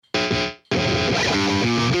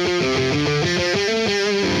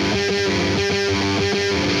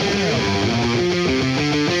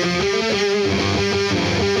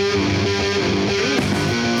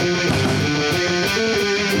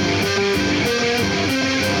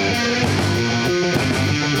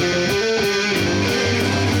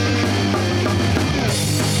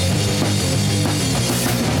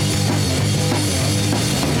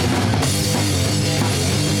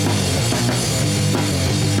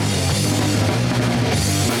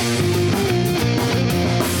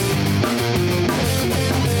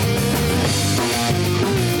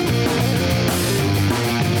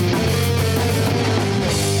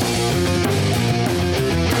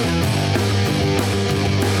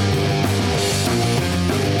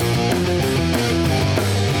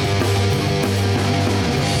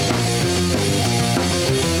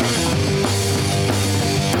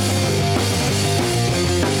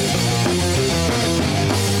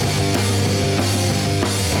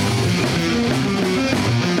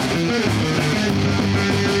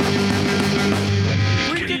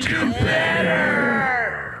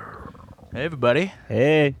Hey, everybody.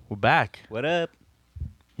 Hey. We're back. What up?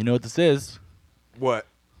 You know what this is? What?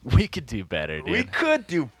 We could do better, dude. We could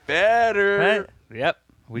do better. Right? Yep.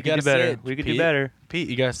 We could do better. We could do better. Pete,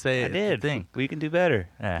 you gotta say I it. did. Thing. We can do better.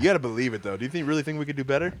 Yeah. You gotta believe it, though. Do you really think we could do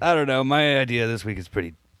better? I don't know. My idea this week is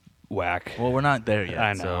pretty whack. Well, we're not there yet.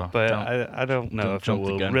 I know, so but don't- I don't know don't if it jump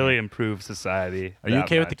the will gun really here. improve society. Are you that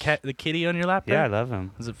okay with much. the kitty on your lap? Yeah, I there? love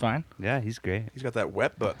him. Is it fine? Yeah, he's great. He's got that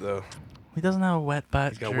wet butt, though. He doesn't have a wet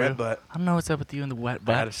butt. He's got a Drew. wet butt. I don't know what's up with you and the wet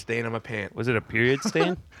I had a butt. stain on my pant. Was it a period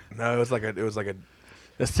stain? No, it was like a.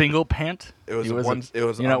 A single pant? It was He a one. It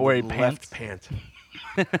was you're on not the wearing left pants?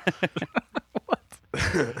 pant.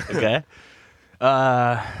 Okay.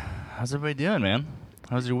 How's everybody doing, man?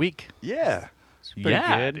 How's your week? Yeah, pretty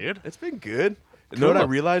good. dude. it's been good. You know what I Cool.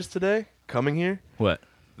 realized today, coming here, What?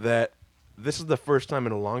 that this is the first time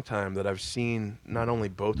in a long time that I've seen not only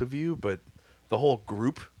both of you but the whole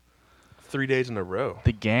group 3 days in a row.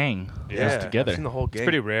 The gang Yeah, is together. I've seen the whole gang. It's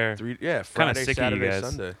pretty rare. Friday, Kinda sick of you Saturday, guys.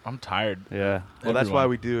 Sunday. I'm tired. Yeah. Well, that's why Everyone.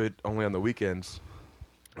 we do it only on the weekends.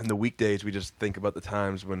 And the weekdays, we just think about the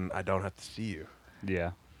times when I don't have to see you.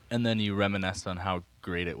 Yeah. And then you reminisce on how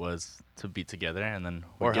great it was to be together, and then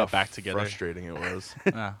we Or how get back together. frustrating it was.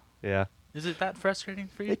 Ah. Yeah. Is it that frustrating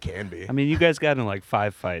for you It can be. I mean, you guys got in like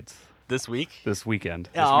 5 fights this week? this weekend.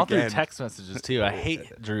 Yeah, this all through weekend. text messages too. I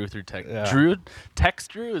hate Drew through text. Yeah.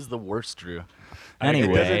 Text Drew is the worst Drew. I mean,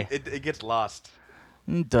 Anyway, It gets lost.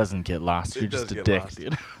 it doesn't get lost. It You're just does a get dick, lost.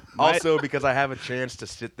 dude. Also, because I have a chance to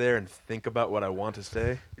sit there and think about what I want to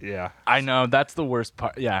say. Yeah. I know that's the worst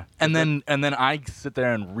part. Yeah, and then I sit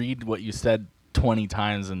there and read what you said 20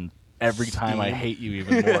 times, and every time I Steam. hate you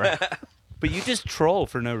even more. But you just troll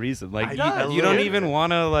for no reason. Like I you don't love even it.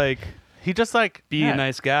 want to like He just like be a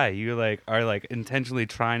nice guy. You like are like intentionally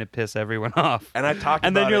trying to piss everyone off. And I talked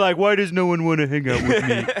And about then you're it. like, why does no one want to hang out with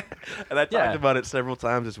me? And I talked Yeah. about it several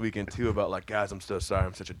times this weekend, too, about, like, guys, I'm so sorry.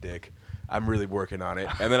 I'm such a dick. I'm really working on it.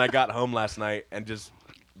 And then I got home last night and just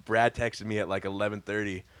Brad texted me at, like,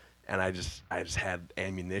 11:30. And I just had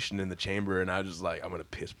ammunition in the chamber. And I was just like, I'm going to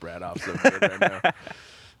piss Brad off so good right now.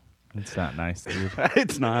 It's not nice, dude.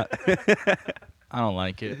 It's not. I don't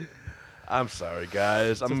like it. I'm sorry,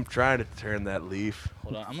 guys. I'm trying to turn that leaf.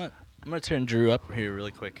 Hold on, I'm gonna turn Drew up here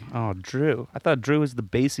really quick. Oh, Drew. I thought Drew was the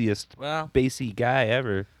bassiest, Well, bassy guy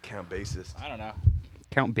ever. Count bassist. I don't know.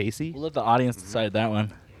 Count Basie? We'll let the audience decide that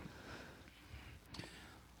one.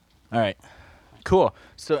 All right, cool.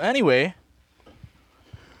 So anyway,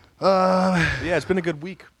 Yeah, it's been a good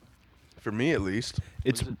week. For me, at least.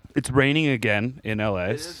 It's raining again in LA.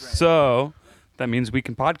 is raining. So that means we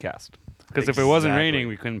can podcast. Because if it wasn't Exactly. raining,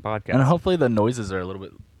 we couldn't podcast. and hopefully the noises are a little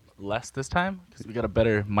bit less this time because we got a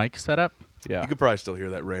better mic setup. Yeah. You could probably still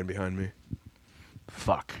hear that rain behind me.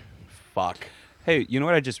 Fuck. Fuck. Hey, you know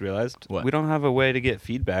what I just realized? What? We don't have a way to get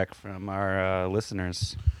feedback from our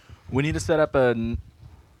listeners. We need to set up an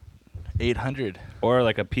 800. Or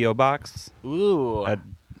like a P.O. box Ooh.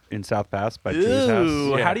 in South Pass by Drew's house.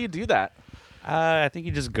 Ooh. How do you do that? I think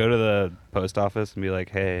you just go to the post office and be like,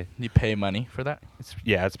 hey. You pay money for that?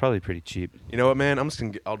 It's probably pretty cheap. You know what, man? I'm just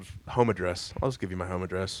going to home address. I'll just give you my home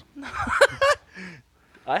address.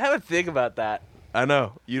 I have a thing about that. I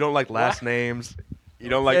know. You don't like last names. You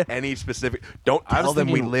don't like any specific. Don't I was tell them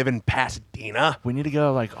we thinking- live in Pasadena. We need to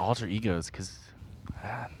go like alter egos because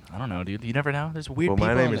I don't know, dude. You never know. There's weird Well, people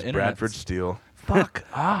my name on is the internet. Bradford Steele. Fuck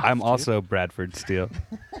off. I'm dude. also Bradford Steele.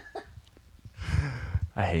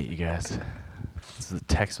 I hate you guys. This is the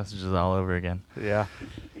text messages all over again. Yeah.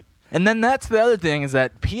 And then that's the other thing is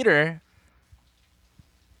that Peter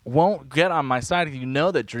won't get on my side. You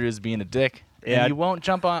know that Drew is being a dick. Yeah. And you won't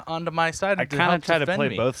jump onto my side. I to kind help of try to defend play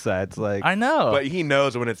me. both sides. Like, I know. But he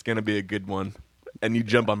knows when it's going to be a good one. And you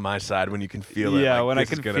jump on my side when you can feel it. yeah, like, when I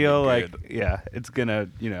this is can gonna be feel like, good. yeah, it's gonna,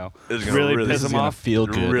 This is gonna really really- piss this him gonna off. feel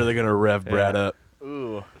You're good. really going to rev Brad Yeah. up.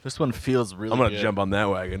 Ooh, this one feels really I'm going good. to jump on that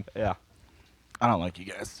wagon. Yeah. I don't like you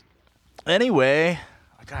guys. Anyway,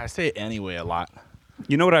 God, I say anyway a lot.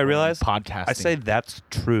 You know what I realized? Podcasting. I say that's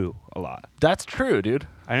true a lot. That's true, dude.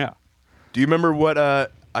 I know. Do you remember what I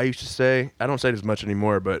used to say? I don't say it as much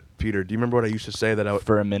anymore, but Peter, do you remember what I used to say that I would...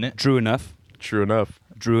 For a minute. True enough. True enough.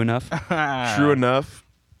 True enough. True enough.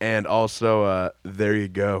 And also, there you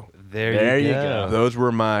go. There you go. Those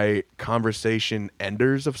were my conversation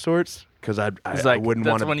enders of sorts. Because I It's like, wouldn't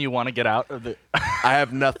that's want to... when you want to get out of the... I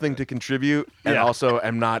have nothing to contribute, and Yeah. also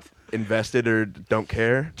am not invested or don't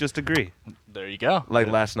care. Just agree. There you go. Like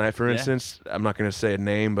last night, for Yeah. instance, I'm not going to say a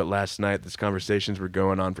name, but last night these conversations were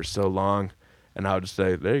going on for so long, and I would just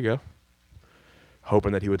say, there you go.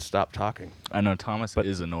 Hoping that he would stop talking. I know Thomas But-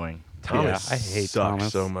 is annoying. Thomas I hate sucks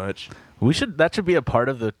Thomas. so much. That should be a part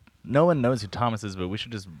of the No one knows who Thomas is, but we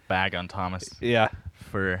should just bag on Thomas Yeah,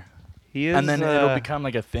 for, he is. and then it'll become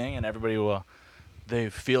like a thing, and everybody will, they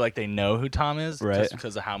feel like they know who Tom is, Right. just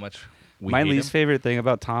because of how much we my hate least him. favorite thing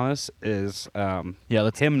about Thomas is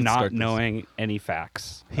Let's him not start this. knowing any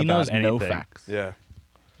facts. He about knows no anything. facts. Yeah.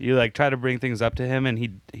 You like try to bring things up to him, and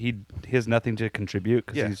he has nothing to contribute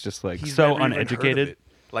because Yeah. he's just like He's so never even heard of uneducated. it.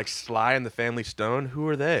 Like Sly and the Family Stone, who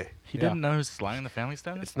are they? He Yeah. didn't know who Sly and the Family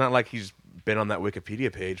Stone is? It's not like he's been on that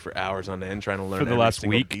Wikipedia page for hours on end trying to learn For the every last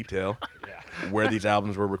single week. detail, where these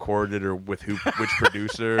albums were recorded or with which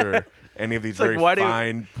producer or any of these like, very why do you-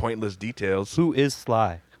 fine, pointless details. Who is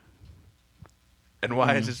Sly? And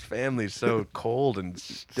why is his family so cold and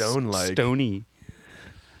stone-like? Stony,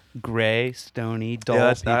 gray, stony, dull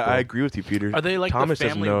Yeah, people. I agree with you, Peter. Are they like the Thomas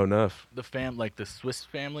family- doesn't know enough. Like the Swiss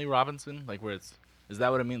Family Robinson? Like where it's, is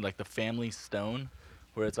that what I mean? Like the family stone?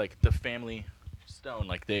 Where it's like the family stone,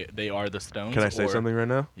 like they are the stones? Can I say or- something right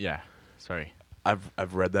now? Yeah. Sorry.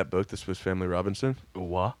 I've read that book, The Swiss Family Robinson.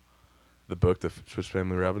 What? The book, The Swiss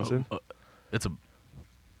Family Robinson. It's a,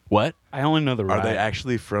 what? I only know the Are ride. they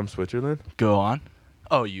actually from Switzerland? Go on.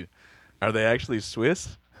 Oh, you, Are they actually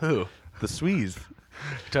Swiss? who? The Swedes.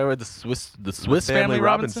 You're talking about the Swiss Family Family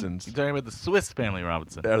Robinson? Robinsons. You're talking about the Swiss Family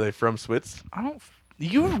Robinson. Are they from Swiss? I don't.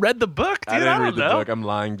 You read the book, dude. I didn't don't read the know. book. I'm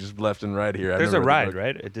lying just left and right here. I've There's never a read the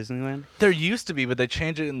ride, book. right, at Disneyland? There used to be, but they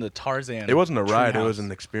changed it in the Tarzan. It wasn't a ride. It treehouse. was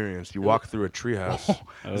an experience. You walk through a treehouse.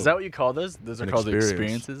 Is that what you call those? Those are An called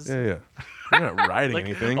experience. experiences. Yeah, yeah. You're not riding Like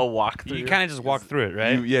anything. a walkthrough. You kind of just walk through it,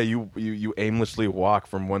 right? You aimlessly walk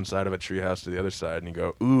from one side of a treehouse to the other side, and you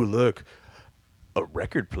go, "Ooh, look, a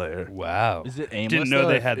record player." Wow. Is it aimless? Didn't know though,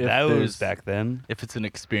 they if- had if those there's- back then. If it's an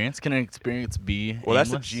experience, can an experience be? Well, that's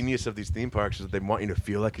the aimless? genius of these theme parks is that they want you to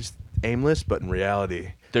feel like it's aimless, but in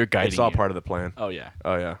reality, They're guiding. it's all you. part of the plan. Oh yeah.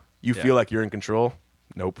 Oh yeah, you Yeah. feel like you're in control.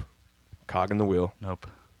 Nope, cog in the wheel. Nope.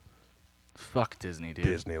 Fuck Disney, dude.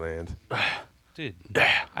 Disneyland. Dude,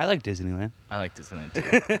 I like Disneyland. I like Disneyland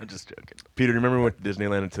too. I'm just joking. Peter, do you remember when we went to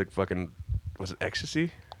Disneyland and took fucking, was it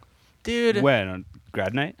ecstasy? Dude. When on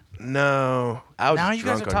grad night? No, I was Now you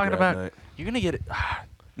guys drunk are on talking grad about. night. You're gonna get it.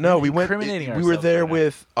 No, we went. incriminating We were ourselves there right now.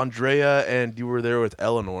 with Andrea, and you were there with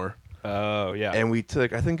Eleanor, Oh yeah. and we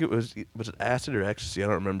took. I think it was it acid or ecstasy? I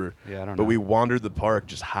don't remember. Yeah, I don't know. But we wandered the park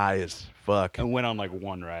just high as fuck. and went on like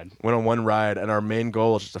one ride. Went on one ride, and our main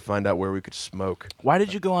goal was just to find out where we could smoke. Why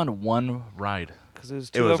did you go on one ride? Because it was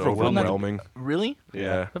It too was overwhelming. overwhelming. Really?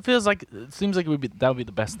 Yeah. It feels like it seems like that would be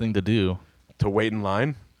the best thing to do. To wait in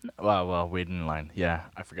line. Well, waiting in line. Yeah,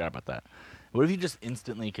 I forgot about that. What if you just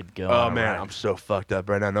instantly could go? Oh on a man, ride? I'm so fucked up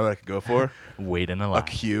right now. I know what I could go for wait in a a line.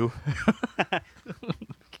 queue.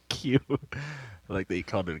 Queue. I like that you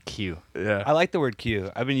called it a queue. Yeah. I like the word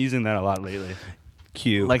queue. I've been using that a lot lately.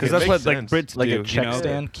 Queue. Like, Because it that's what makes like sense. Brits Like do. a check you know?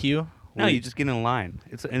 stand queue. No, Wait. you just get in a line.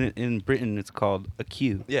 It's in Britain. It's called a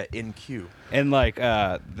queue. Yeah, in queue. And like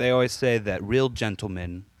they always say that real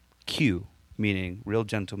gentlemen queue, meaning real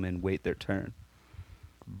gentlemen wait their turn.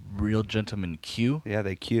 Real gentleman queue. Yeah,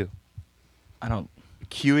 they queue. I don't.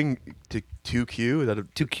 Queuing to queue. Is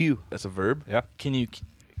that To queue. that's a verb? Yeah. Can you?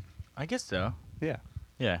 I guess so. Yeah.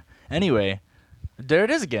 Yeah. Anyway, there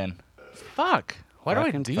it is again. Fuck. Why do I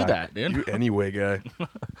Fucking do fuck. that, dude? You anyway,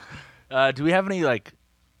 guy. Do we have any like?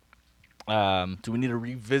 Do we need to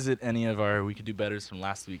revisit any of our We Could Do Betters from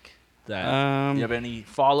last week? That do you have any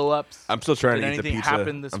follow-ups? I'm still trying Did to eat the anything pizza.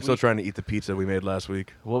 happen this I'm still week? trying to eat the pizza we made last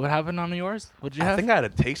week. What would happen on yours? What'd you have? I think I had a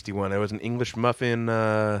tasty one. It was an English muffin.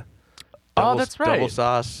 Oh, Double, that's right. Double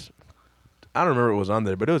sauce. I don't remember what was on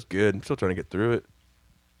there, but it was good. I'm still trying to get through it.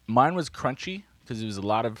 Mine was crunchy because it was a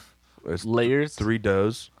lot of There's layers. 3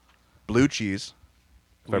 doughs, blue cheese.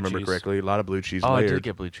 If Blue I remember cheese. correctly, a lot of blue cheese Oh, I layered. did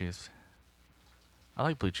get blue cheese. I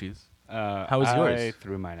like blue cheese. How was yours? I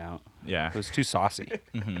threw mine out. Yeah. It was too saucy.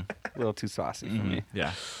 Mm-hmm. A little too saucy for me.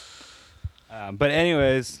 Yeah. But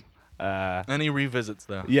anyways, Any revisits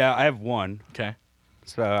though? yeah, I have one. Okay.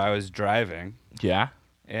 So I was driving, Yeah.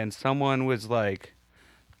 and someone was like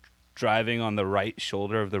driving on the right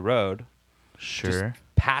shoulder of the road, Sure.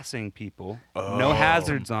 passing people, no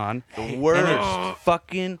hazards on. The And worst. it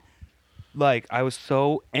fucking, like, I was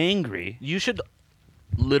so angry. You should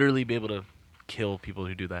literally be able to kill people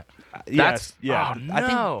who do that. Yes, yeah. Oh, I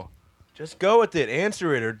think no. Just go with it.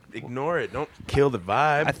 Answer it or ignore it. Don't kill the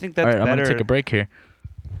vibe. I think that's All right, I'm better. gonna take a break here.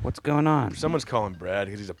 What's going on? Someone's calling Brad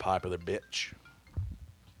because he's a popular bitch.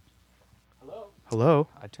 Hello. Hello.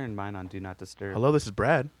 I turned mine on Do Not Disturb. Hello, this is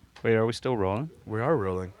Brad. Wait, are we still rolling? We are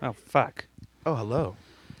rolling. Oh, fuck. Oh, hello.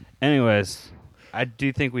 Anyways, I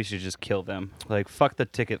do think we should just kill them. Like, fuck the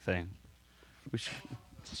ticket thing. We should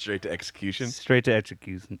Straight to execution. straight to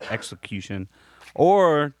execution,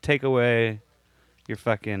 or take away your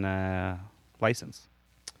fucking license.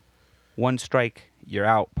 One strike, you're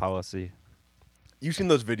out policy. You've seen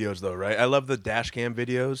those videos though, right? I love the dash cam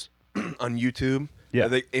videos on YouTube. Yeah.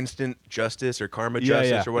 The instant justice or karma Yeah,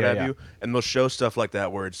 justice yeah, or what yeah, have yeah. you, and they'll show stuff like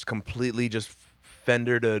that where it's completely just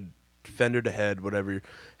fender to head, whatever,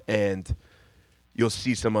 and you'll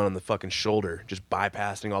see someone on the fucking shoulder just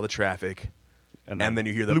bypassing all the traffic, and then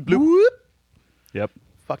you hear the bloop, bloop, bloop. whoop. Yep.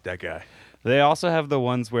 Fuck that guy. They also have the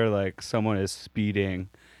ones where like someone is speeding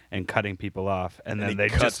and cutting people off, and then he they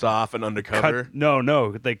cuts just off and undercover.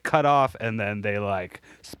 No, they cut off and then they like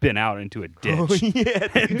spin out into a ditch. Oh, yeah,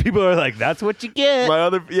 And people are like, "That's what you get."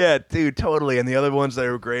 Yeah, dude, totally. And the other ones that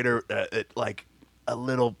are great are like a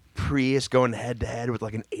little Prius going head to head with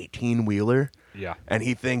like an 18-wheeler. Yeah. And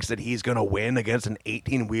he thinks that he's gonna win against an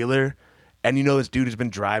 18-wheeler. And you know this dude has been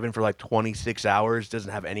driving for like 26 hours,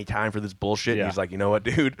 doesn't have any time for this bullshit. Yeah. And he's like, you know what,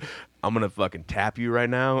 dude? I'm gonna fucking tap you right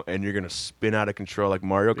now, and you're gonna spin out of control like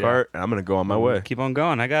Mario Kart, and I'm gonna go on my way. Keep on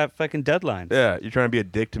going. I got fucking deadlines. Yeah, you're trying to be a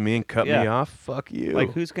dick to me and cut me Yeah. off? Fuck you.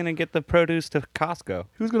 Like, who's gonna get the produce to Costco?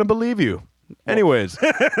 Who's gonna believe you? Anyways,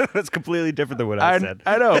 That's completely different than what I said.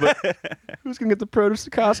 I know, but who's gonna get the produce to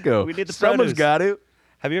Costco? We need the Someone's produce. got to.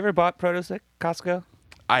 Have you ever bought produce at Costco?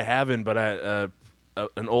 I haven't, but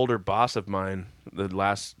an older boss of mine, the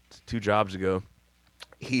last 2 jobs ago,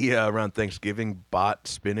 he around Thanksgiving bought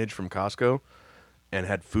spinach from Costco and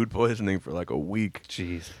had food poisoning for like a week.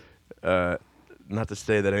 Jeez. Not to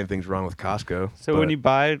say that anything's wrong with Costco. So when but you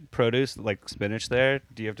buy produce like spinach there,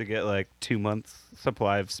 do you have to get like 2 months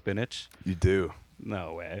supply of spinach? you do,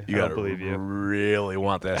 No way. you I gotta don't believe you. really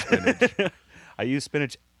want that spinach. I use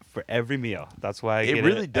spinach for every meal. That's why I It get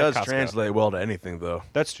really at does Costco. translate well to anything, though.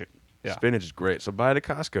 That's true. Yeah. Spinach is great, so buy it at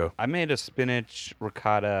Costco. I made a spinach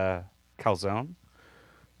ricotta calzone.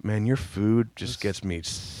 Man, your food just gets me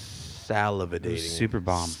salivating. Super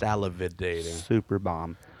bomb. Salivating. Super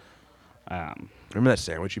bomb. Remember that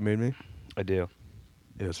sandwich you made me? I do.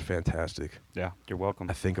 It was fantastic. Yeah, you're welcome.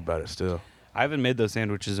 I think about it still. I haven't made those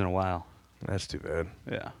sandwiches in a while. That's too bad.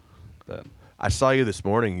 Yeah. But I saw you this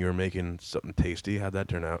morning. You were making something tasty. How'd that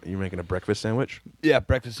turn out? You were making a breakfast sandwich yeah,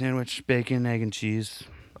 breakfast sandwich, bacon, egg, and cheese.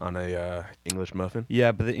 on a English muffin.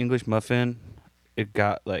 Yeah, but the English muffin, it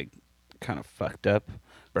got like kind of fucked up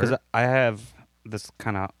because Burnt? I have this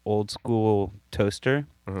kind of old school toaster.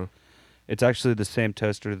 Uh-huh. It's actually the same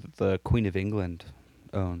toaster that the Queen of England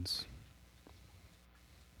owns.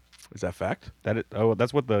 Is that fact?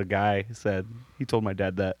 That's what the guy said. He told my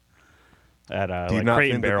dad that at Do you like not Crate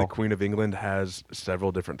think and that Barrel. the Queen of England has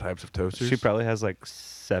several different types of toasters? She probably has like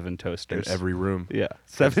 7 in toasters. every room. Yeah,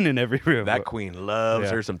 7 in every room. That queen loves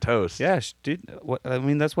Yeah. her some toast. Yeah, dude. I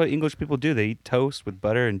mean, that's what English people do. They eat toast with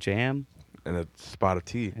butter and jam And a spot of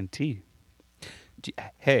tea. and tea.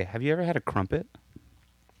 Hey, have you ever had a crumpet?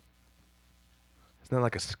 Isn't that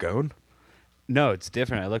like a scone? No, it's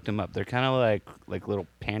different. I looked them up. They're kind of like little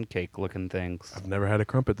pancake looking things. I've never had a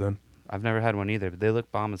crumpet then. I've never had one either, but they look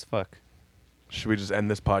bomb as fuck. Should we just end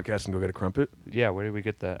this podcast and go get a crumpet? Yeah, where did we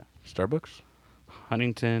get that? Starbucks?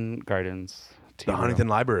 Huntington Gardens. Tea The room. Huntington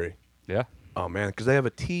Library. Yeah. Oh, man, because they have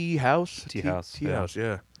a tea house? Tea house, Tea yeah. house,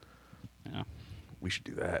 yeah. Yeah. We should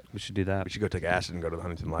do that. We should do that. We should go take acid and go to the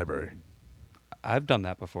Huntington Library. I've done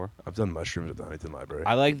that before. I've done mushrooms at the Huntington Library.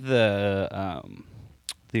 I like the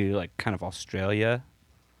like kind of Australia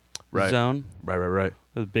Right. zone. Right.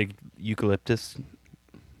 The big eucalyptus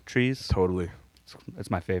trees. Totally. It's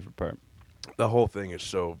my favorite part. The whole thing is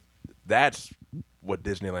so. That's what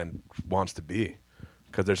Disneyland wants to be,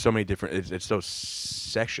 because there's so many different. It's so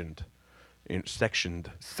sectioned.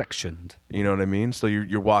 Sectioned. You know what I mean? So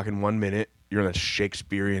you're walking 1 minute, you're in a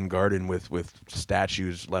Shakespearean garden with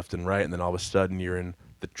statues left and right, and then all of a sudden you're in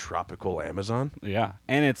the tropical Amazon. Yeah,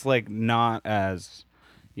 and it's like not as,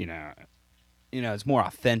 it's more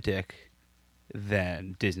authentic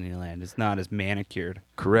than Disneyland. It's not as manicured.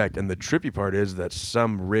 Correct. And the trippy part is that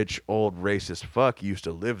some rich old racist fuck used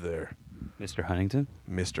to live there. Mr. Huntington.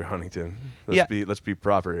 Mr. Huntington. Yeah. Let's be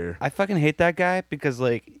proper here. I fucking hate that guy because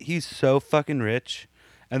like he's so fucking rich,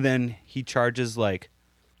 and then he charges like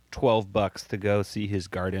 $12 to go see his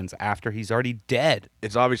gardens after he's already dead.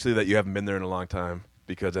 It's obviously that you haven't been there in a long time,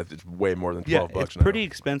 because it's way more than $12 it's now. pretty I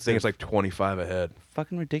expensive. think it's like 25 a head.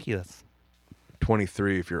 fucking ridiculous.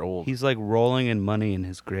 23 if you're old. He's like rolling in money in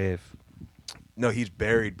his grave. No, he's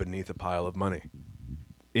buried beneath a pile of money.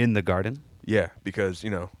 In the garden? Yeah, because,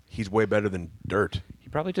 he's way better than dirt. He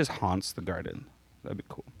probably just haunts the garden. That'd be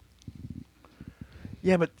cool.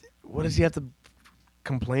 Yeah, but what does he have to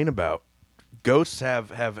complain about? Ghosts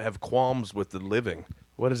have qualms with the living.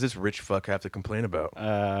 What does this rich fuck have to complain about?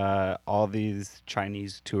 All these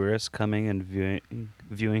Chinese tourists coming and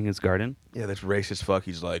viewing his garden. Yeah, that's racist fuck.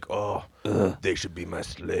 He's like, oh, they should be my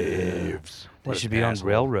slaves. They What should an be on asshole.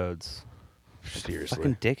 railroads. Seriously.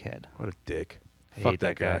 Fucking dickhead. What a dick. I Fuck hate that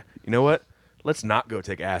that guy. guy. You know what? Let's not go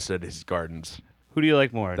take acid at his gardens. Who do you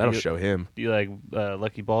like more? That'll do you, show him. Do you like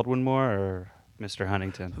Lucky Baldwin more or Mr.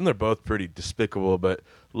 Huntington? And they're both pretty despicable, but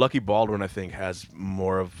Lucky Baldwin, I think, has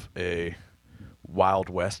more of a Wild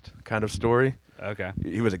West kind of story. Okay.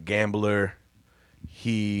 He was a gambler.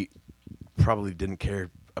 He probably didn't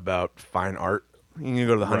care about fine art. You can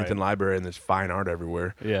go to the Huntington Right. Library and there's fine art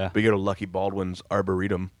everywhere. Yeah. But you go to Lucky Baldwin's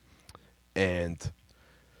Arboretum and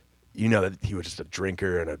you know that he was just a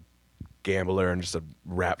drinker and a gambler and just a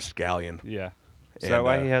rapscallion. Yeah. Is And, that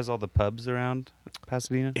why he has all the pubs around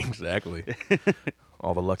Pasadena? Exactly.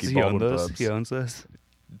 All the Lucky Does he own Baldwin those? pubs. He owns those?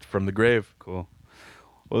 From the grave. Cool.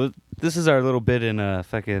 Well, this is our little bit in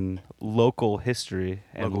fucking local history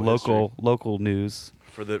and local news.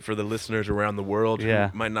 For the listeners around the world Yeah.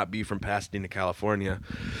 who might not be from Pasadena, California,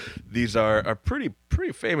 these are pretty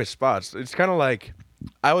famous spots. It's kind of like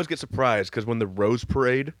I always get surprised because when the Rose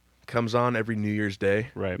Parade comes on every New Year's Day,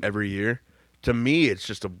 Right. every year, to me it's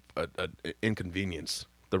just a inconvenience.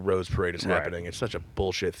 The Rose Parade is Right. happening. It's such a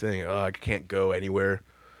bullshit thing. Oh, I can't go anywhere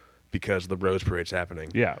because the Rose Parade's happening.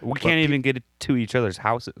 Yeah. We But can't even get to each other's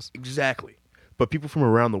houses. Exactly. But people from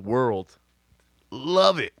around the world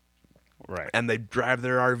love it. Right. And they drive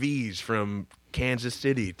their RVs from Kansas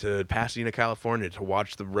City to Pasadena, California to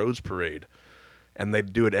watch the Rose Parade. And they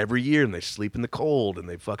do it every year and they sleep in the cold and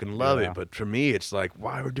they fucking love Yeah. it. But for me, it's like,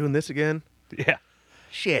 why we're doing this again? Yeah.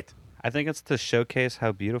 Shit. I think it's to showcase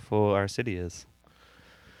how beautiful our city is.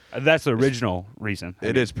 That's the original reason.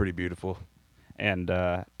 It is pretty beautiful. And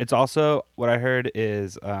it's also, what I heard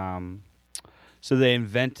is, so they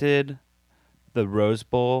invented the Rose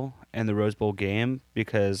Bowl and the Rose Bowl game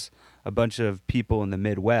because a bunch of people in the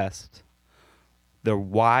Midwest, the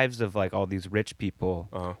wives of like all these rich people,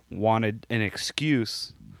 Uh-huh. wanted an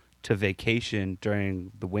excuse to vacation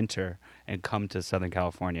during the winter and come to Southern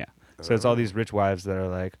California. So it's all these rich wives that are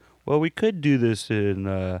like, well, we could do this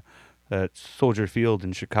in at Soldier Field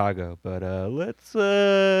in Chicago, but let's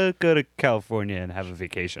go to California and have a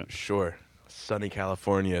vacation. Sure. Sunny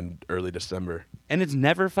California in early December. And it's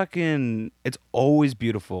never fucking. It's always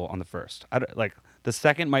beautiful on the first. Like the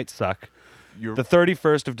second might suck. The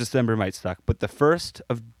 31st of December might suck, but the 1st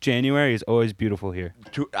of January is always beautiful here.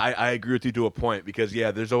 I agree with you to a point because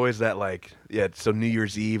there's always that like so New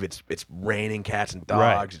Year's Eve it's raining cats and dogs,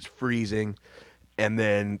 Right. it's freezing, and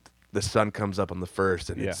then the sun comes up on the 1st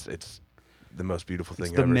and Yeah. it's the most beautiful thing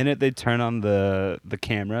It's the ever. minute they turn on the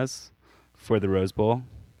cameras for the Rose Bowl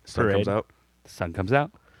sun parade, comes out. the sun comes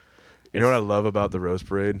out. You know what I love about the Rose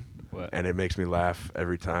Parade? What? And it makes me laugh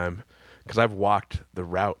every time because I've walked the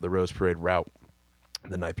Rose Parade route,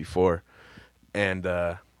 the night before, and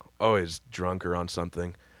always drunk or on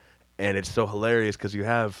something, and it's so hilarious because you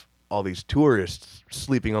have all these tourists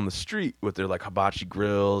sleeping on the street with their like hibachi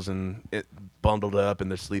grills and bundled up in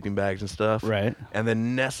their sleeping bags and stuff, Right. and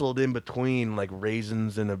then nestled in between like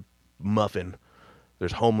raisins and a muffin,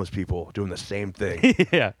 there's homeless people doing the same thing.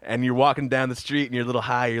 Yeah. And you're walking down the street and you're a little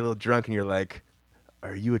high, you're a little drunk, and you're like,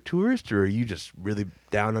 are you a tourist or are you just really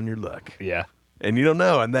down on your luck? Yeah. And you don't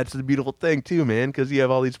know. And that's the beautiful thing, too, man, because you have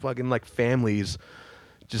all these fucking like families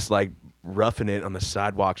just like roughing it on the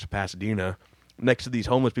sidewalks of Pasadena next to these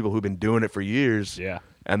homeless people who've been doing it for years. Yeah.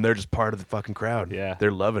 And they're just part of the fucking crowd. Yeah.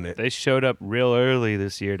 They're loving it. They showed up real early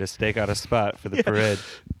this year to stake out a spot for the parade.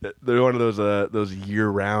 They're one of those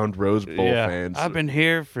year-round Rose Bowl fans. I've been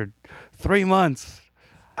here for 3 months.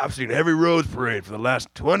 I've seen every Rose Parade for the last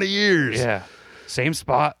 20 years. Yeah. Same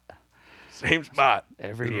spot. Same spot.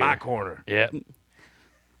 Every in year. my corner. Yep.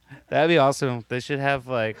 That'd be awesome. They should have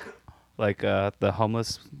like the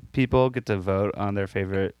homeless people get to vote on their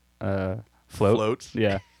favorite float. Floats.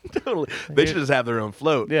 Yeah. Totally. They should just have their own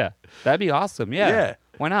float. Yeah. That'd be awesome. Yeah. Yeah.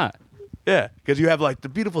 Why not? Yeah, because you have like the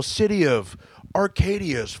beautiful city of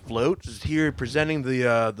Arcadia's float is here presenting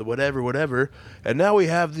the whatever, and now we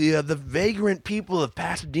have the vagrant people of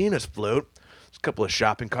Pasadena's float. There's a couple of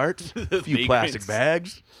shopping carts, a few plastic Vagrants.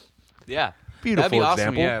 bags. Yeah. Beautiful That'd be awesome.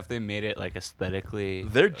 example. Yeah, if they made it like aesthetically.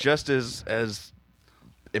 They're just as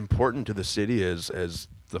important to the city as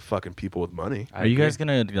the fucking people with money. Are you guys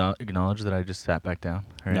gonna acknowledge that I just sat back down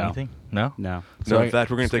or No. anything? No. No. So So in fact,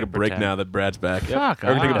 we're gonna just take a gonna break pretend. now that Brad's back. Fuck We're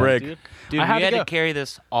gonna take a off, break. dude. Dude, I we had had to to go. carry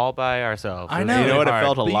this all by ourselves. I It was know. really You know what? It hard.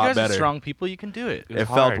 felt a But lot you guys better. are strong people. You can do it. It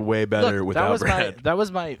hard. felt way better Look, without Brad. that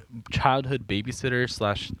was my childhood babysitter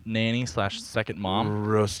slash nanny slash second mom.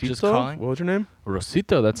 Rosito? Just calling. What was her name?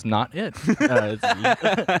 Rosito, that's not it.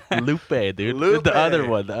 It's Lupe, dude. Lupe. The other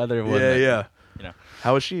one. Yeah, yeah. You know,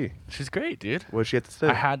 How was she? she's great, dude. What did she have to say?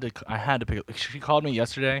 I had to pick up. She called me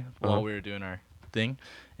yesterday Uh-huh. while we were doing our thing,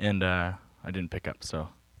 and I didn't pick up, so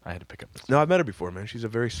I had to pick up this. No, I've met her before, man. She's a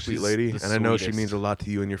very sweet She's lady, the and I know she sweetest. means a lot to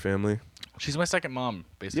you and your family. She's my second mom,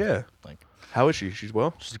 basically. Yeah. Like, How is she? She's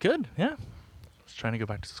well? she's good. Yeah. She's trying to go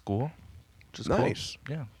back to school. Which is cool. Nice.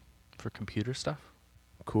 Yeah. For computer stuff.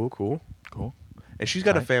 Cool, cool. Cool. And she's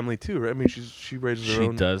got a Right. family too, right? I mean, she raises her She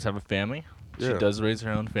own. does have a family. She Yeah. does raise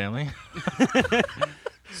her own family.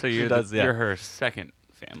 So you're, does, yeah. you're her second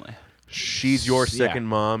family. She's your Yeah. second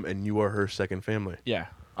mom, and you are her second family. Yeah.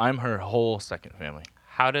 I'm her whole second family.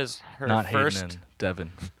 How does her Not first Hayden and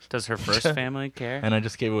Devin. does her first family care? And I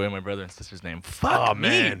just gave away my brother and sister's name. Fuck Oh, me,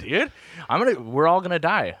 man. dude. We're all gonna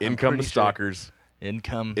die. I'm Income pretty the sure. stalkers.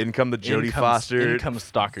 Income the Jodie Foster. income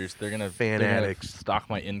stalkers. They're gonna Fanatics. stalk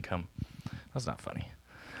my income. That's not funny.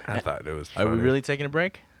 I thought it was Are we funny. really taking a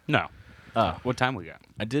break? No. Oh, What time we got?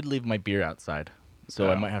 I did leave my beer outside, so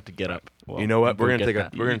I Oh. might have to get up. You know what? Go We're gonna get take a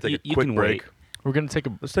that. we're gonna take a You quick can break. wait. We're gonna take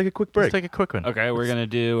a Let's take a quick break. Let's take a quick one. Okay, we're gonna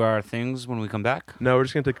do our things when we come back. No, we're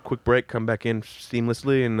just gonna take a quick break, come back in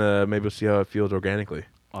seamlessly, and maybe we'll see how it feels organically.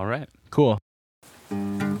 All right. Cool.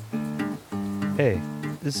 Hey,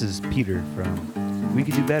 this is Peter from We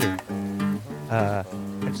Could Do Better.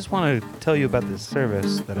 I just want to tell you about this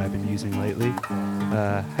service that I've been using lately.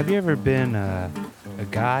 Have you ever been a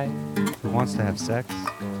guy who wants to have sex,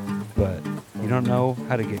 but you don't know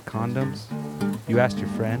how to get condoms? You asked your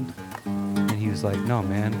friend, and he was like, "No,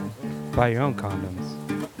 man, buy your own condoms."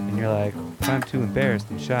 And you're like, "But I'm too embarrassed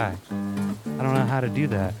and shy. I don't know how to do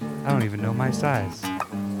that. I don't even know my size."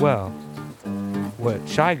 Well, what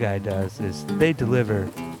Shy Guy does is they deliver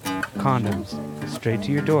condoms straight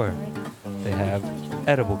to your door. They have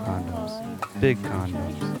edible condoms, big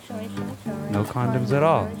condoms, no condoms at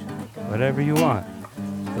all, whatever you want.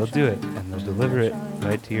 They'll do it, and they'll deliver it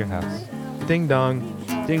right to your house. Ding dong.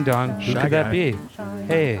 Ding dong, who Shy could that Guy. be?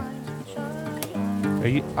 Hey,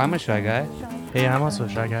 I'm a Shy Guy. Hey, I'm also a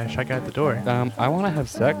shy guy. Shy guy at the door. I want to have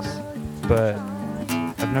sex, but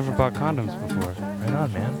I've never bought condoms before. Right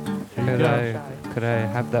on, man. Here you go. Could I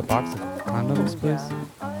have that box of condoms, please?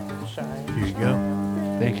 Here you go.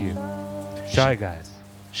 Thank you. Shy Guys.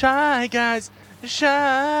 Shy guys.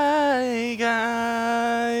 Shy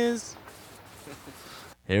guys.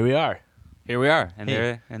 Here we are. Here we are, and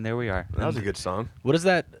Hey. there we are. That was a good song. What is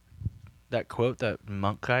that quote, that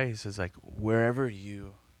monk guy? He says, like, wherever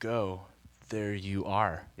you go, there you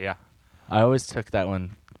are. Yeah. I always took that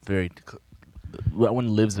one that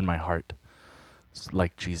one lives in my heart. It's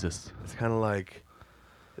like Jesus. It's kind of like,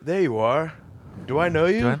 there you are. Do I know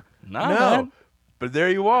you? No, no. man. But there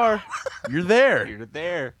you are. You're there. You're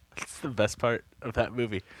there. It's the best part of that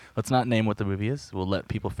movie. Let's not name what the movie is. We'll let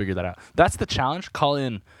people figure that out. That's the challenge. Call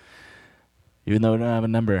in. Even though we don't have a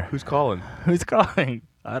number. Who's calling? Who's calling?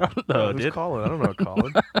 I don't know, Who's dude. calling? I don't know,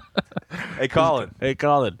 Colin. Hey, Colin. Hey,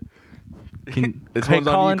 Colin. This Hey, one's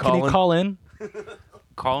on Colin, you, can you Colin. call in?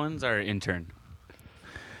 Colin's our intern.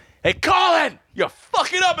 Hey, Colin! You're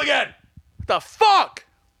fucking up again! What the fuck?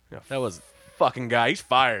 That was. Fucking guy. He's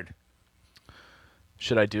fired.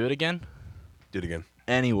 Should I do it again? Do it again.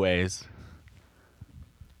 Anyways,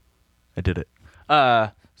 I did it.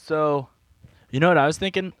 So, you know what I was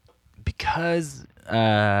thinking? Because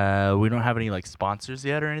we don't have any like sponsors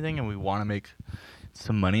yet or anything, and we want to make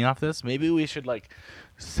some money off this, maybe we should like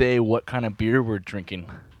say what kind of beer we're drinking.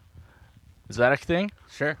 Is that a thing?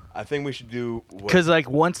 Sure. I think we should do what... Because like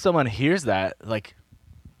once someone hears that, like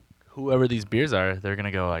whoever these beers are, they're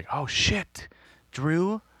gonna go like, "Oh shit,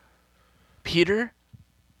 Drew, Peter,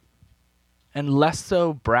 and less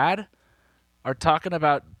so Brad are talking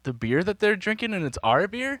about the beer that they're drinking, and it's our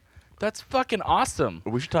beer." That's fucking awesome.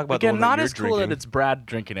 We should talk about Again, the one not that as you're cool drinking. that it's Brad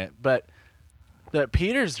drinking it, but that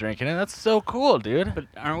Peter's drinking it. That's so cool, dude. But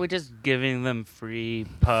aren't we just giving them free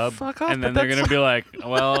pub? Fuck off, and then but they're that's going to be like,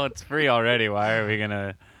 well, it's free already. Why are we going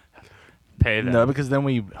to pay them? No, because then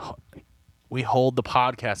we hold the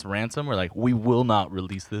podcast ransom. We're like, we will not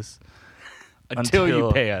release this Until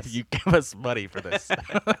you pay us. You give us money for this.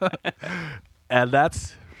 And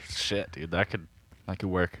that's shit, dude. That could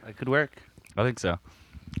work. It could work. I think so.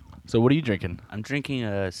 So what are you drinking? I'm drinking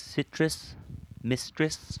a Citrus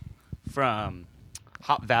Mistress from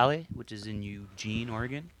Hop Valley, which is in Eugene,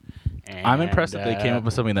 Oregon. And, I'm impressed that they came up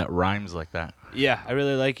with something that rhymes like that. Yeah, I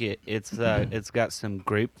really like it. It's got some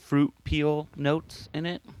grapefruit peel notes in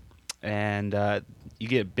it, and you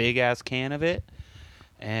get a big ass can of it.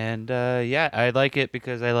 And yeah, I like it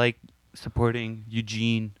because I like supporting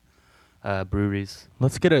Eugene breweries.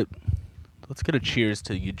 Let's get a cheers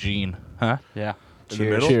to Eugene, huh? Yeah. In the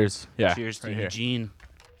middle? Cheers. Yeah. Cheers to right here. Eugene.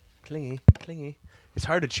 Clingy. It's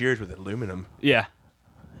hard to cheers with aluminum. Yeah.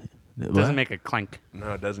 What? Doesn't make a clank.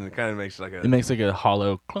 No, it doesn't. It kind of makes like a. It makes like a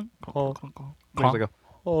hollow clunk, clunk, clunk, clunk. makes like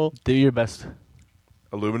a Do your best.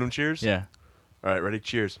 aluminum cheers. Yeah. All right, ready?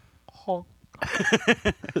 Cheers.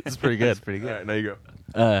 It's pretty good. That's pretty good. All right, now you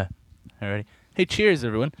go. Alrighty. Hey, cheers,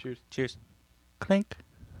 everyone. Cheers. Cheers. Clink.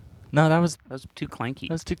 No, that was That was too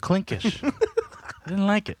clanky. too clinkish. I didn't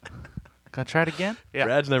like it. Can I try it again? Yeah.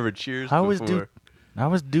 Brad's never cheers I always before. I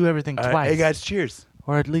always do everything All right, twice. hey guys, cheers.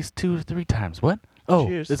 Or at least 2 or 3 times. What? Oh,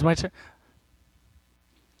 Cheers. it's my turn.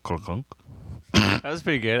 Clunk, clunk. That was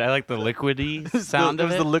pretty good. I like the liquidy sound There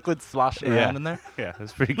of was it. the liquid sloshing Yeah. around in there. Yeah,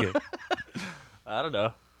 that's pretty good. I don't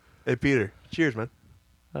know. Hey Peter, cheers, man.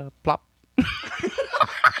 Plop.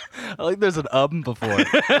 I like there's an before.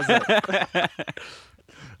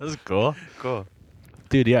 That's cool. Cool.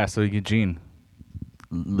 Dude, yeah, so Eugene,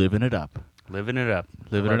 living it up. Living it up.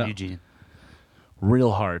 Living Love it up. Eugene.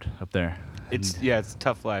 Real hard up there. It's And it's a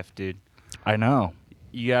tough life, dude. I know.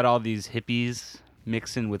 You got all these hippies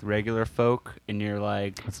mixing with regular folk, and you're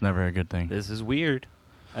like, That's never a good thing. this is weird.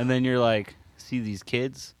 And then you're like, see these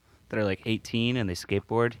kids that are like 18 and they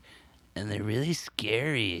skateboard, and they're really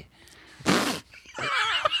scary.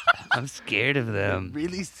 I'm scared of them.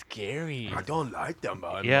 really scary. I don't like them,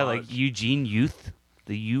 man. Yeah, like Eugene youth.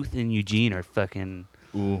 The youth in Eugene are fucking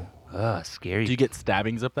Ooh. scary. Do you get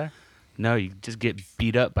stabbings up there? No, you just get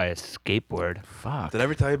beat up by a skateboard. Fuck. Did I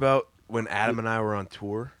ever tell you about when Adam and I were on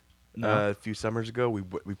tour No. a few summers ago? We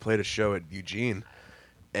played a show at Eugene,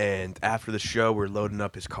 and after the show, we're loading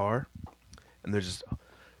up his car, and there's just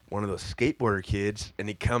one of those skateboarder kids, and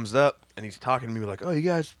he comes up and he's talking to me like, "Oh, you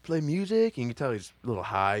guys play music?" And you can tell he's a little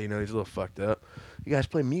high, he's a little fucked up. "You guys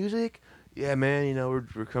play music?" "Yeah, man.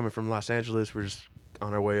 We're coming from Los Angeles. We're just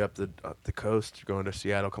on our way up the coast, going to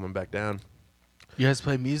Seattle, coming back down." You guys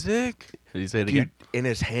play music? Did you say it Dude, again? in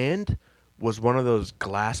his hand was one of those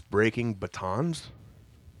glass breaking batons.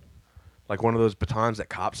 Like one of those batons that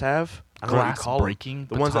cops have. I don't know what you Glass call 'em. breaking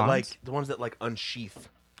the ones that batons? like unsheath.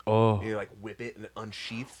 Oh. You like whip it and it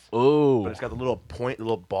unsheaths. Oh. But it's got the little point, the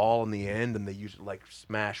little ball in the end, and they use it to like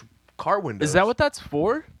smash car windows. Is that what that's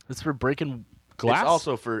for? It's for breaking glass? It's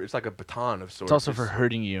also it's like a baton of sorts. It's also for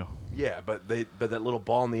hurting you. Yeah, but that little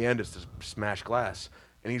ball in the end is to smash glass.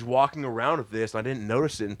 And he's walking around with this, and I didn't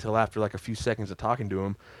notice it until after like a few seconds of talking to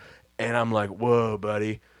him. And I'm like, "Whoa,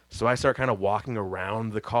 buddy." So I start kind of walking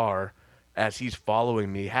around the car as he's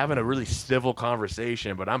following me, having a really civil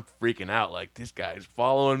conversation, but I'm freaking out. Like, this guy's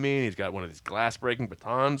following me, and he's got one of these glass-breaking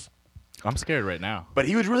batons. I'm scared right now. But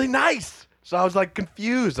he was really nice. So I was like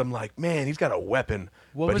confused. I'm like, man, he's got a weapon.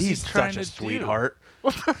 What but was he he's trying such a to do? sweetheart.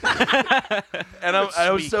 And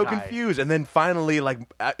I was so Sweet guy. confused. And then finally, like,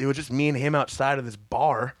 it was just me and him outside of this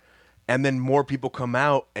bar. And then more people come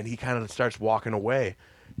out, and he kind of starts walking away.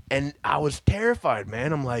 And I was terrified,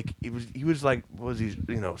 man. I'm like, he was like, was he,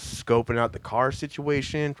 scoping out the car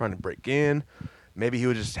situation, trying to break in? Maybe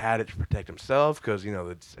he just had it to protect himself because,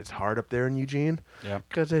 it's hard up there in Eugene. Yeah.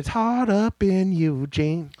 Because it's hard up in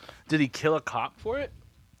Eugene. Did he kill a cop for it?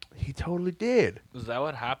 He totally did. Was that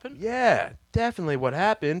what happened? Yeah, definitely what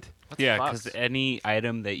happened. Yeah, fucked. because any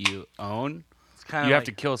item that you own, It's kind you have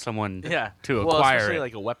to kill someone to well, acquire especially it.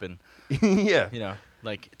 like a weapon. Yeah.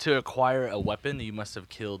 Like to acquire a weapon, you must have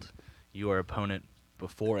killed your opponent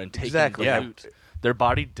before and taken Exactly. the Yeah. loot. Their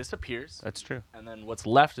body disappears, That's true. and then what's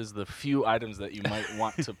left is the few items that you might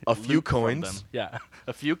want to A few loot from coins. them. Yeah,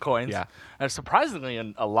 a few coins. Yeah. And surprisingly,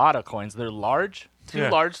 a lot of coins. They're large, too Yeah.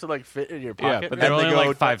 large to like fit in your Yeah, pocket. but And they're they only go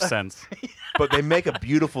like 5 cents. But they make a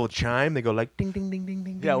beautiful chime. They go like ding, ding, ding, ding,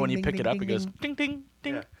 ding. Yeah, ding, when you ding, pick ding, it up, ding, it goes ding. ding, ding,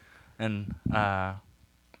 ding. Yeah. And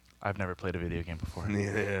I've never played a video game before.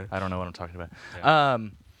 Yeah. I don't know what I'm talking about. Yeah.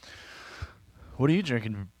 What are you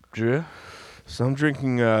drinking, Drew? So I'm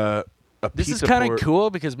drinking a This is pizza kind port. of cool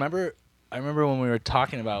because I remember when we were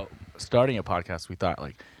talking about starting a podcast, we thought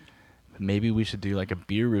like maybe we should do like a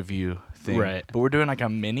beer review thing. Right. But we're doing like a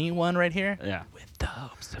mini one right here. Yeah. With the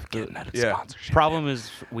hopes of getting a Yeah. sponsorship. Problem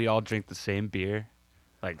is, we all drink the same beer,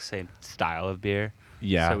 like same style of beer.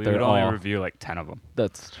 Yeah, so we they're would all. only review like 10 of them.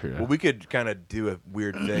 That's true. Well, we could kind of do a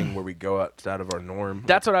weird thing where we go outside of our norm.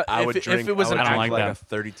 That's what I if would it- drink. if it was I would an drink actual- like I a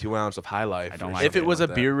 32 ounce of High Life. I don't or like if it something was a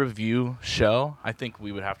like beer review show, I think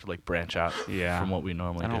we would have to like branch out Yeah. from what we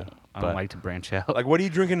normally do. I don't like to branch out. that. Like, what are you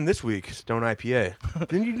drinking this week? Stone IPA.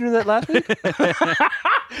 Didn't you do that last week?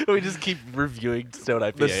 We just keep reviewing Stone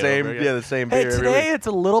IPA. The same, over again. yeah, the same Hey, beer. every today week. it's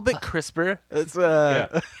a little bit crisper. It's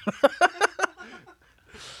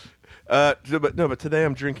But today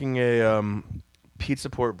I'm drinking a Pizza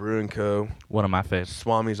Port Brewing Co. one of my faves.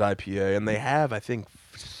 Swami's IPA, and they have I think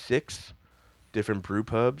 6 different brew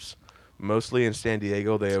pubs, mostly in San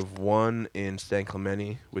Diego. They have one in San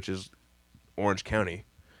Clemente, which is Orange County,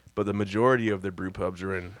 but the majority of their brew pubs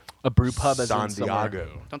are in A brew pub as San in somewhere,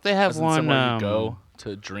 Diego. Don't they have as in one? somewhere you go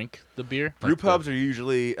to drink the beer. Brew Like the- pubs are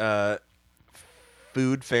usually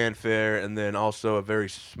food fanfare, and then also a very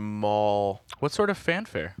small. What sort of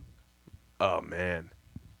fanfare? Oh man,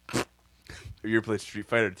 you ever played Street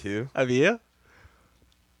Fighter 2? Have you?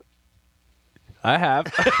 I have.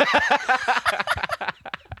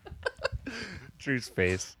 Drew's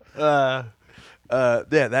face. Yeah,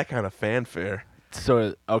 that kind of fanfare.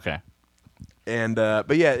 So okay. And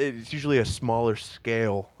but yeah, it's usually a smaller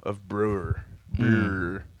scale of brewer.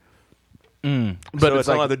 But So it's it's not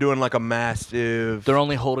like like they're doing like a massive. they're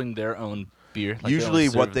only holding their own beer. Like usually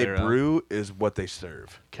they don't what serve they their own. brew is what they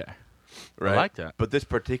serve. Okay. Right? I like that. But this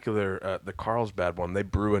particular, the Carlsbad one, they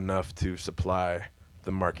brew enough to supply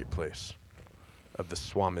the marketplace of the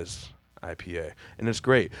Swami's IPA, and it's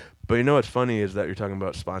great. But you know what's funny is that you're talking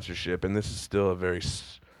about sponsorship, and this is still a very,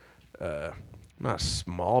 not a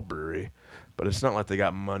small brewery, but it's not like they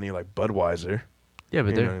got money like Budweiser. Yeah,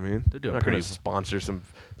 but You know what I mean? they're doing not gonna pretty- sponsor some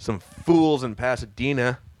fools in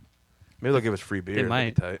Pasadena. Maybe they'll give us free beer. They That'd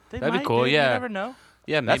might. be tight. That'd be cool, dude, yeah. You never know.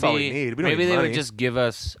 Yeah, maybe That's all we need. We don't maybe need they money. would just give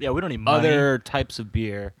us Yeah, we don't need money. other types of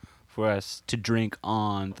beer for us to drink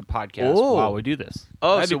on the podcast Oh. while we do this.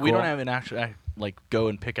 Oh, That'd so be we don't cool. have an actual like go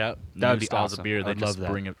and pick out That would new be styles awesome. of beer. They I'd just love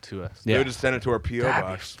that. bring it to us. They Yeah. would just send it to our PO That'd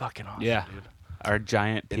box be fucking awesome. Yeah. dude. Our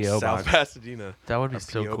giant in PO South box. Pasadena. That would be Our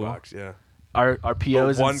so PO cool. box, yeah. Our But PO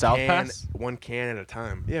is in one South can, Pass. one can at a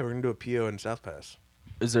time. Yeah, we're gonna do a PO in South Pass.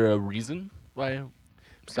 Is there a reason why?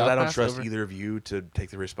 Because I don't Pass trust over- either of you to take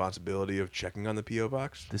the responsibility of checking on the PO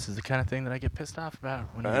box. This is the kind of thing that I get pissed off about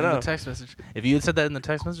when I you in know. the text message. If you had said that in the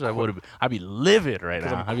text message, I'd be livid right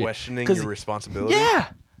Because now. I'm I'd be- questioning 'cause- your responsibility. Yeah.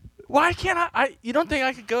 Why can't I? You don't think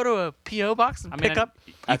I could go to a PO box and pick up?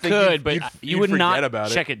 You think could, you'd- but you'd- you you'd would forget not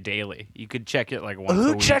about it. check it daily. You could check it like once a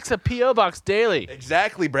Who week. checks a PO box daily?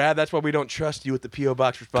 Exactly, Brad. That's why we don't trust you with the PO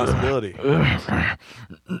box responsibility.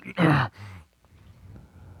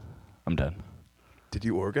 I'm done. Did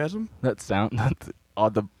you orgasm? That sound. That's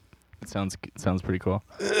odd. It sounds pretty cool.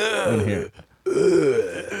 In here.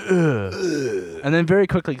 And then very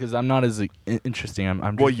quickly, because I'm not as interesting. I'm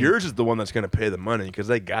Well, drinking- yours is the one that's gonna pay the money because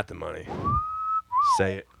they got the money.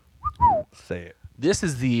 Say it. Say it. This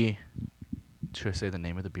is the. Should I say the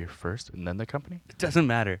name of the beer first and then the company? It doesn't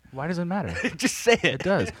matter. Why does it matter? Just say it. It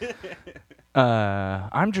does.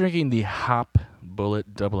 I'm drinking the Hop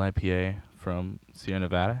Bullet Double IPA from Sierra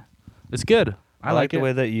Nevada. It's good. I like the it.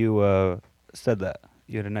 way that you said that.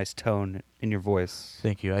 You had a nice tone in your voice.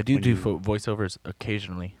 Thank you. I do when do you- voiceovers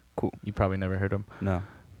occasionally. Cool. You probably never heard them. No.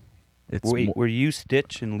 It's Wait, mo- were you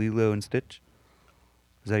Stitch and Lilo and Stitch?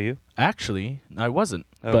 Is that you? actually I wasn't,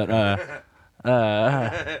 Oh, but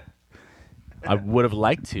I would have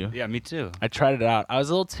liked to. Yeah, me too. I tried it out. I was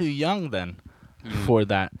a little too young then for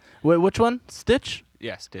that. Wait, which one? Stitch?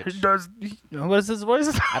 Yeah, Stitch. Does what is his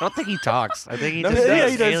voice? I don't think he talks. I think he No, just he does,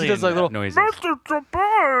 does. He does. He alien does like little noises.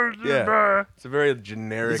 Yeah. It's a very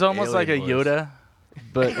generic. It's almost like a alien voice. Yoda,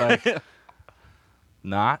 but like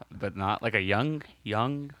not. But not like a young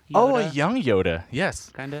Oh, a Yoda, young Yoda. Yes.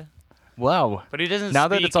 kind of. Wow. But he doesn't Now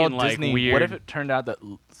that speak it's all in, like, Disney, weird... what if it turned out that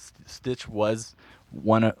Stitch was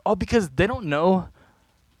one of? Oh, because they don't know.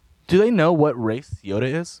 Do they know what race Yoda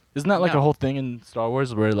is? Isn't that like a No. whole thing in Star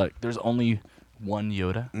Wars where like there's only one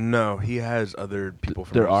Yoda? No, he has other people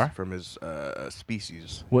from There his, are? from his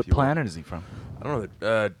species. What if you will. planet is he from? I don't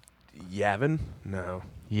know. Yavin? No.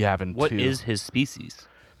 Yavin. What 2. is his species?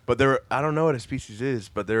 But I don't know what a species is,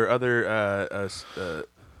 but there are other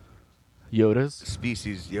Yodas?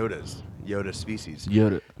 species, Yodas. Yoda species.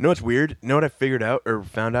 Yoda. You know what's weird? You know what I figured out or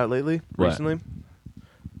found out lately? What? Recently?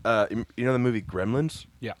 You know the movie Gremlins?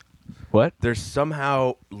 Yeah. What? They're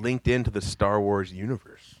somehow linked into the Star Wars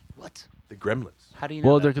universe. What? The Gremlins. How do you know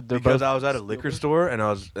Well, that? they're Because both. I was at a liquor store and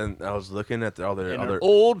I was looking at all their And other. an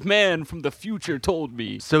old man from the future told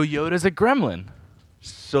me. So Yoda's a gremlin.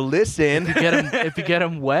 So listen. If you get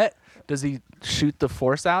him wet, Does he shoot the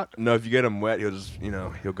force out? No, if you get him wet, he'll just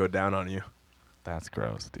he'll go down on you. That's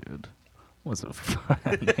gross, dude. Was it fun?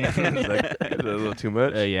 It's like, is it a little too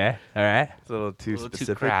much? Yeah. All right. It's a little too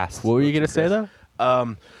specific. crass. What were you gonna say though?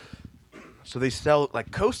 So they sell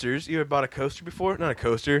like coasters. You ever bought a coaster before? Not a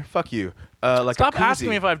coaster. Fuck you. Like Stop a koozie. asking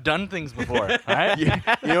me if I've done things before. All right. you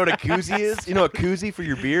know what a koozie is? You know a koozie for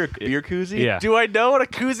your beer? A beer koozie? Yeah. Do I know what a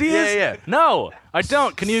koozie is? Yeah. No, I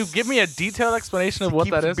don't. Can you give me a detailed explanation of what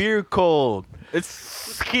Keeps that is? beer cold. It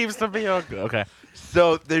keeps the beer. Okay.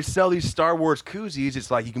 So they sell these Star Wars koozies. It's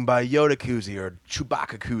like you can buy a Yoda koozie or a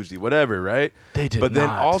Chewbacca koozie, whatever, right? They did But not. then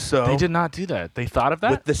also They did not do that. They thought of that?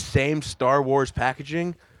 with the same Star Wars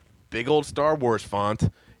packaging, big old Star Wars font.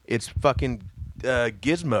 It's fucking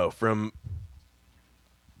Gizmo from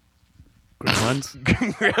Gremlins.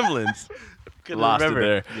 Gremlins. Couldn't Lost remember.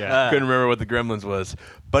 it there. Yeah. Couldn't remember what the Gremlins was.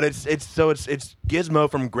 But it's Gizmo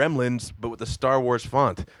from Gremlins, but with the Star Wars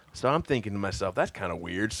font. So I'm thinking to myself, that's kind of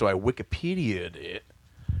weird. So I Wikipedia'd it,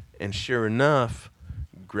 and sure enough,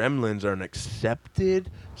 Gremlins are an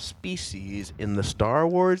accepted species in the Star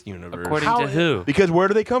Wars universe. According How- to who? Because where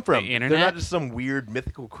do they come from? The They're internet? not just some weird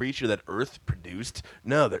mythical creature that Earth produced.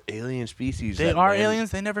 No, they're alien species. They that are land-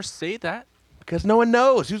 aliens. They never say that. Because no one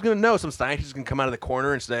knows. Who's going to know? Some scientist can come out of the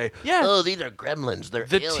corner and say, Yeah. "Oh, these are gremlins. They're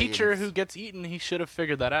The aliens." teacher who gets eaten, he should have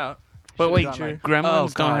figured that out. But Should've wait, gone like, Gremlins "Oh,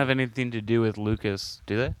 don't God." have anything to do with Lucas,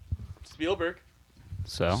 do they? Spielberg.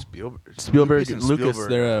 So Spielberg and and Lucas, Spielberg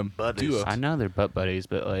they're are a buddies. duo. I know they're butt buddies,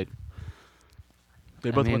 but like They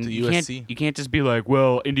I both mean, went to you USC. You can't just be like,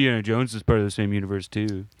 well, Indiana Jones is part of the same universe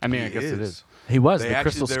too. I mean, I guess it is. He was They the actually,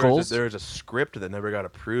 Crystal there Skulls. Was there was a script that never got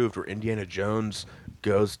approved where Indiana Jones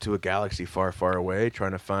goes to a galaxy far, far away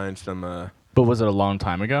trying to find some. But was it a long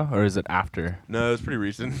time ago, or is it after? No, it was pretty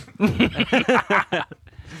recent.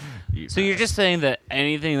 So you're just saying that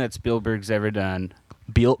anything that Spielberg's ever done,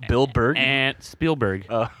 Bill Berg. and Spielberg,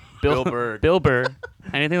 Bill Berg. Bill Burr,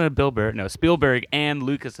 anything that Bill Burr, no, Spielberg and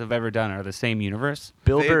Lucas have ever done are the same universe.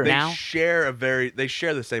 Bill They, Burr. they now? share They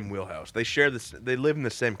share the same wheelhouse. They share this. They live in the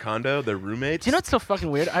same condo. They're roommates. Do you know what's so fucking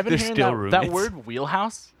weird? I've been They're hearing still that roommates. word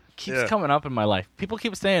wheelhouse keeps Yeah. coming up in my life. People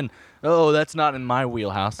keep saying, "Oh, that's not in my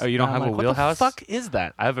wheelhouse." Oh, you don't And I'm have a like, wheelhouse? What the fuck is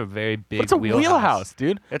that? I have a very big What's a wheelhouse,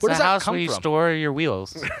 dude? It's Where a does that house come where you from? store your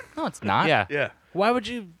wheels. No, it's not. Yeah. Yeah. Why would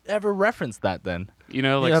you ever reference that then? You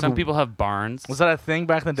know, You like have some a- people have barns. Was that a thing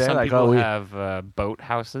back in the day? Some like, people oh, we have boat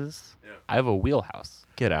houses. Yeah. I have a wheelhouse.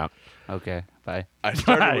 get out. Okay, bye. I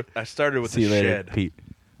started with See the you later, shed, Pete.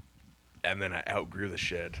 and then I outgrew the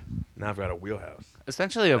shed. Now I've got a wheelhouse.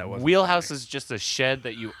 Essentially, a That wasn't wheelhouse funny. is just a shed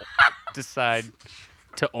that you decide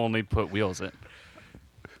to only put wheels in.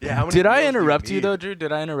 Yeah. How many Did I wheels do interrupt you need? though, Drew?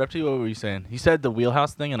 Did I interrupt you? What were you saying? You said the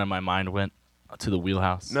wheelhouse thing, and then my mind went to the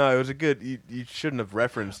wheelhouse. No, it was a good. You shouldn't have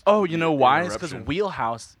referenced. Oh, you know the why? It's because interruption.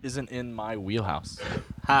 wheelhouse isn't in my wheelhouse.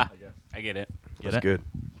 Ha! I get it. Get That's it? good,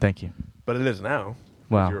 Thank you. but it is now. 'Cause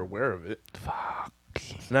Wow. You're aware of it. Fuck.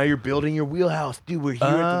 So now you're building your wheelhouse, dude. We're here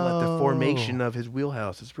at the Oh. formation of his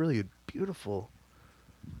wheelhouse. It's really beautiful.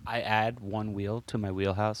 I add one wheel to my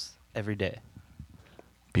wheelhouse every day.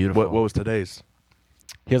 Beautiful. What was today's?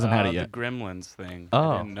 He hasn't had it yet. The Gremlins thing.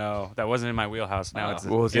 Oh. I didn't know. That wasn't in my wheelhouse. Now it's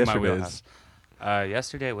What was in my yesterday's? wheelhouse.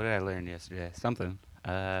 Yesterday, what did I learn yesterday? Something.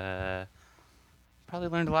 Probably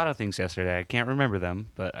learned a lot of things yesterday. I can't remember them,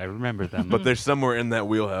 but I remember them. But they're somewhere in that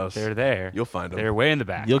wheelhouse. they're there. You'll find them. They're way in the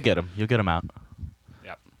back. You'll get them. You'll get them out.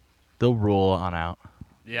 Yep. They'll roll on out.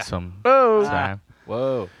 Yeah. Some Oh. time.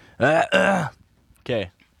 Whoa.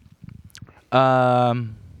 Okay.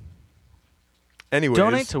 Anyways,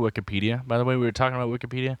 Donate to Wikipedia. By the way, we were talking about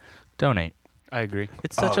Wikipedia. Donate. I agree.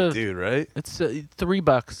 It's such a. dude, right? It's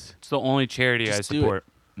 $3. It's the only charity I Just do it. support.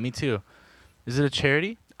 Me too. Is it a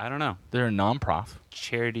charity? I don't know. They're a non-prof.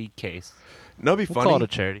 Charity case. No, it'd be We'll call it funny a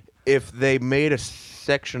charity. if they made a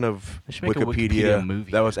section of They should make a Wikipedia, Wikipedia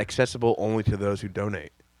movie. that was accessible only to those who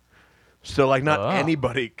donate. So, like, not Oh.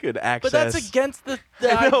 anybody could access. But that's against the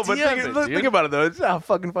I know, but idea of it, think dude. about it though. It's how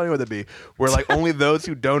fucking funny would that be? Where like only those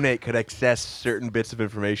who donate could access certain bits of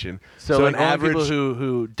information. So like an only average, people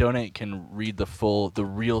who donate can read the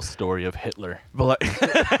real story of Hitler. but, like,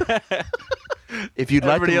 if you'd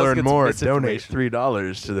like Everybody to else learn gets more, donate misinformation.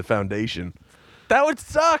 $3 to the foundation. That would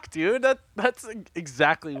suck, dude. That's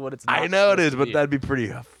exactly what it's. I not know it supposed is, to but be. that'd be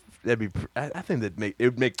pretty. I think it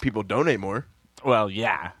would make people donate more. Well,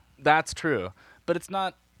 yeah, that's true, but it's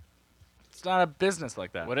not. It's not a business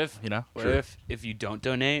like that. What if you know? What if you don't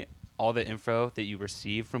donate, all the info that you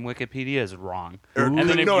receive from Wikipedia is wrong? Or, And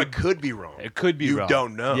then if no, you- it could be wrong. It could be You wrong.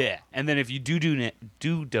 don't know. Yeah, and then if you do donate,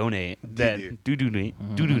 then do.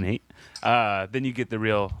 then you get the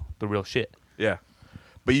real shit. Yeah,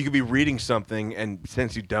 But you could be reading something, and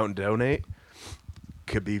since you don't donate,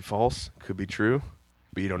 could be false, could be true,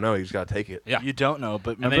 but you don't know. You just gotta take it. Yeah. You don't know,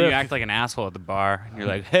 but And remember then you if- act like an asshole at the bar. And you're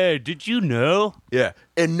like, hey, did you know? Yeah.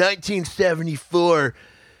 In 1974,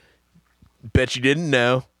 bet you didn't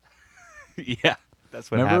know. Yeah. That's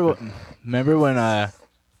what remember happened.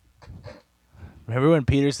 remember when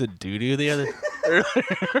Peter said doo-doo the other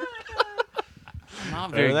I'm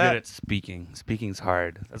not very good that? at speaking. Speaking's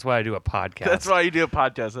hard. That's why I do a podcast. That's why you do a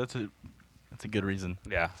podcast. That's a good reason.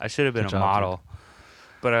 Yeah, I should have been Good a job, model,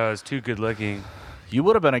 but I was too good looking. You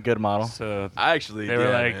would have been a good model. So I actually, they were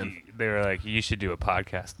man. like, you should do a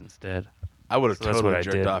podcast instead. I would have So that's what totally I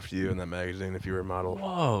jerked did. off to you in that magazine if you were a model.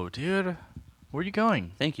 Whoa, dude. Where are you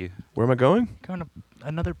going? Thank you. Where am I going? Going to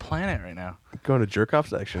another planet right now. Going to jerk off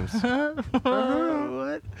sections.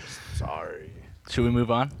 What? Sorry. Should we move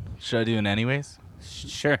on? Should I do an anyways?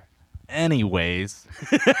 Sure. Anyways.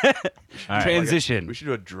 All right. Transition. We should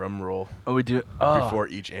do a drum roll Oh, we do. before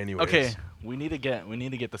each anyways. Okay. We need to get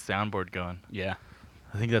the soundboard going. Yeah.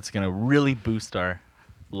 I think that's gonna really boost our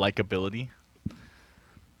likability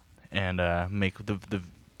and make the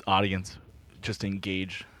audience just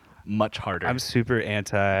engage much harder. I'm super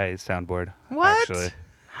anti soundboard. What? Actually.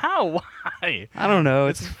 How? Why? I don't know.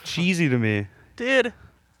 It's cheesy to me. Dude.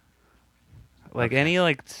 Like any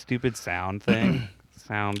like stupid sound thing,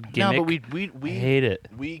 sound gimmick. No, but I we hate it.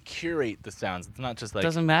 we curate the sounds. It's not just like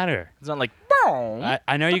Doesn't matter. it's not like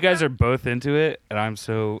I know you guys are both into it, and I'm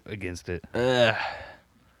so against it. Ugh.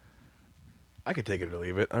 I could take it or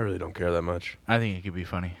leave it. I really don't care that much. I think it could be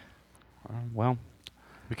funny. Well,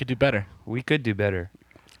 We could do better. we could do better.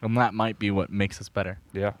 And that might be what makes us better.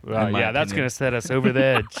 Yeah. In my Yeah, that's opinion. gonna set us over the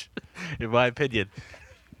edge. In my opinion.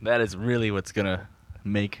 That is really what's gonna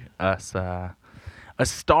make us a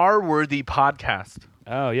star-worthy podcast.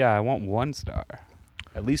 Oh yeah, I want 1 star,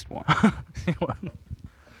 at least one.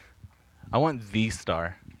 I want the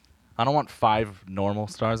star. I don't want 5 normal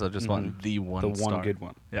stars. I just want Mhm. the one. The star. one good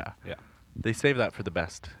one. Yeah. Yeah. They save that for the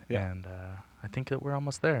best. Yeah. And I think that we're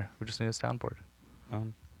almost there. We just need a soundboard. Okay,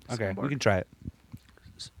 Soundboard. we can try it.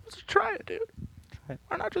 Let's try it, dude. Try it.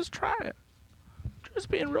 Why not just try it? Just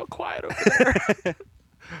being real quiet over there. What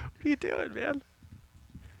are you doing, man?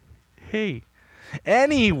 Hey.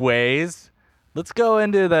 Anyways, let's go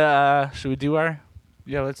into the. Should we do our?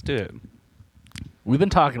 Yeah, let's do it. We've been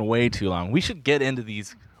talking way too long. We should get into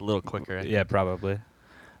these a little quicker. I think. Yeah, probably.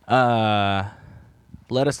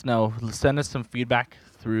 Let us know. Send us some feedback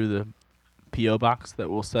through the PO box that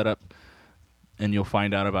we'll set up, and you'll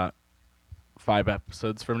find out about 5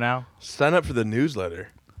 episodes from now. Sign up for the newsletter.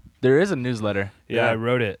 There is a newsletter. Yeah, Yeah. I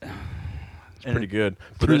wrote it. It's pretty good.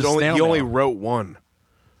 But through there's the only snail he only mail. wrote 1.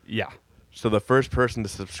 Yeah. So the first person to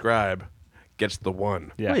subscribe gets the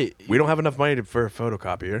 1. Yeah. Wait, We don't have enough money for a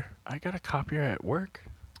photocopier. I got a copier at work.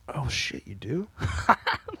 Oh shit, you do?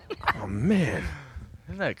 Oh man,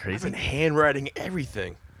 Isn't that I've crazy? been handwriting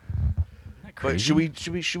everything. Isn't that But crazy? should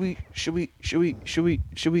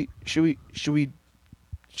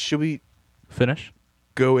we Finish?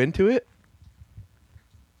 go into it?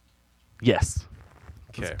 Yes.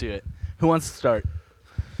 Okay. Let's do it. Who wants to start?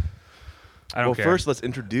 I don't Well, care. first let's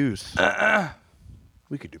introduce.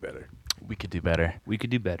 We could do better. We could do better. we could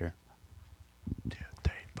do better.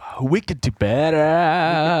 We could do better.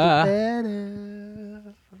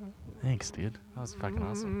 Thanks, dude. That was fucking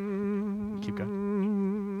awesome. Keep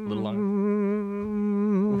going. A little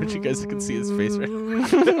longer. Wish you guys could see his face right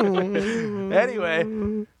now.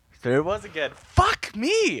 Anyway, there it was again. Fuck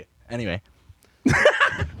me. Anyway.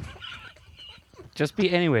 Just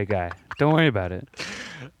be anyway, guy. Don't worry about it.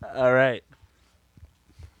 All right.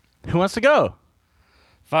 Who wants to go?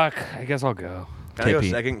 Fuck. I guess I'll go. Can I go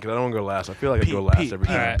Pete. second? Because I don't want to go last. I feel like I go last every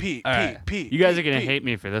time. All right. You guys are gonna hate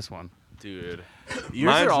me for this one. Dude.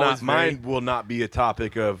 Mine will not be a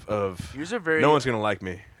topic of. Yours are very. No one's gonna like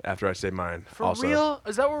me after I say mine. For also. real?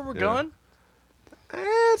 Is that where we're Yeah. going?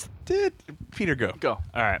 Peter, go. Go.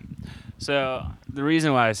 All right. So the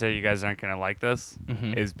reason why I say you guys aren't gonna like this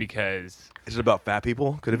Mhm. is because Is it about fat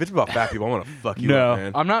people? Because if it's about fat people, I'm gonna fuck you No. up,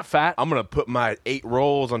 man. I'm not fat. I'm gonna put my 8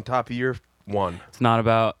 rolls on top of your 1. it's not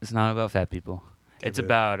about fat people. It's it.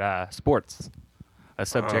 about sports, a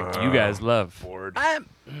subject you guys love. Bored. I'm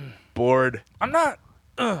Bored. not.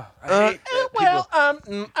 I hate people.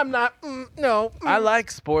 I'm not. No. I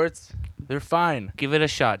like sports. They're fine. Give it a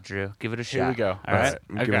shot, Drew. Give it a shot. Here we go. All right.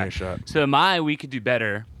 I'm giving it a shot. So my we could do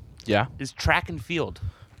better Yeah. is track and field.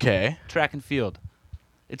 Okay. Track and field.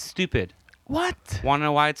 It's stupid. What? Want to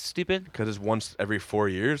know why it's stupid? Because it's once every 4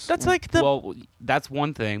 years. That's like the. Well, that's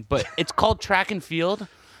one thing, but it's called track and field,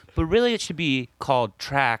 but really it should be called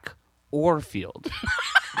track or field.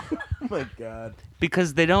 my god.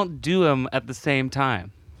 because they don't do them at the same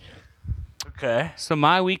time. Okay. So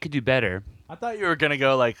my week could do better. I thought you were gonna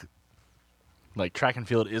go like track and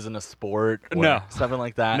field isn't a sport. Or No. something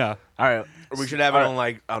like that. No. All right. Or we should have it on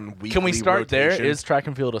like on weekly. Can we start rotation. there? Is track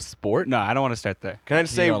and field a sport? No, I don't want to start there. Can I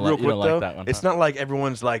just say You don't real like- you quick don't like though? that one, It's huh? not like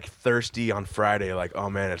everyone's like thirsty on Friday. Like, oh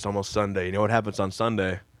man, it's almost Sunday. You know what happens on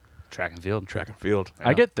Sunday? Track and field. Track and field.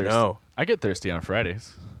 I get thirsty. No. I get thirsty on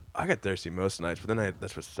Fridays. I get thirsty most nights, but then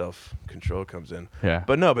that's where self control comes in. Yeah.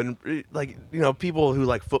 But no, like people who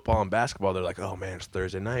like football and basketball, they're like, oh man, it's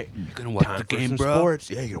Thursday night. You gonna watch Time the for game, some bro? Sports.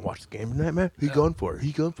 Yeah, you gonna watch the game tonight, man? Who you going for? Who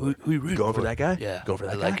you going for? Who you rooting going for for? that guy? Yeah, going for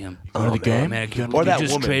that I guy. like him. Oh, Going to the man. game? Man, I can't Or believe that you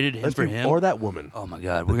just woman. traded him Let's for be- him. Or that woman. Oh my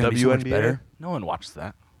God, The we're gonna be so much WNBA? better. No one watches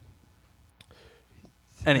that.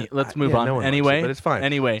 Let's move Yeah, on. no one watches Anyway, it, but it's fine.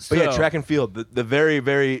 Anyway, But yeah, So- track and field, the very,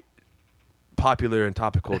 very popular and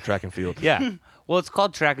topical track and field. Yeah. Well, it's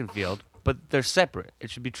called track and field, but they're separate. It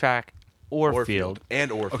should be track or field.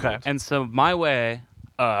 And or Okay. field. And so my way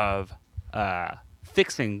of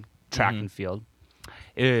fixing track Mhm. and field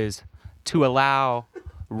is to allow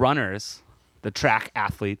runners, the track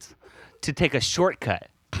athletes, to take a shortcut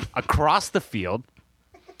across the field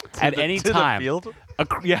at any to the time. field?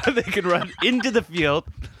 Yeah, they can run into the field.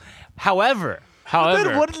 However,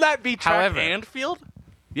 Then wouldn't that be track However- and field?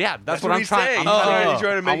 yeah, that's That's what what I'm he's trying. saying. I'm He's trying-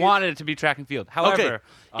 trying to make I it- wanted it to be track and field. However,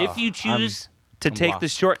 if you choose to I'm take the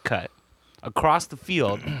lost. shortcut across the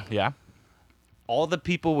field, Yeah. all the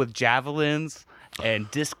people with javelins and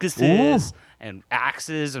discuses and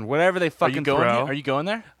axes and whatever they Are fucking you going? throw Are you going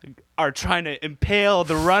there? are trying to impale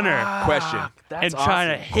the runner Question. That's and trying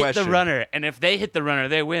to awesome. hit the Question. runner. And if they hit the runner,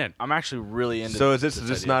 they win. I'm actually really into. So is this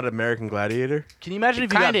idea. not American Gladiator? Can you imagine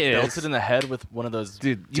if It you got kinda is. belted in the head with one of those?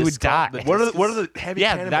 Dude, you would disc- die. the What discs? are the heavy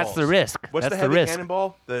Yeah, cannonballs? that's the risk. What's That's the heavy risk.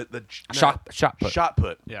 cannonball? The Shot put. Shot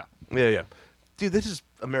put. Yeah. Yeah. Dude, this is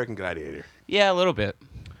American Gladiator. Yeah, a little bit.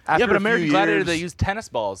 After Yeah, but a few American Gladiator, years- they use tennis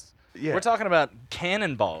balls. Yeah. We're talking about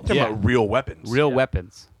cannonballs. Talking Yeah. about real weapons. Real Yeah.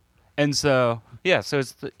 weapons. And so, yeah, so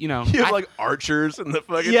it's, you know. You have I- like archers and the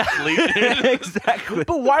fucking yeah, fleet. exactly.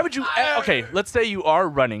 But why would you? Okay, let's say you are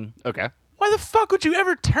running. Okay. Why the fuck would you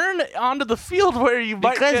ever turn onto the field where you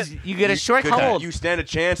might Because get? you get a shortcut. Could you stand a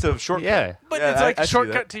chance of shortcut. Yeah. But Yeah, it's like I a see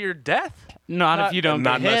shortcut that. to your death. Not if you don't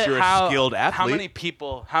not get unless hit. you're a How- skilled How athlete. many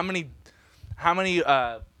people? How many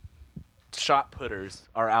shot putters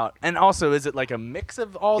are out? And also, is it like a mix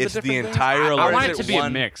of all It's the the different things? entire Or I is want it it to be a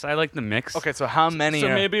one- mix. I like the mix. Okay, so how many? So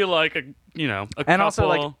are- maybe like a and also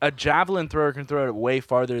couple- like a javelin thrower can throw it way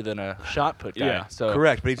farther than a shot put guy. Yeah. So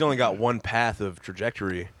Correct, but he's only got one path of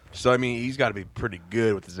trajectory. So I mean, he's got to be pretty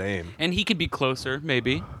good with his aim. and he could be closer,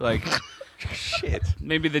 maybe. Like Shit.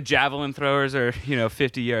 maybe the javelin throwers are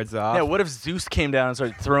 50 yards off. Yeah, what if Zeus came down and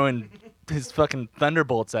started throwing his fucking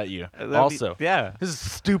thunderbolts at you? That'd be- Also, yeah. this is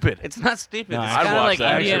stupid. It's not stupid. No, it's I'd kind of watch like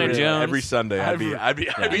that Indiana actually Jones. Every Sunday, I'd be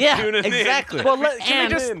yeah, tuning in. exactly. Well, can we And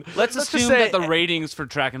just- let's let's just assume say- that the ratings for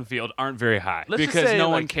track and field aren't very high Let's just because say, no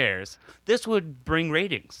one like- cares. This would bring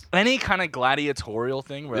ratings. Any kind of gladiatorial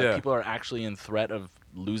thing where like, Yeah. people are actually in threat of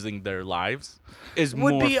losing their lives Is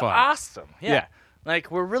would more be fun. awesome. Yeah. Yeah.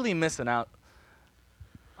 Like we're really missing out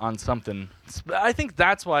on something. I think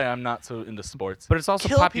that's why I'm not so into sports. But it's also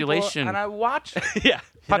Kill people population. and I watch it. Yeah,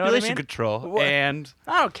 what I population mean? control What? and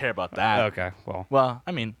I don't care about that. okay, well, Well,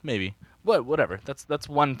 I mean, maybe. Whatever. That's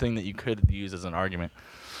one thing that you could use as an argument.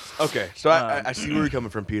 Okay, so I see where you're coming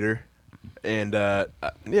from, Peter. And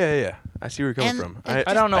yeah, I see where you're coming And from. it's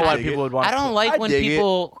I don't know why dig people it. would want. I don't like I when dig it.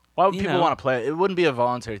 people. Why would you people know, want to play it? It wouldn't be a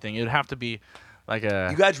voluntary thing. It would have to be like a.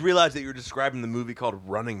 You guys realize that you're describing the movie called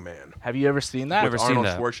Running Man Have you ever seen that? Never with seen Arnold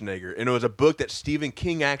that. Schwarzenegger, and it was a book that Stephen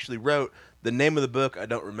King actually wrote. The name of the book I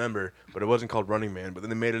don't remember, but it wasn't called Running Man. But then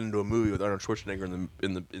they made it into a movie with Arnold Schwarzenegger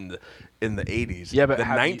in the 80s. Yeah, but the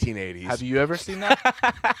have 1980s. Have you ever seen that?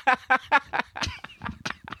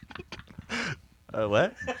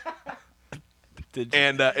 What? Did you?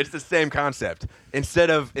 And it's the same concept. Instead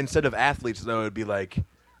of athletes, though, it'd be like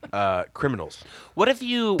criminals. What if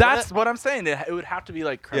you? That's what I'm saying. It would have to be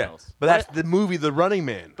like criminals. Yeah, but that's the movie, The Running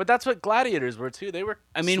Man. But that's what gladiators were too. They were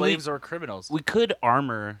slaves or criminals. we could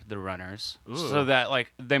armor the runners so that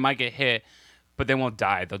like they might get hit, but they won't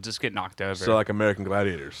die. They'll just get knocked over. So like American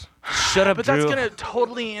Gladiators. shut up, But Drew. that's gonna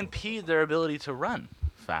totally impede their ability to run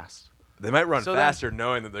fast. They might run So then- faster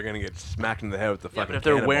knowing that they're going to get smacked in the head with the Yeah, fucking but if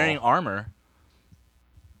they're cannonball. wearing armor,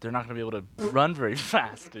 they're not gonna be able to run very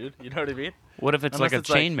fast, dude. You know what I mean? What if it's Unless like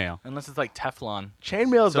a chainmail? Unless it's like Teflon.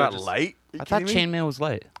 Chainmail's So not just- light. I thought chainmail was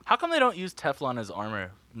light. How come they don't use Teflon as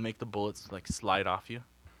armor? Make the bullets like slide off you.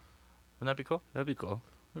 Wouldn't that be cool? That'd be cool.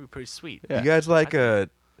 That'd be pretty sweet. You guys like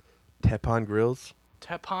Teflon grills?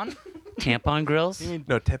 Teppan? Tampon grills?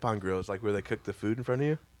 No, Teppan grills, like where they cook the food in front of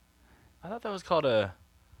you. I thought that was called a.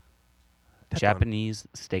 Teppan. Japanese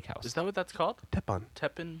steakhouse. Is that what that's called? Teppan.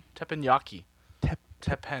 Teppanyaki. Tep-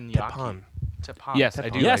 Teppanyaki. Teppan. Teppan. Yes, I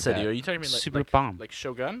do Yes, like I do. that. Are you talking about Super like, bomb. like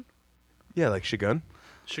Shogun? Yeah, like Shogun.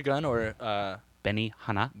 Shogun or Benny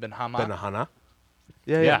Hana. Benhama? Benahana.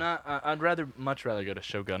 Yeah, Yeah. yeah. I'd much rather go to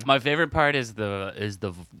Shogun. My favorite part is the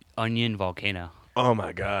onion volcano. Oh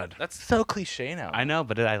my god. That's so cliche now. I know,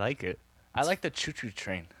 but I like it. I like the choo-choo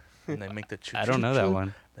train. When they make the choo-choo. I don't know that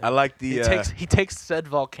one. I like the. He takes said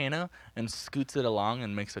volcano and scoots it along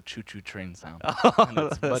and makes a choo-choo train sound. And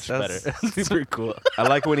it's much better. Super cool. I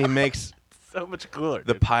like when he makes So much cooler.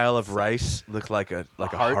 the dude. pile of rice look like a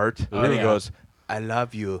heart? heart. Oh, And he yeah. goes, "I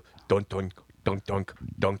love you." Dunk dunk dunk dunk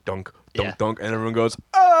dunk dunk Yeah. dunk dunk, and everyone goes,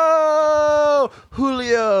 "Oh,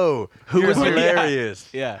 Julio, Who you're was your- hilarious."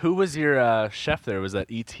 Yeah. Who was your chef there? Was that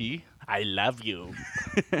E.T.? I love you.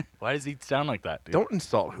 Why does he sound like that, dude? Don't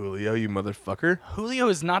insult Julio, you motherfucker. Julio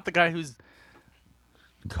is not the guy who's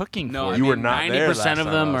cooking No, for I You you. were mean, not there 90% last of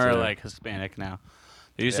time them I was are there. like Hispanic now.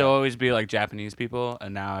 There used to Yeah. always be like Japanese people,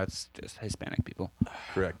 and now it's just Hispanic people.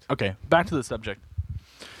 Correct. Okay, back to the subject.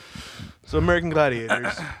 So American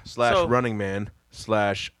Gladiators slash So- Running Man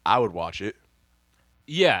slash I would watch it.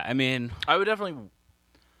 Yeah, I mean, I would definitely.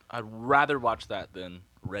 I'd rather watch that than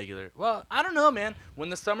regular. Well, I don't know, man. When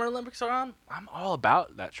the Summer Olympics are on, I'm all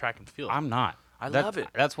about that track and field. I'm not. I That- love it.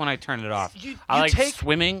 That's when I turn it off. You I like take-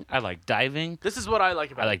 swimming. I like diving. This is what I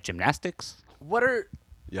like about I it. like gymnastics. What are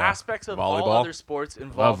Yeah. aspects of all Volleyball? other sports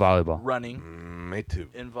involve volleyball. running, Me too.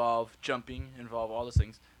 involve jumping, involve all those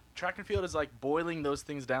things. Track and field is like boiling those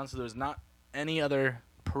things down so there's not any other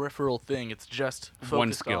peripheral thing. It's just focused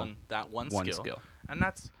One skill. on that one One skill. skill. And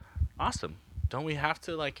that's awesome. Don't we have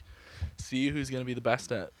to like see who's going to be the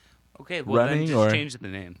best at Okay, well running then just or change the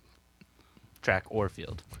name. Track or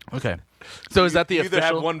field. Okay. So is that the you either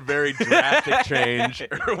official have one very drastic change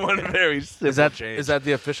or one very simple is that change. is that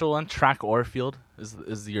the official one? Track or field?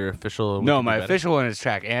 Is your official No, Wikipedia my better? official one is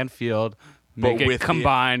track and field. But Make it with the-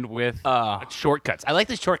 combined with shortcuts. I like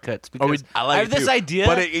the shortcuts because I like have it this too. idea.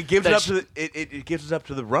 but it gives it that up to the it gives it up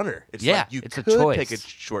to the runner. It's Yeah, like you it's a could choice. take a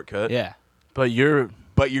shortcut, yeah, But you're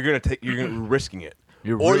but you're gonna risking it.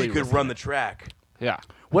 You're or really you could risking run it. the track. yeah.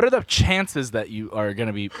 What are the chances that you are going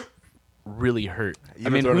to be really hurt? You I ever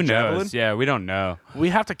mean, thrown who a javelin? knows? Yeah, we don't know. We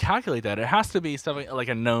have to calculate that. It has to be something like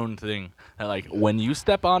a known thing. That like when you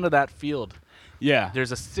step onto that field, Yeah,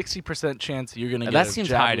 there's a 60% chance you're going to get that a seems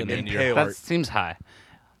high to javelin me. into your Impale. heart. That seems high.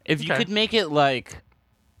 If you Okay. could make it like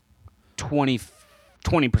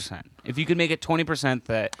 20%, if you could make it 20%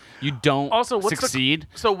 that you don't Also, what's succeed,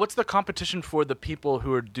 So what's the competition for the people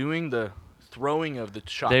who are doing the throwing of the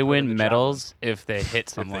shot? they put of win the medals if they hit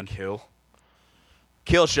If they someone.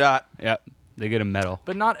 kill shot. Yep, they get a medal.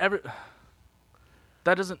 But not every.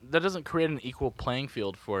 That doesn't create an equal playing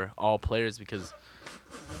field for all players because.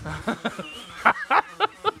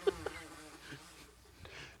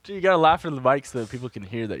 Gee, you gotta laugh in the mic so that people can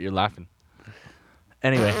hear that you're laughing.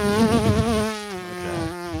 Anyway,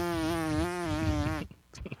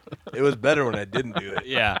 It was better when I didn't do it.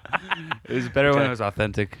 Yeah, it was better when Okay. it was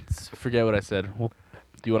authentic. forget what I said. Well,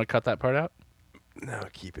 do you want to cut that part out? No,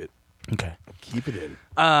 keep it. Okay. Keep it in.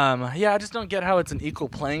 Yeah, I just don't get how it's an equal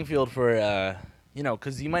playing field for,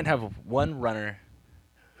 because you might have one runner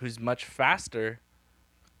who's much faster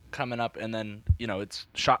coming up, and then it's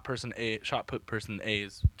shot put person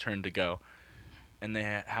A's turn to go, and they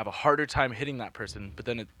have a harder time hitting that person. But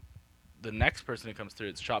then the next person who comes through,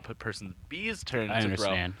 it's shot put person B's turn I to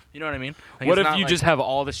understand. throw. You know what I mean? Like, What it's if not you like just have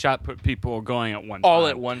all the shot put people going at one time? all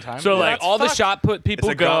at one time? So Yeah, like that's all the fucked. shot put people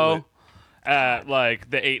a go gauntlet. at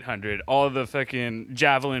like the 800. All the fucking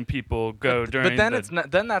javelin people go during. But then the,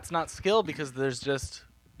 then that's not skill because there's just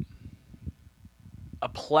a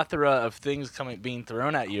plethora of things being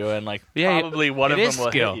thrown at you, and like Yeah, probably one it of is them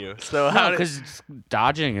will skill. hit you. So how? because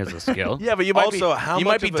dodging is a skill. Yeah, but you might Also, be how you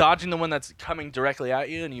might much be of a- dodging the one that's coming directly at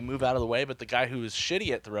you, and you move out of the way. But the guy who is shitty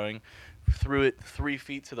at throwing threw it 3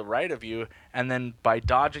 feet to the right of you, and then by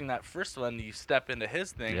dodging that first one, you step into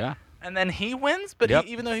his thing. Yeah. And then he wins, but Yep.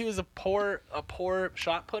 even though he was a poor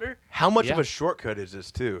shot putter, How much of Yeah. a shortcut is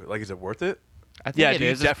this too? Like, is it worth it? I think Yeah, it do you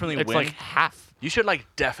is. definitely it's win? like half. you should like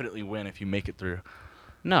definitely win if you make it through.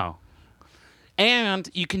 No. And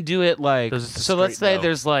you can do it like There's just a so. Let's straight say no.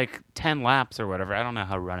 there's like 10 laps or whatever. I don't know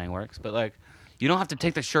how running works, but like you don't have to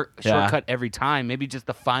take the Yeah. shortcut every time. Maybe just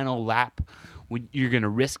the final lap when you're gonna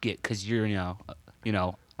risk it because you're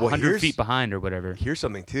 100 here's- feet behind or whatever. Here's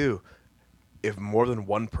something too. If more than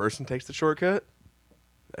one person takes the shortcut,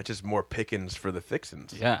 that's just more pickings for the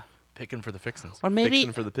fixins. Yeah. Picking for the fixins. Or maybe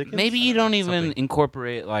Fixing for the pickings? maybe you don't even Something.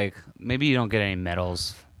 incorporate like maybe you don't get any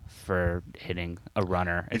medals for hitting a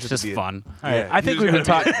runner. It's just just be a- fun. All right, Yeah, I think you we've been just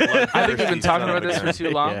talking. gotta be I think we've been bloodthirsty talking son about of a this for gun. too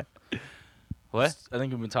long. Yeah. What? I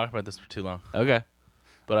think we've been talking about this for too long. Okay.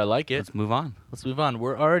 But I like it. Let's move on. Let's move on.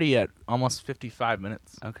 We're already at almost 55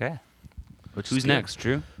 minutes. Okay. Which Who's is good. next,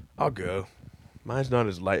 Drew? I'll go. Mine's not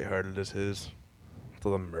as lighthearted as his. It's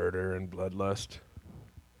all the murder and bloodlust.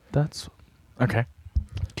 That's okay.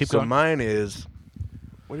 Keep So going. mine is,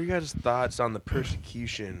 what are your guys' thoughts on the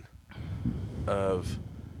persecution of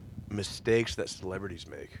mistakes that celebrities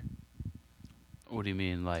make? What do you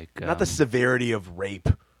mean, like? Not the severity of rape.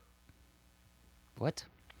 What?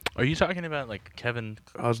 Are you talking about like Kevin?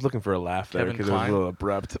 I was looking for a laugh there Kevin because it was Kline? a little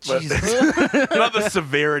abrupt. But Jesus. not the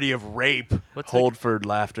severity of rape. What's Hold for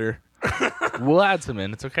laughter. We'll add some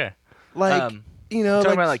in. It's okay. Like, you know,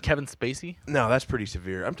 Talking about like Kevin Spacey. no, that's pretty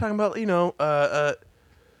severe. I'm talking about,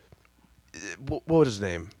 what was his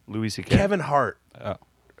name? Louis C.K. Kevin Hart. Oh.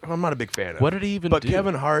 I'm not a big fan of. What did he even But do?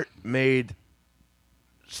 Kevin Hart made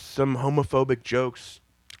some homophobic jokes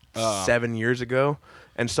 7 years ago,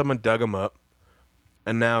 and someone dug him up,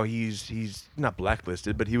 and now he's not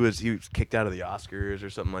blacklisted, but he was kicked out of the Oscars or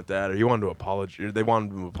something like that, or he wanted to apologize. They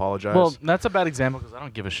wanted him to apologize. Well, that's a bad example because I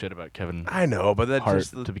don't give a shit about Kevin. I know, but that's Hart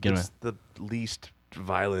just to begin it's the least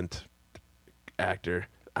violent actor.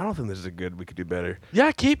 I don't think this is a good. We could do better.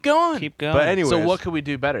 Yeah, keep going. Keep going. But anyway, So what could we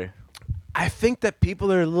do better? I think that people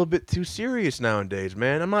are a little bit too serious nowadays,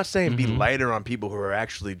 man. I'm not saying be Mhm. lighter on people who are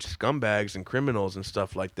actually scumbags and criminals and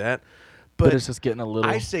stuff like that, But it's just getting a little.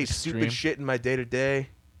 I say extreme. stupid shit in my day to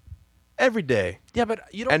day, every day. Yeah, but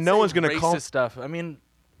you don't. And no say one's gonna racist call- stuff. I mean,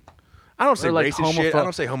 I don't say Or, like, racist shit. I homopho-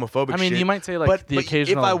 don't say homophobic I mean, shit. you might say, like, but, the but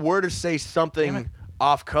occasional- If I were to say Damn it. something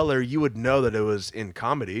off color, you would know that it was in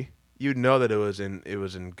comedy. You'd know that it was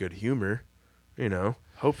in good humor. You know,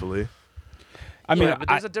 hopefully. I mean, yeah, but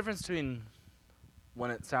there's a difference between when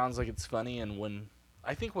it sounds like it's funny and when.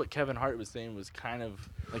 I think what Kevin Hart was saying was kind of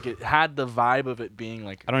like it had the vibe of it being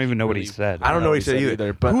like. I don't even know what he really- said. I don't know what he said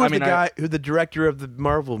either. But who was I mean, the guy? Who the director of the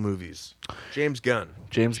Marvel movies? James Gunn.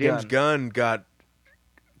 James Gunn got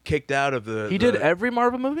kicked out of the. He the- did every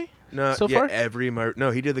Marvel movie. no, so yeah, far?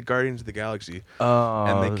 No, he did the Guardians of the Galaxy, Oh,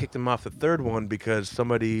 and they kicked him off the third one because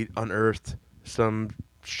somebody unearthed some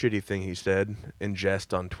shitty thing he said in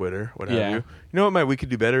jest on Twitter. What have Yeah. you? You know what my we could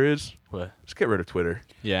do better is? What? Just get rid of Twitter.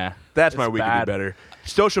 Yeah, That's my It's we could bad. do better.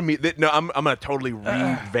 Social media. No, I'm gonna totally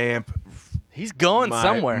revamp. He's going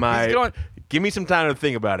somewhere. He's going. Give me some time to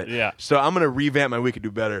think about it. Yeah. So I'm gonna revamp my we could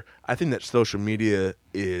do better. I think that social media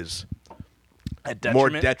is A more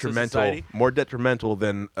detriment to detrimental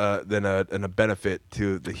than a benefit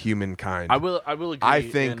to the humankind. I will agree. I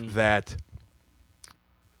think in- that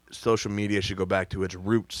social media should go back to its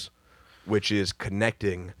roots, which is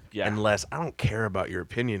connecting. Yeah. Unless I don't care about your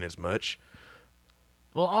opinion as much.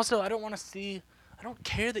 Well, also, I don't want to see. I don't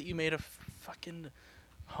care that you made a fucking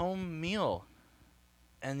home meal,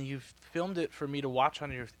 and you filmed it for me to watch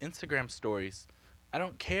on your Instagram stories. I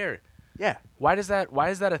don't care. Yeah. Why is that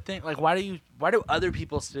a thing? Like, why do other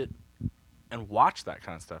people sit and watch that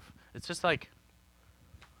kind of stuff? It's just like,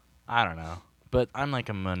 I don't know. But I'm like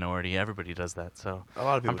a minority. Everybody does that. So A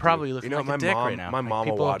lot of people I'm probably do. looking you know, like my a dick mom, right now. My Like, mom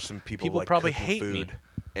people- will watch some people like probably cooking hate food. me.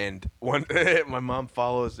 And one, my mom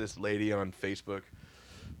follows this lady on Facebook.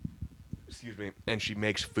 Excuse me, and she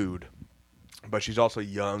makes food, but she's also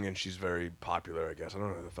young and she's very popular. I guess I don't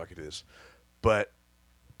know who the fuck it is, but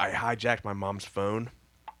I hijacked my mom's phone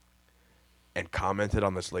and commented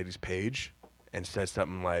on this lady's page and said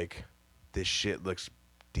something like, "This shit looks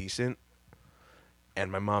decent." And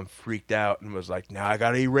my mom freaked out and was like, "Now I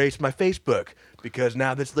gotta erase my Facebook because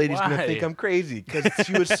now this lady's gonna Why? think I'm crazy." Because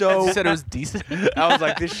she was so. You said it was decent. I was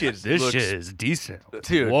like, "This shit looks." is decent.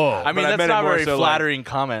 Dude, Whoa. I mean, But I that's meant it not a more very so like- flattering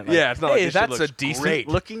comment. Like, Yeah, it's not like hey, this shit that's looks a decent great.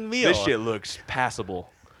 looking meal. This shit looks passable.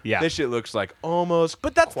 Yeah. This shit looks like almost.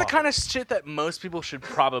 But that's the quality. kind of shit that most people should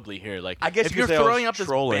probably hear. Like, I guess if you you're could say I was throwing up this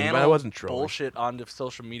trolling, but I banal wasn't trolling. bullshit onto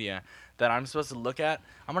social media that I'm supposed to look at,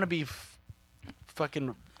 I'm gonna be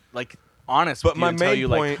fucking like honest. But with you my and tell main you,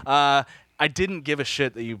 point- like, I didn't give a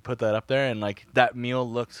shit that you put that up there, and like that meal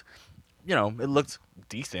looked, it looked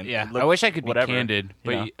decent. Yeah. It looked I wish I could whatever, be candid,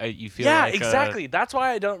 but you know? you feel Yeah, like exactly. That's why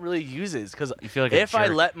I don't really use it, because You feel like a if I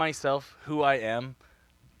jerk. let myself, who I am,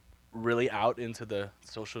 really out into the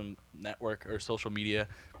social network or social media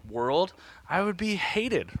world, I would be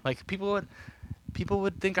hated. Like people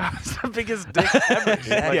would think I was the biggest dick ever. Like,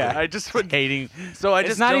 Yeah. I just would. hating. So I It's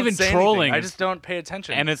just not don't even say anything. trolling. I just don't pay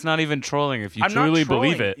attention. And it's not even trolling if you I'm not truly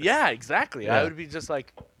trolling. believe it. Yeah, exactly. Yeah. I would be just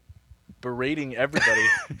like, berating everybody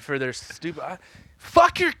for their stupid.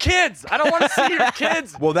 Fuck your kids! I don't want to see your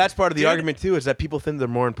kids. Well, that's part of the Dude. argument too, is that people think they're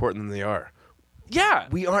more important than they are. Yeah.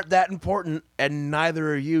 We aren't that important, and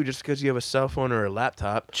neither are you. Just because you have a cell phone or a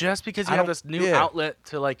laptop. Just because I you have don't- this new yeah. outlet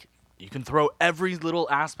to like, you can throw every little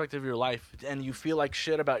aspect of your life, and you feel like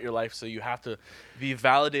shit about your life, so you have to be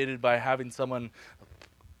validated by having someone,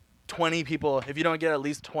 20 people. If you don't get at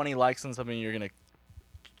least 20 likes on something, you're gonna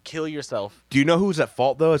kill yourself. Do you know who's at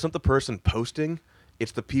fault though? It's not the person posting;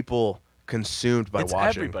 it's the people consumed by It's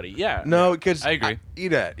watching. everybody. Yeah. No, because I agree.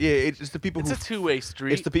 Yeah, it's the people It's who a two-way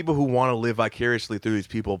street. It's the people who want to live vicariously through these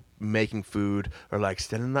people making food or like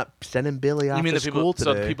sending Billy off you mean to the people? school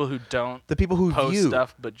today. So people who don't the people who post view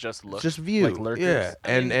stuff but just look, just view, like lurkers. yeah,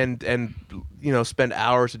 I mean, and you know, spend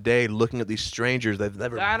hours a day looking at these strangers they've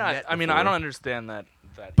never met I mean, before. I don't understand that.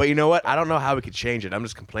 But you know what? I don't know how we could change it. I'm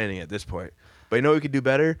just complaining at this point. But you know what we could do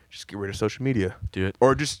better? Just get rid of social media. Do it.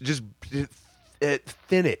 Or just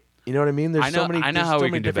thin it. You know what I mean? There's so many. I know there's how so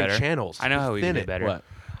we many can do different better. channels. I know Just how we thin can do it. better. What?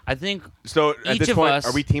 I think So at Each this of point, us-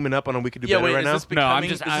 are we teaming up on a we could do better wait, right is now? this no. I'm becoming-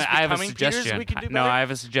 just. is this I have a becoming Peter's suggestion. We Could Do No, Better? I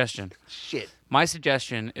have a suggestion. Shit. My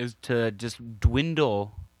suggestion is to just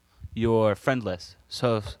dwindle your friend list.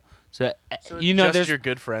 So you know, just there's your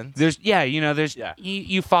good friends. there's there's Yeah.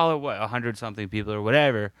 you follow 100 something people or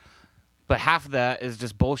whatever, but half of that is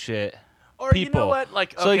just bullshit. Or people. you know what?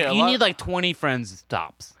 Like, So okay, a you lot- need like 20 friends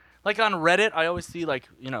tops. like on Reddit, I always see like,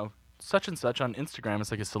 you know, such and such on Instagram. It's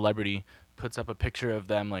like a celebrity puts up a picture of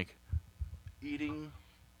them like eating,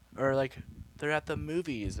 or like they're at the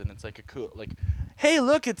movies, and it's like a cool like, hey,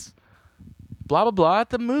 look, it's blah blah blah at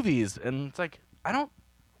the movies, and it's like I don't.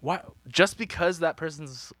 Why? Just because that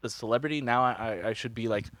person's a celebrity, now I should be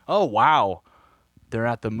like, oh wow, they're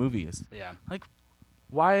at the movies. Yeah. Like,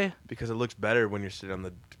 why? Because it looks better when you're sitting on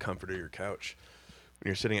the comfort of your couch. When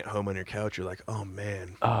you're sitting at home on your couch, you're like, oh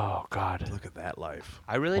man, Oh God. look at that life.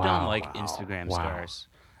 I really Wow. don't like Wow. Instagram Wow. stars.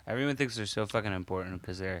 Everyone thinks they're so fucking important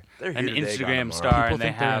because they're They're an here today, gone Instagram tomorrow. star People and they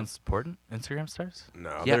think they're have important Instagram stars.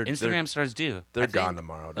 No, yeah. they're Instagram stars do. they're I think- gone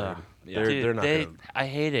tomorrow, dude. yeah. Dude, They're not they, gonna, I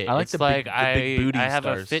hate it. I like it's the like big booty I have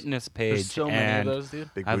a stars. fitness page There's so many of and those,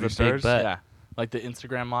 dude. big I have booty a big stars. butt. Yeah, like the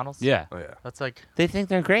Instagram models. yeah, Oh yeah. That's like, they think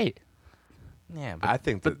they're great. yeah, I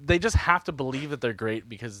think that but they just have to believe that they're great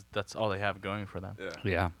because that's all they have going for them.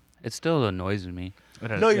 Yeah, it still annoys me.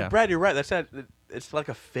 No, Brad, you're right. That's not. It's like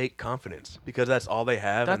a fake confidence because that's all they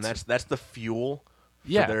have, and That's- that's the fuel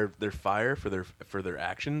Yeah. for their fire for their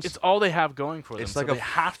actions. It's all they have going for them. It's so like they a-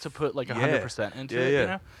 have to put like 100% into Yeah, it, yeah. you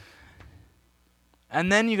know.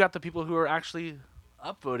 And then you got the people who are actually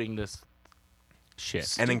upvoting this Shit. and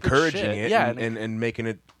stupid encouraging shit. it, Yeah, and making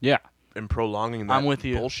it Yeah, and prolonging that I'm with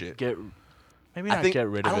you. bullshit. Maybe I not think get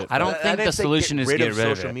rid of it. I don't but- think didn't the solution is get get of rid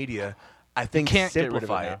of social it. media. I think can't get rid of it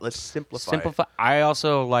simplify now. it. Let's simplify. simplify. I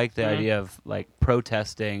also like the Mhm. idea of like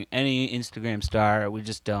protesting any Instagram star. We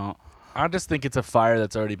just don't. I just think it's a fire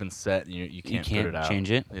that's already been set, and you can't put can't it out.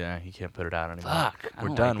 change it? Yeah, you can't put it out anymore. Fuck, I We're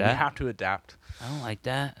don't done. like We that. have to adapt. I don't like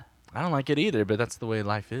that. I don't like it either, but that's the way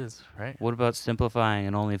life is, right? What about simplifying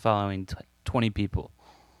and only following 20 people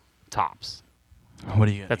tops? What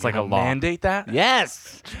do you? That's you like gonna a law. mandate that?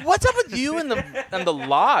 Yes. What's up with you and the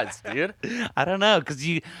laws, dude? I don't know, because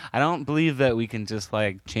I don't believe that we can just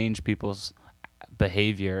like change people's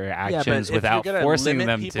behavior or actions without forcing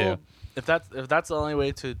them to. If that's the only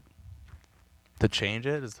way to change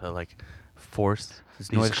it is to like force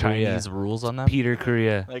these North Korea. Chinese rules on them. Peter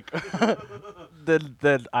Korea. Like,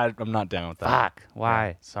 then I'm not down with that. Fuck. Why?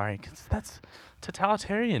 Yeah, sorry, 'cause that's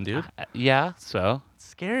totalitarian, dude. Yeah. So, It's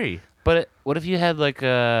scary. but what if you had like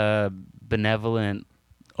a benevolent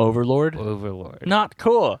Overlord. overlord? Not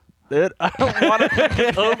cool, dude. I don't want to be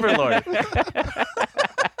an overlord. I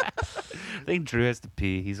think Drew has to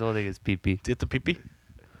pee. He's holding his pee-pee. Get the pee-pee.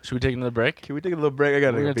 Should we take another break? Can we take a little break? I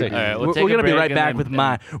got We're gonna take. All right, we'll we're take a gonna be break right and back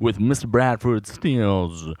then- with Mr. Bradford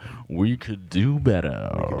Steele's We Could Do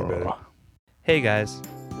Better. Hey guys,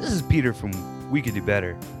 this is Peter from We Could Do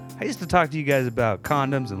Better. I used to talk to you guys about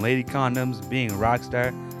condoms and lady condoms and being a rock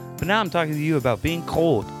star, but now I'm talking to you about being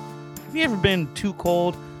cold. Have you ever been too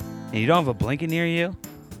cold and you don't have a blanket near you?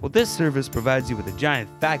 Well, this service provides you with a giant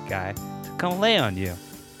fat guy to come lay on you.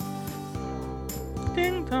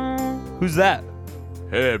 Ding dong. Who's that?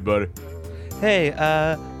 Hey, buddy. Hey,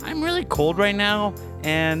 I'm really cold right now,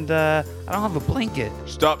 and I don't have a blanket.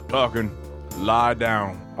 Stop talking. Lie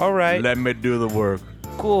down. All right, Let me do the work.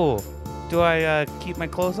 cool. Do I keep my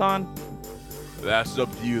clothes on? That's up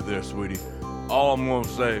to you there, sweetie. All I'm gonna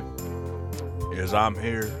say is I'm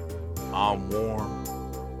here, I'm warm,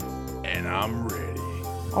 and I'm ready.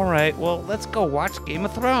 All right, well, let's go watch Game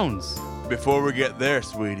of Thrones. Before we get there,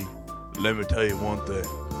 sweetie, let me tell you one thing.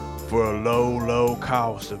 For a low, low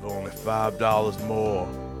cost of only $5 more,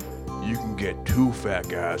 you can get 2 fat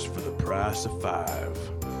guys for the price of 5.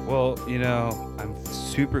 Well, you know, I'm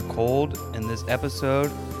super cold, and this episode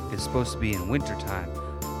is supposed to be in wintertime.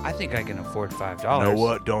 I think I can afford $5. You know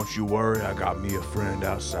what? Don't you worry. I got me a friend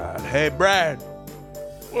outside. Hey, Brad.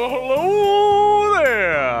 Well, hello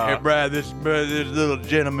there. Hey, Brad, this little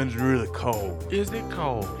gentleman's really cold. Is it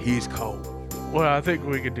cold? He's cold. Well, I think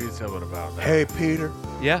we could do something about that. Hey, Peter.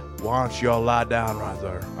 Yeah. Why don't y'all lie down right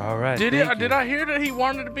there? All right. Did thank you. I hear that he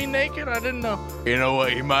wanted to be naked? I didn't know. You know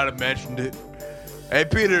what? He might have mentioned it. Hey,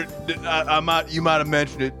 Peter, you might have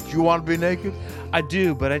mentioned it. Do you want to be naked? I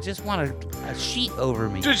do, but I just want a sheet over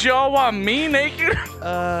me. Did y'all want me naked?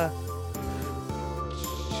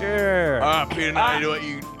 Sure. All right, Peter, now you know what?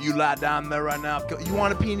 You lie down there right now. You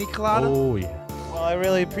want a pina colada? Oh yeah. Well, I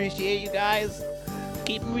really appreciate you guys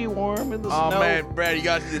keeping me warm in the Oh, snow. man, Brad, you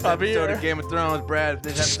got to see this I'm episode here. of Game of Thrones, Brad.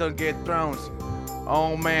 This episode of Game of Thrones.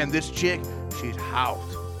 Oh, man, this chick, she's hot.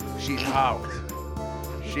 She's hot.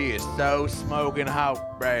 She is so smoking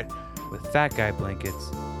hot, Brad. With fat guy blankets,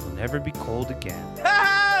 you'll never be cold again.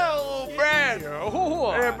 Oh, Brad.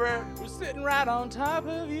 Oh, Hey, Brad. we're sitting right on top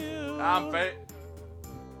of you. I'm fat.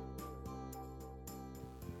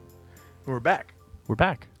 We're back. We're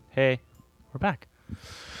back. Hey. We're back.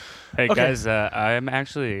 Hey, Okay. guys, I am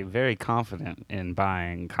actually very confident in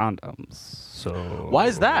buying condoms. So Why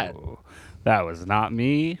is that? That was not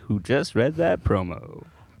me who just read that promo.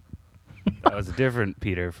 That was a different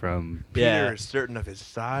Peter from... Peter Yeah. is certain of his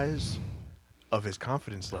size, of his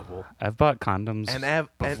confidence level, I've bought condoms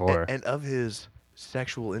before. and of his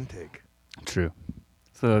sexual intake. True.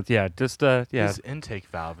 So, yeah, just, yeah. His intake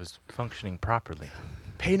valve is functioning properly.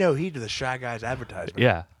 Pay no heed to the Shy Guys advertisement.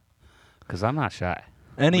 Yeah. Because I'm not shy.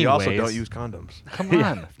 Anyways, We also don't use condoms. Come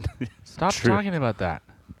on. Stop True. talking about that.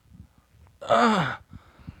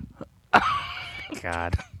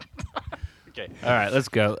 God. Okay. All right, let's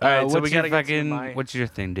go. All right, so what's we your gotta get to fucking... my- What's your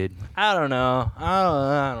thing, dude? I don't know.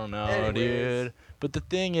 I don't know, Anyways. dude. But the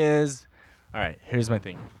thing is, all right, here's my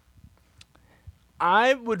thing.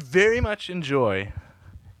 I would very much enjoy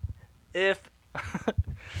if,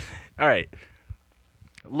 all right,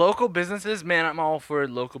 local businesses, man, I'm all for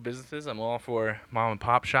local businesses. I'm all for mom and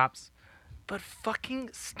pop shops. But fucking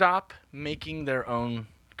stop making their own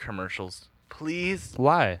commercials. Please.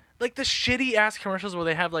 Why? Like the shitty ass commercials where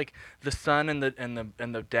they have like the son and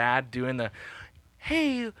the dad doing the,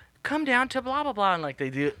 hey, come down to blah blah blah, and like they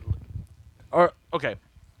do, or okay,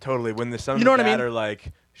 Totally. When the son You know and what I dad mean? are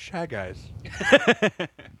like, Shy Guys, are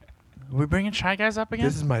we bringing Shy Guys up again?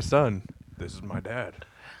 this is my son. This is my dad.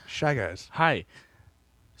 Shy Guys. Hi,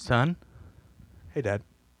 son. Hey, Dad.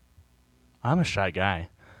 I'm a shy guy.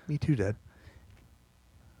 Me too, Dad.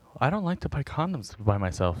 I don't like to buy condoms by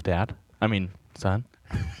myself, Dad. I mean, son.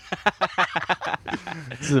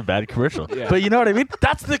 This is a bad commercial, Yeah. but you know what I mean.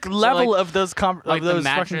 That's the level like- of those Like of those the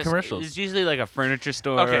mattress, fucking commercials. It's usually like a furniture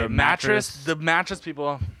store. Okay, or a mattress. The mattress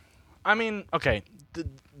people. I mean, okay,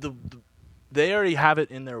 the they already have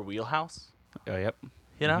it in their wheelhouse. Oh, yep.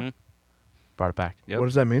 You know, Mhm. brought it back. Yep. What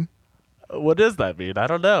does that mean? What does that mean? I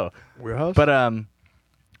don't know. Warehouse? But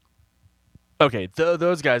okay,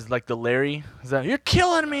 those guys like the Larry. Is that you're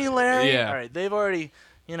killing me, Larry? Yeah. All right, they've already,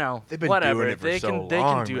 you know, They've been whatever. doing it for they so can they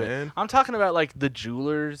long, can do man. it. I'm talking about like the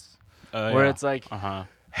jewelers, where yeah. it's like. Uh-huh.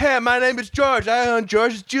 Hey, my name is George. I own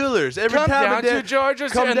George's Jewelers. Every Come time down I to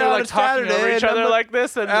George's, come and they're down like on talking over Saturday each and other I'm like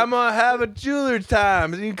this, and I'm gonna have a jeweler's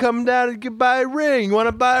time. You come down and get buy a ring. You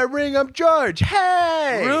wanna buy a ring? I'm George.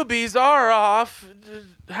 Hey, rubies are off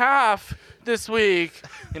half this week.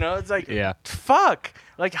 You know, it's like Yeah. fuck.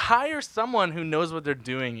 Like hire someone who knows what they're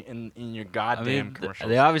doing in your I goddamn mean, commercials.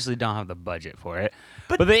 they obviously don't have the budget for it.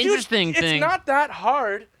 But the dude, interesting thing... it's not that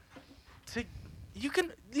hard to you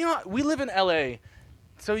know, we live in LA,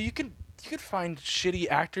 so you could find shitty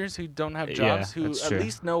actors who don't have Yeah, jobs who that's at true.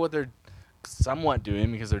 least know what they're somewhat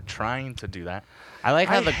doing because they're trying to do that. I like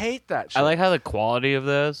how I the hate that shit. I like how the quality of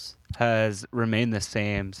those has remained the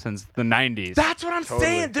same since the 90s. That's what I'm Totally.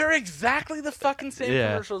 saying. They're exactly the fucking same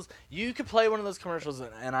Yeah. commercials. You could play one of those commercials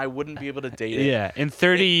and I wouldn't be able to date it. Yeah, in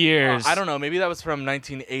 30 years. I don't know. Maybe that was from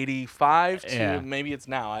 1985 to Yeah. maybe it's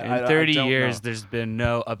now. In 30 don't years, know. there's been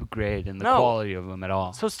no upgrade in the No. quality of them at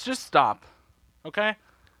all. So just stop, okay?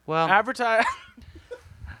 Well, Advertise.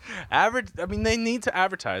 I mean, they need to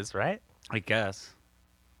advertise, right? I guess.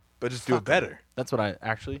 but just do it Fuck better. That's what I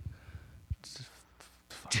actually.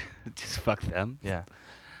 Just fuck them. Yeah.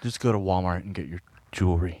 Just go to Walmart and get your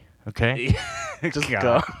jewelry, okay? Just God.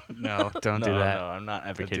 go. No, don't do No, that. No, I'm not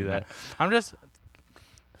advocating that. that. I'm just.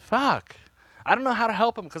 Fuck. I don't know how to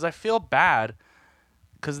help them because I feel bad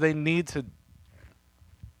because they need to.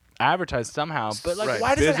 advertised somehow. But like, Right.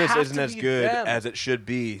 why does Business it have isn't to as be good them? as it should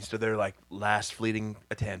be, so they're like last fleeting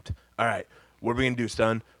attempt. All right, what are we gonna do,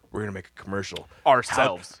 son? We're gonna make a commercial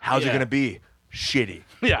Ourselves. How's it Yeah. gonna be? Shitty.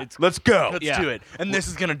 Yeah. Let's go. Let's Yeah. do it. And this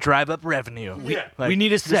is gonna drive up revenue. Like, we need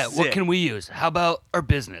a this set. is What it. can we use? How about our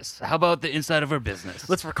business? How about the inside of our business?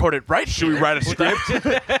 Let's record it right Should we here. write a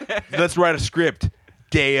script? Let's write a script.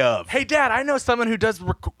 Day of. Hey, Dad, I know someone who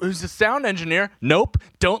who's a sound engineer. Nope,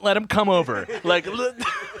 don't let him come over. Like, we're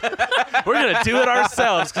gonna do it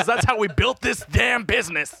ourselves because that's how we built this damn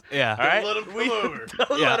business. Yeah. All right. Let him come over.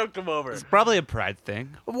 Don't Yeah. let him come over. It's probably a pride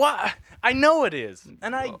thing. What? I know it is,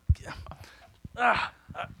 and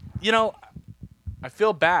you know, I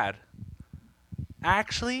feel bad.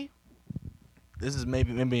 Actually, this is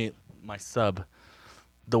maybe my sub.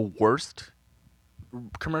 The worst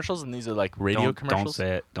commercials, and these are like radio commercials. Don't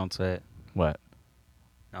say it. Don't say it. What?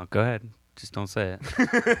 No, go ahead. Just don't say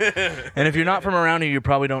it. And if you're not from around here, you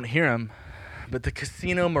probably don't hear them. But the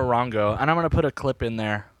Casino Morongo, and I'm gonna put a clip in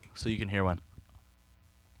there so you can hear one.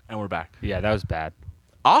 And we're back. Yeah, that was bad.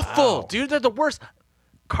 Awful, Wow. dude. They're the worst.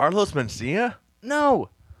 Carlos Mencia? No.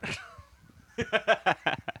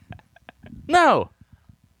 No.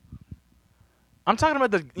 I'm talking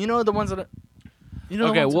about the ones that are, the Okay,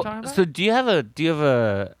 ones I'm well, talking about? so do you have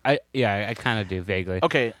a? I kind of do vaguely.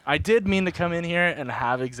 Okay, I did mean to come in here and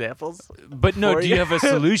have examples. But no, for do you have a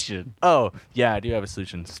solution? Oh, yeah, I do have a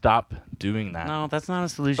solution. Stop doing that. No, that's not a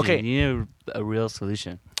solution. Okay. You need a real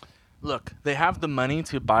solution. Look, they have the money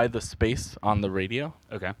to buy the space on the radio,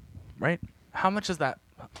 Okay. right? How much is that?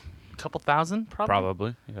 A couple thousand, probably?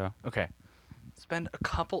 Probably. Yeah. Okay. Spend a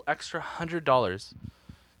couple extra $100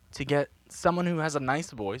 to get someone who has a nice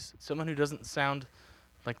voice, someone who doesn't sound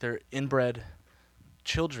like they're inbred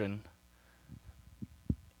children.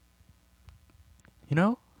 You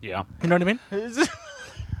know? Yeah. You know what I mean?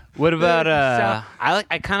 What about sound-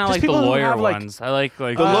 I kind of Just like the people who lawyer have, like- ones. I like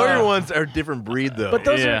The Uh, lawyer ones are a different breed, though. But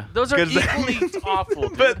those Yeah. are 'Cause they- equally awful.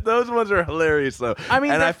 Dude. But those ones are hilarious, though. I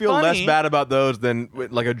mean, and they're I feel less funny. bad about those than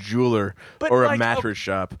with, like a jeweler But, or like, a mattress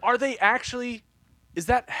shop. Are they actually? Is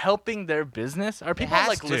that helping their business? Are people has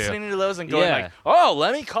like to. listening to those and going Yeah. like, "Oh,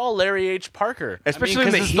 let me call Larry H. Parker"? Especially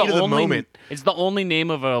in the it's heat of the only, moment. It's the only name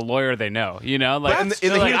of a lawyer they know. You know, like, But in the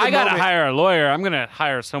they're heat like, of the I gotta moment- hire a lawyer. I'm gonna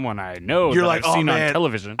hire someone I know. You're that like, I've "Oh, seen man, on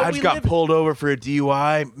television. I we just got live- pulled over for a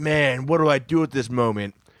DUI. Man, what do I do at this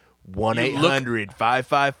moment?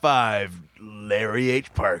 1-800-555 Larry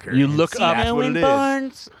H. Parker. You look And up- that's what it is.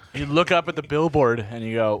 Barnes. You look up at the billboard and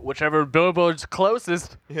you go, whichever billboard's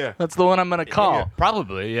closest, Yeah. that's the one I'm gonna call. Yeah.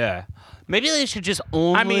 Probably, yeah. Maybe they should just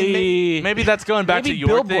only. I mean, maybe that's going back maybe to your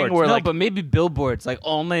billboards. thing where no, like, but maybe billboards like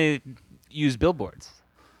only use billboards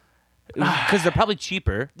because they're probably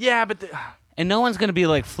cheaper, yeah, but and no one's gonna be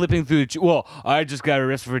like flipping through. Well, I just got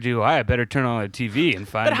arrested for DUI. I better turn on the TV and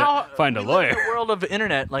find a we live lawyer. in the world of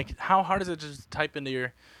internet, like how hard is it to just type into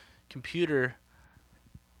your computer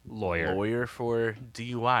lawyer for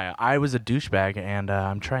DUI? I was a douchebag and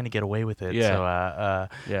I'm trying to get away with it. Yeah. So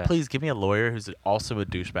Yeah. please give me a lawyer who's also a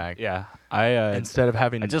douchebag. Yeah, I Instead of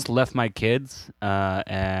having I just left my kids,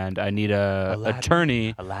 and I need a Aladdin-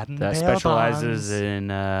 attorney Aladdin that bail specializes bonds. in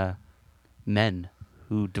men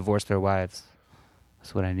who divorce their wives.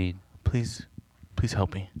 That's what I need. Please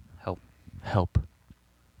help me. Help.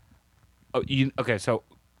 Oh, okay? So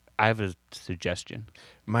I have a suggestion.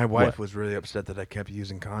 My wife What? was really upset that I kept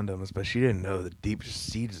using condoms, but she didn't know the deep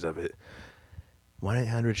seeds of it.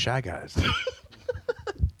 1-800-SHY-GUYS.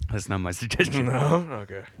 That's not my suggestion. No?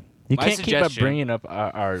 Okay. You My can't keep up suggestion- bringing up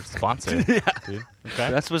our sponsor, dude. Okay.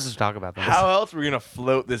 That's supposed to talk about this. How else are we going to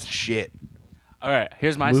float this shit? All right,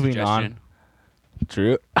 here's my Moving suggestion.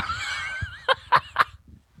 Drew.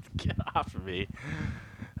 Get off of me.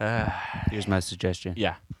 Here's my suggestion.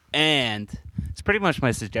 Yeah. And it's pretty much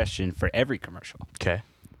my suggestion for every commercial. Okay.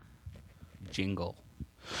 Jingle.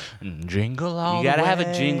 Jingle all You gotta the have a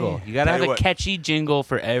way. jingle. You gotta Tell have you a what. catchy jingle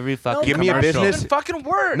for every fucking Give me a commercial. business. It fucking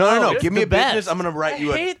work. No. it's Give me the a business. best. I'm gonna write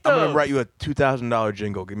you I a. hate I'm gonna those. write you a $2,000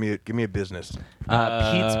 jingle. Give me a business.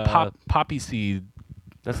 Pete's poppy seed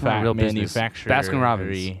That's not a real business. manufacturer. Baskin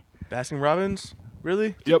Robbins. Baskin Robbins?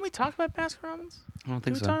 Really? Didn't we talk about Baskin Robbins? I don't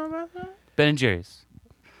think Did we so. talk about that? Ben and Jerry's.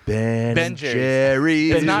 Ben Ben Jerry's.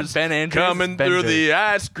 Jerry's. It's not Ben Andrews. Coming it's Ben through Jerry's. the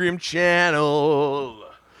ice cream channel.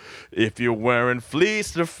 If you're wearing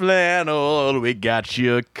fleece or flannel, we got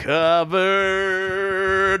you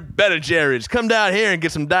covered. word, Ben & Jerry's. Come down here and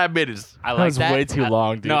get some diabetes. I That like was that. way too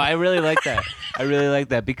long, dude. No, I really like that. I really like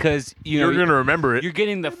that because You're going to remember it. you're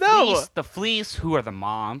getting the No. fleece who are the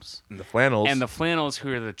moms, And the flannels. and the flannels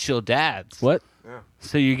who are the chill dads. What?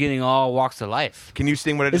 So you're getting all walks of life. Can you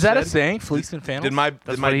sing what I just Is that said? a saying? Fleece and flannels? Did my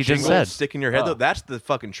what he just jingle said. stick in your head, Oh. though? That's the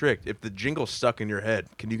fucking trick. If the jingle stuck in your head,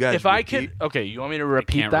 can you guys If I repeat? could, okay, you want me to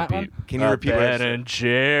repeat can't that repeat. one? Can you repeat what I Ben said? and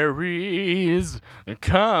Jerry's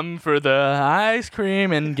come for the ice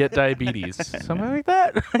cream and get diabetes, something like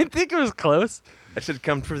that. I think it was close. I said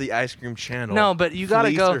come for the ice cream channel. No, but you gotta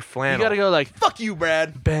Fleece go. or You flannel. gotta go like Fuck you,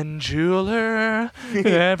 Brad. Ben Jeweler,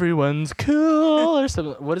 everyone's cool or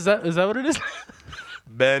something. What is that? Is that what it is?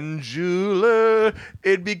 Ben Jeweler,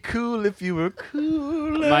 it'd be cool if you were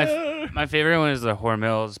cooler. My favorite one is the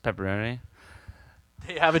Hormel's pepperoni.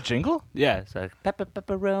 They have a jingle. Yeah, it's like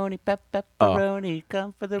pepperoni,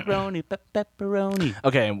 come for the roni, pepperoni.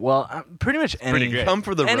 Okay, well, pretty much any Come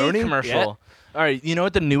for the any Roni? commercial. Yeah. All right, you know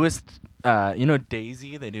what the newest? You know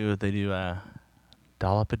Daisy. They do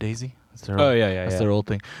dollop a Daisy. That's their Oh, old- yeah, That's their old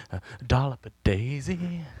thing. Dollop a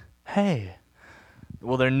Daisy. Hey.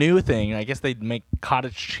 Well, their new thing. I guess they make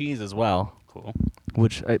cottage cheese as well, Cool.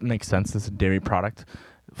 which makes sense. It's a dairy product.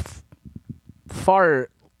 Far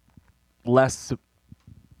less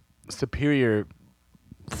superior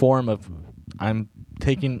form of. I'm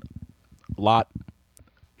taking a lot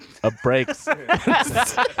of breaks.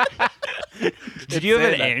 Did you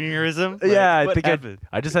have an saying aneurysm? Yeah, I What think happened?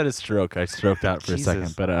 I just had a stroke. I stroked out for a second,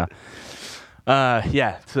 Jesus. but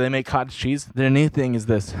yeah. So they make cottage cheese. Their new thing is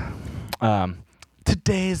this.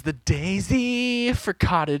 Today's the Daisy for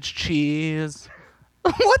cottage cheese.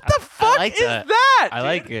 What the fuck like is that. that? I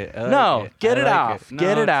like it. I like No, it. get I it like off. No,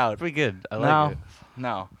 Get it it's out. Pretty good. I no, like it.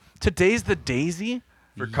 no. Today's the Daisy.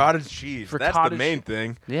 For cottage cheese. For That's cottage the main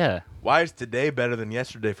thing. Yeah. Why is today better than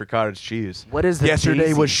yesterday for cottage cheese? What is the Yesterday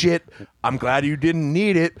Daisy? was shit. I'm glad you didn't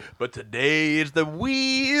need it, but today is the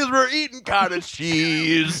wheeze. We're eating cottage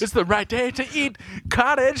cheese. It's the right day to eat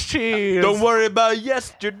cottage cheese. Don't worry about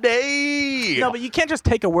yesterday. No, but you can't just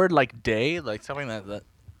take a word like day, like something that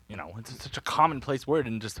it's such a commonplace word,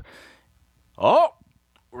 and just,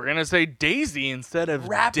 we're gonna say Daisy instead of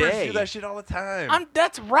rappers day. do that shit all the time.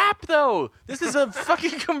 That's rap though. This is a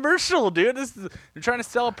fucking commercial, dude. You're trying to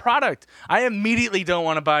sell a product. I immediately don't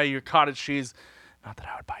want to buy your cottage cheese. Not that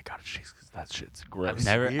I would buy cottage cheese because that shit's gross. I've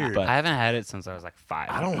never. weird. I haven't had it since I was like 5.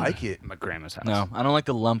 I don't like it. At my grandma's house. No, I don't like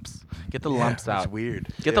the lumps. Get the lumps That's out. weird.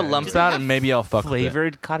 Get the lumps out, and maybe I'll fuck with it.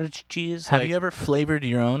 Flavored cottage cheese. Have like- you ever flavored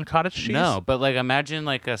your own cottage cheese? No, but like imagine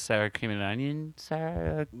like a sour cream and onion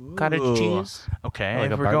cottage Ooh. cheese. Okay,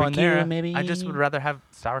 Like if a we're going barbecue, there, maybe? I just would rather have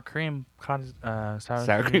sour cream cottage,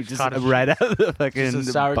 Sour cream, just cottage right cheese. out of the fucking Just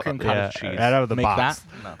a sour cream bo- cottage yeah, cheese. right out of the Make box.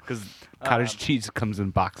 that? No. Because cottage cheese comes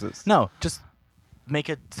in boxes. No, just make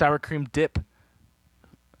a sour cream dip.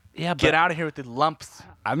 Yeah, Get out of here with the lumps.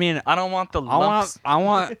 I mean, I don't want the I lumps.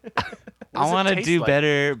 want does I it want to taste do like?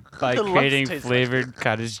 better by The lumps creating taste like? flavored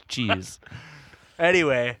cottage cheese.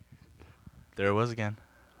 Anyway, there it was again.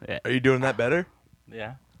 Are you doing that better?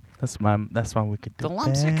 Yeah. That's my wicked. The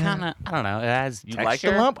lumps are kind of, I don't know. It has You texture. like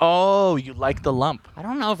the lump? Oh, you like the lump. I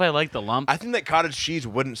don't know if I like the lump. I think that cottage cheese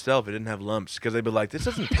wouldn't sell if it didn't have lumps because they'd be like, this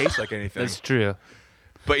doesn't taste like anything. That's true.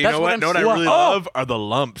 But you That's know what what? I'm Know what I saying. really Oh! love are the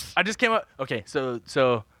lumps. I just came up. Okay, so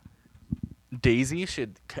Daisy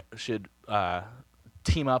should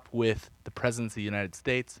team up with the presidents of the United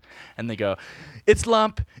States, and they go, "It's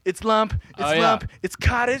lump, it's lump, it's Oh, yeah. lump, it's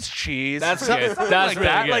cottage cheese." That's Something- good. something That's like really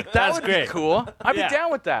that. good. Like that That's would great. be cool. I'd Yeah. be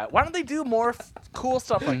down with that. Why don't they do more cool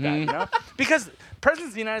stuff like that? You know, because presidents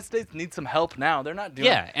of the United States need some help now. They're not doing.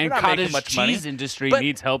 Yeah, they're and not making cottage much money. cheese industry But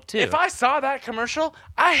needs help too. If I saw that commercial,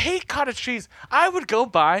 I hate cottage cheese. I would go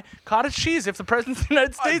buy cottage cheese if the presidents of the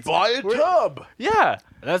United States. Buy a were- tub. Yeah.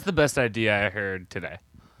 That's the best idea I heard today.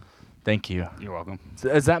 Thank you. You're welcome.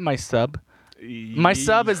 Is that my sub? My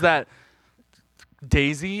sub is that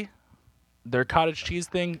Daisy, their cottage cheese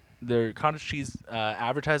thing, their cottage cheese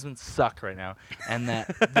advertisements suck right now, and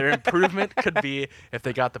that their improvement could be if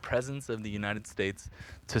they got the presidents of the United States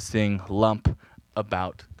to sing "Lump"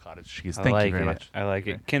 about cottage cheese. Thank you very much. I like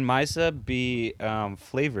it. Can my sub be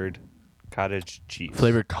flavored cottage cheese?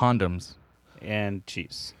 Flavored condoms, and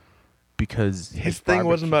cheese. because His thing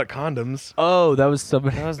wasn't about condoms. Oh, that was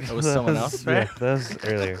somebody. That was someone else. Yeah, Right? that was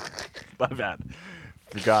earlier. My bad.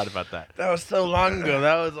 Forgot about that. That was so long ago.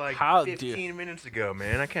 That was like How 15 minutes ago,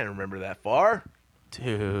 man. I can't remember that far.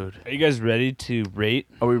 Dude. Are you guys ready to rate?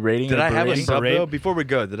 Are we rating? Did or I have a berating? sub, Berate? though? Before we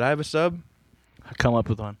go, did I have a sub? Come up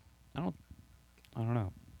with one. I don't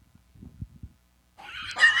know.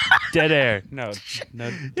 Dead air. No,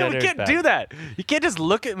 Yeah, dead we air's can't bad. do that. You can't just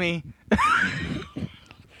look at me.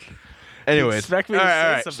 Anyways, expect me all to right, say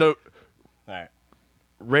all right. something. So All right.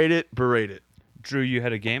 rate it, berate it. Drew, you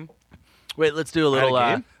had a game. Wait, let's do a little.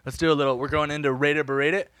 At a game? Let's do a little. We're going into rate it,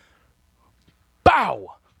 berate it.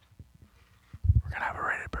 Bow. We're gonna have a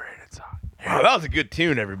rate it, berate it song. Wow, that was a good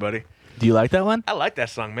tune, everybody. Do you like that one? I like that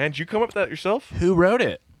song, man. Did you come up with that yourself? Who wrote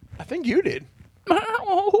it? I think you did.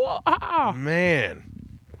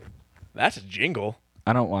 Man, that's a jingle.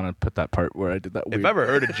 I don't want to put that part where I did that. If Weird I ever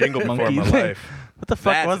heard a jingle before in monkey my thing. life, What the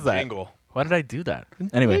fuck that's was a that? jingle. Why did I do that?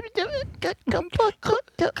 Anyway.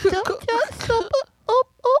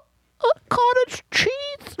 Cottage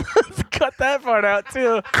cheese. Cut that part out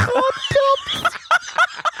too.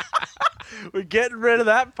 We're getting rid of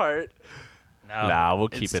that part. No, Nah, we'll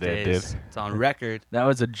keep it in, dude. stays. It's on record. That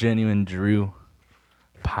was a genuine Drew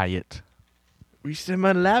Pyatt. We said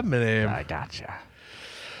my lab name. I gotcha.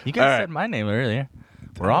 You guys All right. said my name earlier.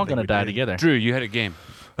 We're don't all think gonna we die did. together. Drew, you had a game.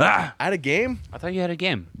 Ah! I had a game. I thought you had a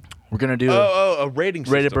game. We're gonna do A rating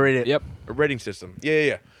system. rate it, berate it. Yep. A rating system.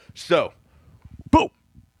 Yeah. So, boom.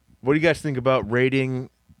 What do you guys think about rating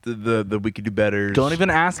the We Could Do Betters? Don't even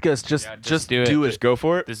ask us. Just Yeah, just do it. do Just go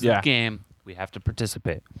for it. This is Yeah. a game. We have to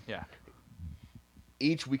participate. Yeah.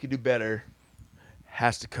 Each We Could Do Better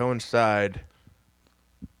has to coincide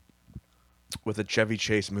with a Chevy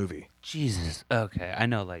Chase movie. Jesus. Okay, I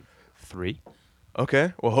know like 3.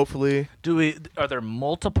 Okay. Well, hopefully Do we? Are there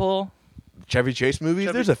multiple? Chevy Chase movies.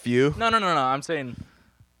 Chevy- There's a few. No. I'm saying.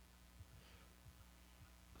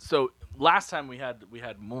 So last time we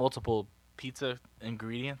had multiple pizza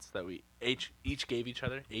ingredients that we each gave each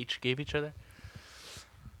other.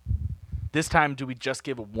 This time, do we just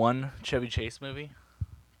give one Chevy Chase movie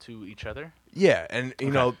to each other? Yeah, and you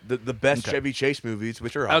know the best Okay. Chevy Chase movies,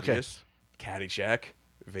 which are Okay. obvious: Caddyshack,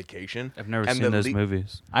 Vacation. I've never And seen the those le-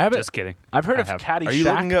 movies. I haven't. Just kidding. I've heard I of have. Caddyshack, Are you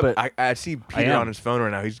looking up? but I see Peter am. on his phone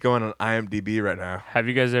right now. He's going on IMDb right now. Have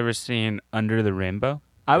you guys ever seen Under the Rainbow?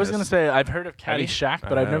 I was Yes. gonna say I've heard of Have you? Caddyshack,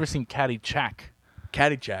 but I I've have. never seen Caddyshack.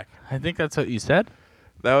 Caddyshack. I think that's what you said.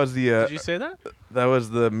 That was the Did you say that? that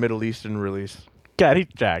was the Middle Eastern release.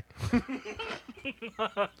 Caddyshack.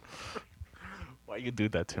 Why you do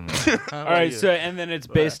that to me? All right, so and then it's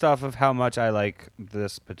based off of how much I like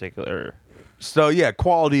this particular So yeah,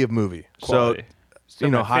 quality of movie. quality. So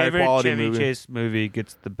you know, my higher favorite quality Chevy movie. Chase movie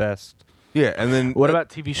gets the best. Yeah, and then What about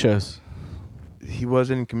TV shows? he was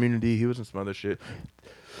in Community? He was in some other shit.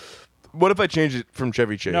 What if I change it from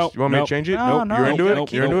Chevy Chase? Nope, You want me nope. to change it? No, no, You're into nope, it.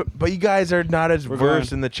 nope, You're into nope. it. But you guys are not as We're versed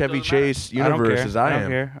going. in the Chevy Doesn't matter. Chase I don't universe care. as I don't am.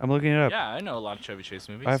 care. I'm looking it up. Yeah, I know a lot of Chevy Chase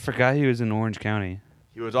movies. I forgot he was in Orange County.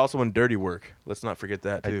 He was also in Dirty Work. Let's not forget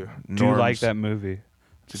that too. Do you like Norm's that movie?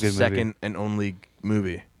 It's a good second movie. and only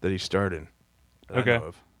movie that he starred in. that I Okay. know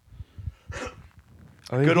of.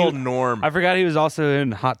 Oh, Good he- old Norm. I forgot he was also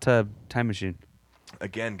in Hot Tub Time Machine.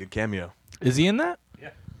 Again, good cameo. Is he in that?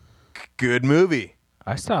 Good movie.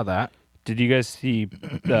 I saw that. Did you guys see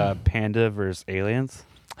Panda vs. Aliens?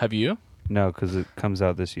 Have you? No, because it comes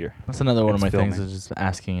out this year. That's another one of my It's things. filming. Is just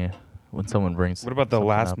asking you when someone brings. What about the something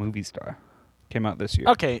last up. movie star? Came out this year.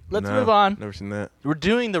 Okay, let's No, move on. Never seen that. We're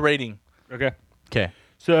doing the rating. Okay. Okay,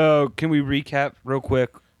 So can we recap real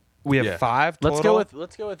quick? We have Yeah. 5 total.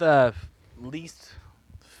 let's go with least.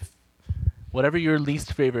 Whatever your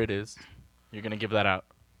least favorite is, you're gonna give that out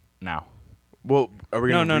now. Well, are we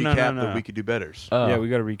going to No, recap no. the We Could Do Betters? Yeah, we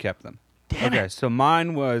got to recap them. Damn okay, it! so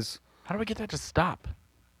mine was How do we get that to stop?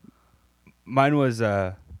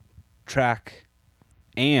 track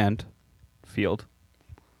and field.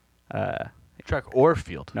 Track or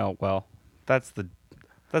field? No, well, that's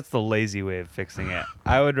the lazy way of fixing it.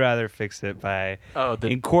 I would rather fix it by Oh,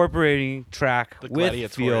 incorporating track the with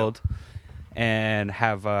gladiatorial. field and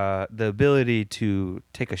have the ability to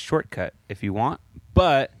take a shortcut if you want,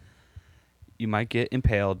 but you might get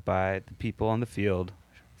impaled by the people on the field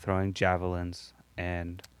throwing javelins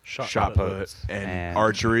and Shot put puts and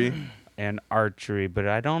archery. and archery, but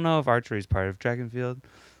I don't know if archery is part of track and field.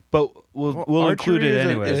 But we'll Well, include it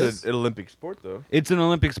archery anyways. is an Olympic sport, though. It's an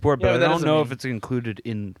Olympic sport, Yeah, but but I that don't doesn't know mean- if it's included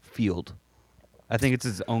in field. I think it's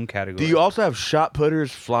its own category. Do you also have shot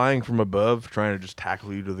putters flying from above trying to just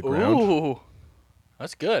tackle you to the ground? Ooh,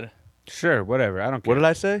 that's good. Sure, whatever. I don't care. What did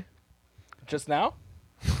I say? Just now?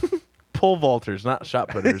 Pole vaulters, not shot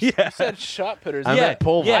putters. Yeah. You said shot putters. I Yeah, meant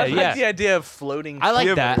pole yeah, I vaulters. like the idea of floating. I like You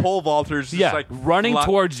have that. pole vaulters just Yeah, like running fly-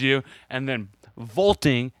 towards you and then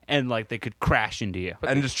vaulting and like they could crash into you.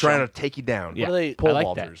 and just trying to take you down. Yeah. What are they? Pole I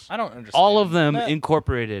like that. vaulters. I don't understand. All of them That-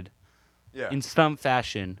 incorporated Yeah. in some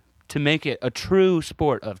fashion to make it a true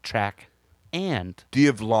sport of track and Do you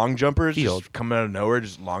have long jumpers Field. just coming out of nowhere,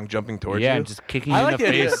 just long jumping towards yeah, you? and just kicking I you like in the the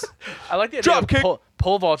idea. face. I like the idea Drop of kick.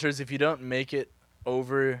 pole vaulters. If you don't make it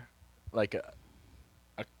over, like a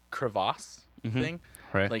crevasse thing.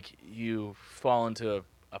 Right. Like you fall into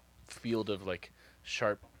a field of like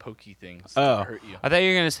sharp, pokey things Oh, to hurt you. I thought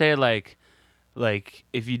you were gonna say like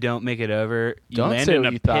if you don't make it over, you Don't land say in what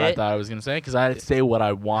a you pit. thought I thought I was gonna say, because I say what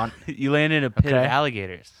I want. You land in a pit of Okay.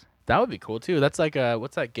 alligators. That would be cool too. That's like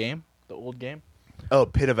what's that game? The old game. Oh,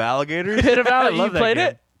 Pit of Alligators? Pit of Alligators. love You that played game.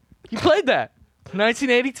 it? You played that?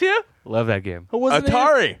 1982? Love that game. It wasn't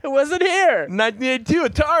Atari. Here. It wasn't here. 1982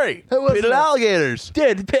 Atari. wasn't Pit of a- Alligators.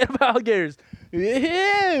 Did Pit of Alligators.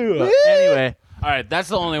 Anyway. All right, that's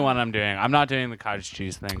the only one I'm doing. I'm not doing the cottage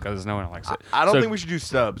cheese thing because no one likes it. I don't So- think we should do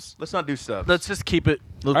subs. Let's not do subs. Let's just keep it.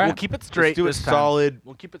 We'll right. keep it straight. Let's do it this time. solid.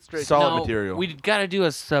 We'll keep it straight. Solid No, material. We got to do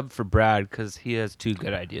a sub for Brad because he has 2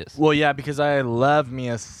 good ideas. Well, yeah, because I love me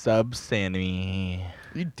a sub Sammy.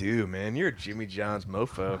 You do, man. You're a Jimmy John's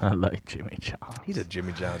mofo. I like Jimmy John. He's a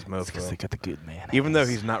Jimmy John's because they mofo. got the good man. Even though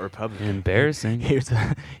he's not Republican. Embarrassing.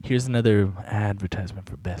 Here's another advertisement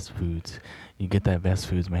for Best Foods. You get that Best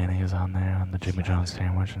Foods mayonnaise on there on the Jimmy John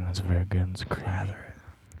sandwich, and it's very good. It's creamy.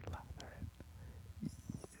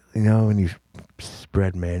 You know when you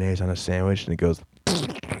spread mayonnaise on a sandwich and it goes.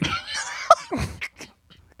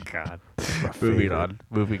 God. Moving on.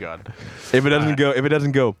 Moving on. If it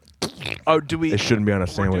doesn't go, Oh, do we? it shouldn't be on a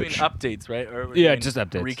We're doing sandwich. updates, right? Or we're Yeah, doing just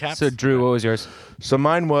updates. Recaps. So, Drew, what was yours? So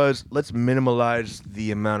mine was, let's minimalize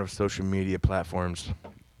the amount of social media platforms.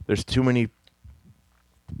 There's too many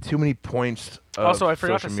points. Of Also, I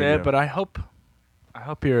forgot to social say media. it, but I hope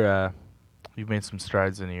you've made some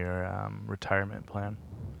strides in your retirement plan.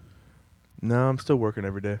 No, I'm still working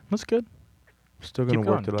every day. That's good. Still gonna Keep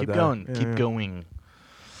work going. till I Keep die. going. Yeah, Keep yeah. going.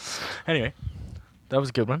 Anyway, that was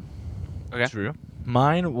a good one. Okay. Drew.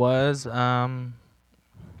 Mine was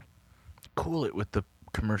cool it with the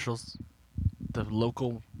commercials, the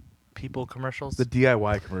local people commercials. The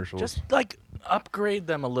DIY commercials. Just like upgrade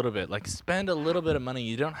them a little bit. Like spend a little bit of money.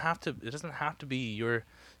 You don't have to. It doesn't have to be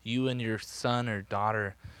you and your son or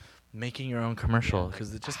daughter making your own commercial,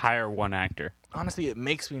 because it just hire one actor. honestly it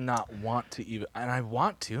makes me not want to even. And I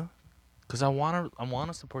want to, because I want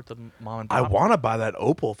to support the mom and pop. I want to buy that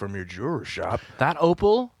opal from your jeweler shop. That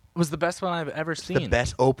opal was the best one I've ever The seen.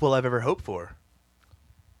 best opal I've ever hoped for.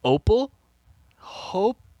 Opal,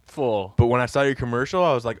 hopeful. But when I saw your commercial,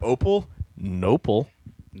 I was like, opal? Nopal.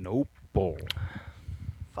 Nope.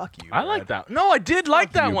 Fuck you. I like that. No, I did like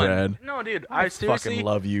Fuck that you, one. Brad. No, dude, I I seriously fucking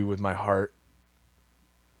love you with my heart.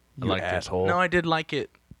 I You liked asshole. it. No, I did like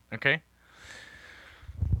it. Okay.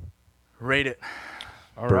 Rate it.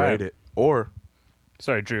 All Berate it. Or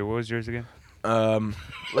Sorry, Drew, what was yours again?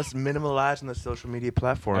 let's minimalize on the social media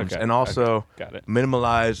platforms, Okay, and also okay, got it.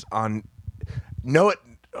 minimalize on. Know it.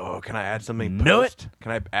 Oh, can I add something? Know post?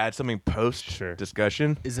 Can I add something post Sure.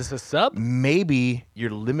 discussion? Is this a sub? Maybe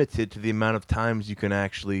you're limited to the amount of times you can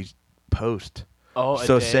actually post. Oh,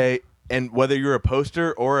 So say, and whether you're a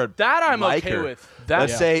poster or a that I'm liker, okay with. That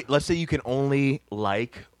let's say you can only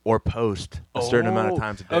like or post a certain amount of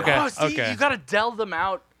times a day. Okay. Oh, see, you gotta del them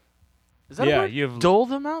out. Is that Yeah, a word? you have- Dole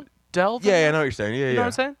them out. Del them Yeah, I out? know what you're saying. Yeah, You yeah. know what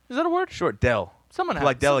I'm saying? Is that a word? Short del. Someone To,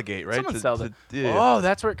 like, has- delegate, right? Someone To- sells to- it. yeah. Oh,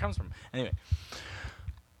 that's where it comes from.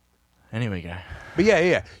 Anyway, guy. But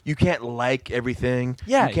yeah. You can't like everything.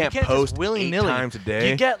 Yeah, you can't just post willy-nilly. 8 times a day.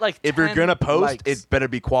 You get like if you're 10 gonna post, likes. it better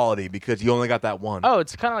be quality because you only got that one. Oh,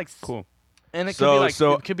 it's kind of like Cool. And it could So- be like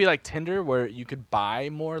so- it could be like Tinder, where you could buy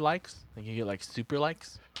more likes. Like you get like super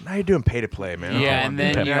likes. Now you're doing pay to play, man. I don't Yeah, wanna and do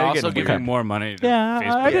then that. you're Now also getting giving weird. more money to Yeah, I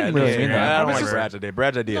Facebook. didn't really Yeah, mean yeah, that. I I don't was like just- Brad's idea.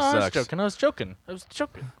 Brad's idea No, I was sucks. joking. I was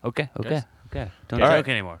joking. Okay. Guys. Don't All joke right.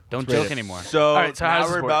 anymore. Don't Let's rate joke it. anymore. So, All right, so how now does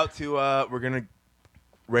this we're work? about to we're gonna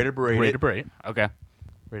rate or berate Rate it. a break. Okay.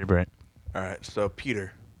 Rate a break. All right, so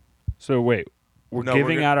Peter, So wait, we're No, we're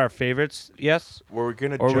giving gonna- out our favorites, yes, we're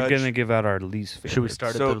gonna or judge. we're gonna give out our least favorites. Should we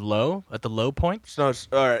start So- at the low? At the low points? So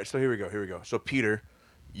all right, so here we go. So Peter,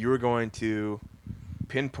 you are going to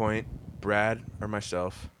pinpoint Brad or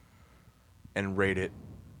myself and rate it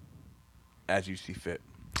as you see fit.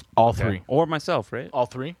 All Okay. three. or myself, right? All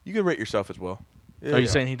three? You can rate yourself as well. Yeah, Are you yeah.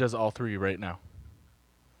 saying he does all three right now?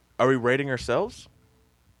 Are we rating ourselves?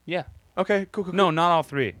 Yeah. Okay, cool. No, not all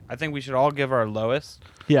three. I think we should all give our lowest,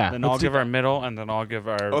 Yeah. then I'll give our middle, and then I'll give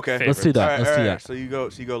our Okay. favorites. Let's do that. All right, Let's all do right. that. So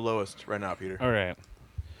you go lowest right now, Peter. All right.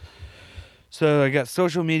 So I got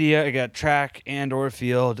social media, I got track and or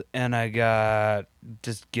field, and I got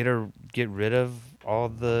just get rid of all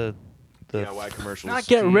the DIY commercials. Not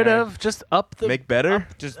get rid Yeah. of, just up the Make better.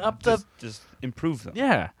 just Up the- just improve them.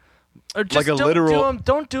 Yeah. Or just Like a don't literal-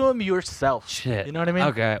 don't do them yourself. Shit. You know what I mean?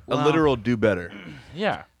 Okay. A literal do better.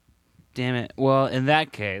 Yeah. Damn it. Well, in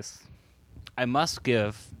that case, I must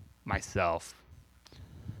give myself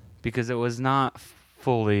because it was not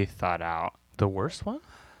fully thought out. The worst one?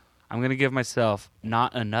 I'm going to give myself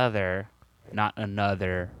not another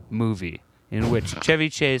movie in which Chevy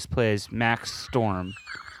Chase plays Max Storm.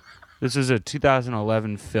 This is a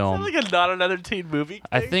 2011 film. Is that like a not another teen movie thing?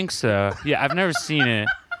 I think so. Yeah, I've never seen it,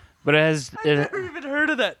 but it has. I've never even heard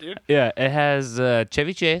of that, dude. Yeah, it has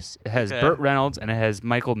Chevy Chase, it has Okay. Burt Reynolds, and it has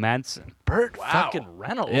Michael Madsen. Burt Wow. fucking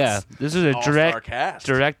Reynolds. Yeah, this is a All-star cast.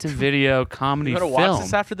 direct-to-video comedy You gotta film. watch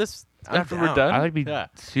this after this. I'm After down. we're done. I would be Yeah.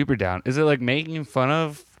 super down. Is it like making fun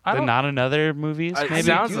of I the don't- Not Another movies? I- Maybe. How do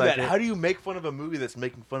sounds you do like that? it. How do you make fun of a movie that's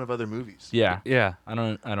making fun of other movies? Yeah. Yeah, I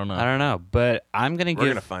don't know. I don't know, but I'm gonna We're give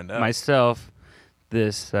gonna find out. myself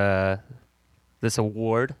this this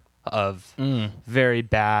award of very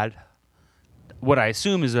bad. What I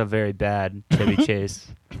assume is a very bad Chevy Chase.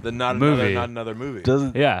 The not Movie. another movie.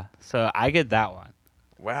 Doesn't Yeah, so I get that one.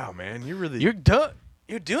 Wow, man, you're really. you're done?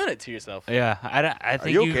 You're doing it to yourself. Yeah, I Are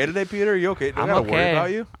think you okay today, Peter? Are you okay? Do I I'm gotta okay. worry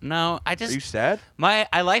about you? No, I Are just you sad?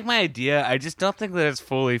 I like my idea. I just don't think that it's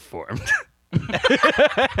fully formed.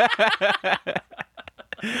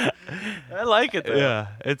 I like it though. Yeah,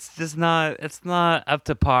 it's just not. It's not up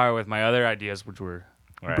to par with my other ideas, which were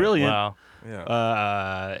brilliant. Wow.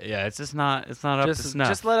 Yeah. Yeah, it's just not. It's not up to snuff.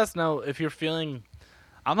 Just let us know if you're feeling.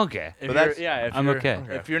 I'm okay. If But you're, that's- yeah, if I'm you're, okay.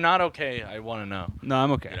 If you're not okay, I want to know. No,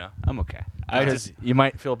 I'm okay. You know? I'm okay. I just you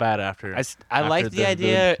might feel bad after. I after like the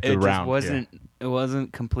idea. the it just round wasn't. It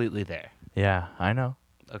wasn't completely there. Yeah, I know.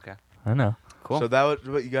 Okay. I know. Cool. So that was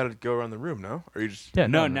what you got to go around the room, no? Or you just? Yeah.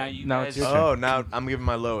 No, now you now it's guys- your turn. Oh, now I'm giving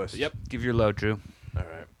my lowest. Yep. Give your low, Drew. All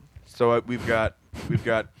right. So we've got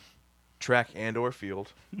track and or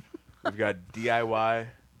field. We've got DIY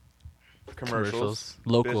commercials,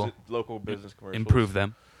 Local. local business commercials. Improve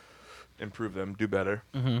them. Improve them. Do better.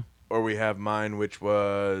 Mm-hmm. Or we have mine, which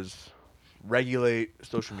was regulate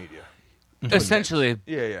social media. Essentially,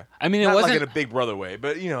 Yeah. I mean, it Not wasn't. like in a Big Brother way,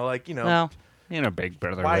 but No, in a Big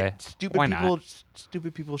Brother why way. stupid Why people? not?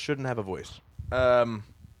 Stupid people shouldn't have a voice. Or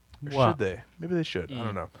Wow. should they? Maybe they should. I Mm.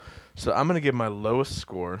 don't know. So I'm gonna give my lowest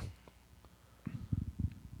score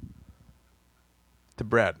to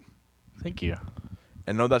Brad. Thank you.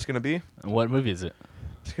 And know what that's gonna be? What movie is it?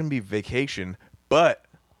 It's gonna be Vacation, but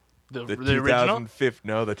The, the original.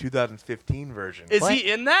 2015 version Is What?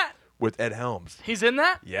 he in that? with Ed Helms. He's in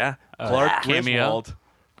that. Yeah, Clark cameo. Griswold.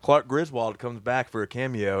 Clark Griswold comes back for a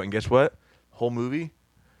cameo, and guess what? Whole movie,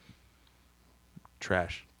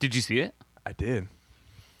 trash. Did you see it? I did.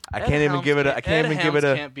 I Ed can't even Helms give it. I Ed can't even give it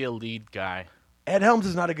Helms a. can't be a lead guy. Ed Helms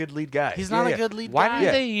is not a good lead guy. He's Yeah, not yeah. a good lead Why guy. did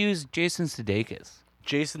Yeah. they use Jason Sudeikis?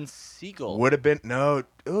 Jason Segel. Would have been no.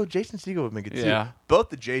 Oh, Jason Segel would have been good Yeah. too. Both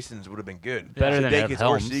the Jasons would have been good. Better than Ed Sudeikis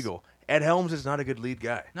Helms. or Segel. Ed Helms is not a good lead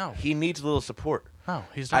guy. No. he needs a little support. No,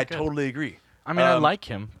 he's not I good. totally agree. I mean, I Um, like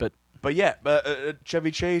him, but But yeah, Chevy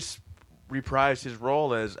Chase reprised his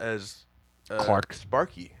role as Clark.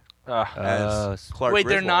 Sparky. Uh, As Clark wait,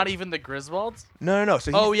 they're Griswold. not even the Griswolds. No.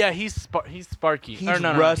 So he's, Oh yeah, he's Sparky. he's Or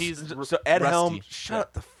no, Russ. he's so Ed Rusty. Helms.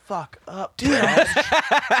 Shut the fuck up, dude.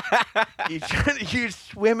 You're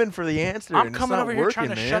swimming for the answer. I'm and coming it's not over here trying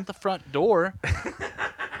to working, man. shut the front door.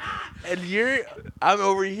 And I'm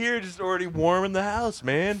over here just already warming the house,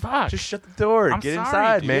 man. Fuck. Just shut the door. I'm Get sorry,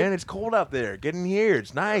 inside, dude. man. It's cold out there. Get in here.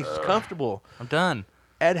 It's nice. It's comfortable. I'm done.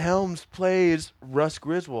 Ed Helms plays Russ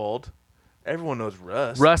Griswold. Everyone knows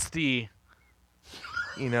Russ. Rusty.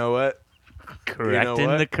 You know what? correcting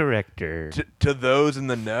what? the corrector. To those in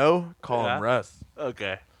the know, call Yeah. him Russ.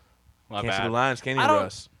 Okay. My Can't see bad. the lines, can you, I don't-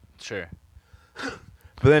 Russ? Sure.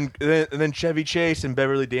 But then Chevy Chase and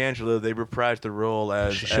Beverly D'Angelo, they reprised the role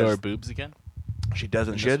as. Should show as- her boobs again. She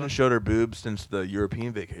doesn't. in She this hasn't one? showed her boobs since the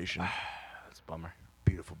European vacation. That's a bummer.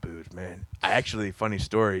 Beautiful boobs, man. Actually, funny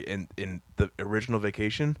story. In the original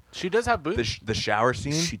vacation, She does have boobs. the shower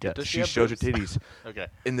scene, She does. Does she she have shows her boobs? titties. Okay.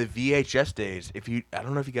 In the VHS days, I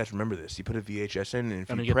don't know if you guys remember this. You put a VHS in, and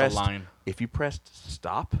Let me get the line. if you pressed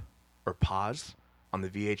stop or pause on the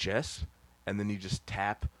VHS, and then you just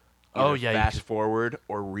tap, Oh, either yeah, you fast could- forward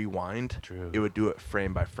or rewind, True. it would do it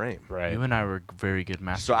frame by frame. Right. You and I were very good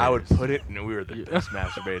masturbators. So I would put it, and we were the best It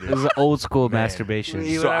masturbators. was old school Man. masturbation.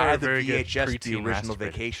 You So and I I were had the very good VHS, the preteen original masturbators.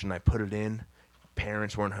 vacation. I put it in.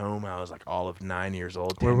 Parents weren't home. I was like all of 9 years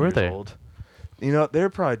old. 10 Where were years they? Old. You know, they were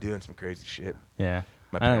probably doing some crazy shit. Yeah.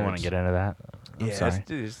 My I don't want parents. to get into that. I'm Yeah, sorry.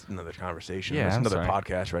 it's another conversation. Yeah, That's I'm another sorry.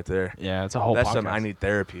 podcast right there. Yeah, it's a whole That's podcast. something I need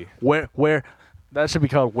therapy. Where that should be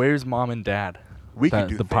called "Where's Mom and Dad." We The- could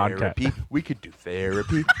do the podcast. therapy. We could do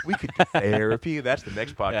therapy. We could do therapy. That's the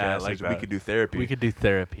next podcast. Yeah, I like is we that. could do therapy. We could do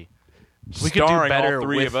therapy. We could do Starring better all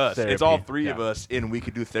three with of us. therapy. It's all three of Yeah. us in We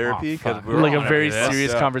Could Do Therapy because fuck. we're Like all a very nervous.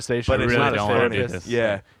 serious Yeah. conversation. But it's really not don't a wanna do therapy. this.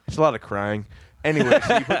 Yeah, it's a lot of crying. Anyway,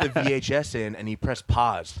 so you put the VHS in and you press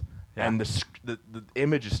pause, Yeah. and the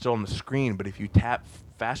image is still on the screen, but if you tap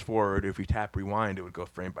fast forward or if you tap rewind, it would go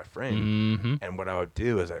frame by frame. Mm-hmm. And what I would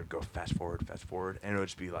do is I would go fast forward, and it would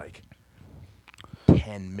just be like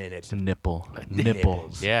 10 minutes. Nipple.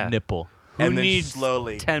 Nipples. Yeah. Nipple. Who and then needs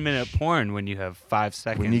slowly 10-minute porn when you have 5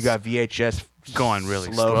 seconds? when you got VHS Going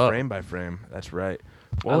really slow, slow. frame by frame. That's right.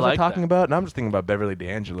 What I was I like talking that. about? And I'm just thinking about Beverly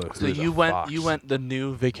D'Angelo. So who is a you went fox. the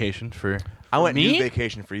new vacation for I went me? new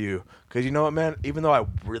vacation for you because you know what, man. Even though I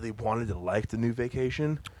really wanted to like the new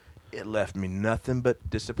vacation, it left me nothing but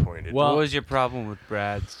disappointed. Well- What was your problem with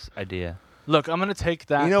Brad's idea? Look, I'm gonna take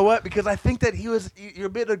that. you know what? Because I think that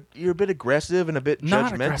you're a bit aggressive and a bit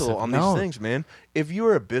Not aggressive, judgmental on no. these things, man. If you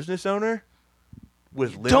were a business owner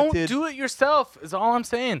with limited, don't do it yourself. Is all I'm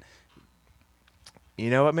saying. You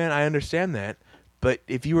know what, man? I understand that, but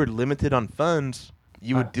if you were limited on funds,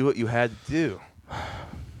 you would do what you had to do.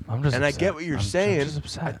 I'm just. And I upset. get what you're I'm saying. just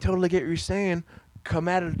upset. I totally get what you're saying. Come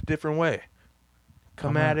at it a different way.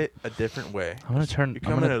 Come I'm at gonna- it a different way. I'm gonna turn. You're I'm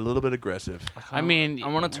coming gonna, a little bit aggressive. I mean, I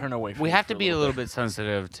want to turn away from We you have for to be a little little bit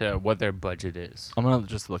sensitive to what their budget is I'm gonna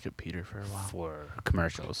just look at Peter for a while. for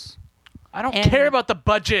commercials. I don't And- care about the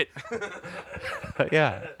budget.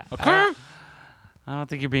 Yeah. Okay. I don't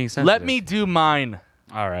think you're being sensitive. Let me do mine.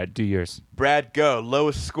 All right, do yours. Brad, go.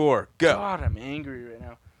 Lowest score. Go. God, I'm angry right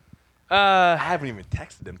now. I haven't even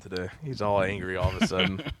texted him today. He's all angry all of a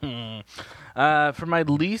sudden. For my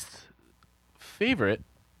least favorite,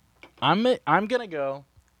 I'm gonna go,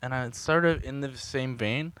 and it's sort of in the same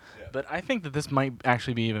vein, but I think that this might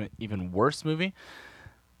actually be even worse movie.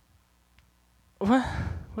 What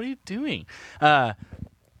are you doing?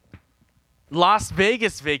 Las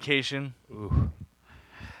Vegas Vacation. Ooh.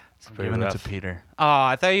 I'm pretty giving it rough. to Peter. Oh,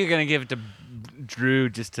 I thought you were gonna give it to Drew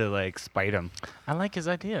just to like spite him. I like his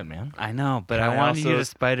idea, man. I know, but Can I I wanted you also- to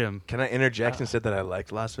spite him. Can I interject and say that I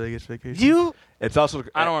liked Las Vegas Vacation? You? It's also.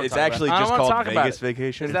 I don't wanna It's talk about actually it. I don't just wanna called talk about Vegas it.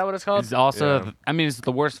 Vacation. Is that what it's called? It's also, Yeah. I mean, it's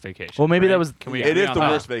the worst vacation. Well, maybe that right? was- Can we It agree is on the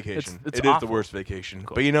that? worst vacation. It's It is the awful. worst vacation.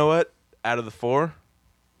 Cool. But you know what? Out of the 4,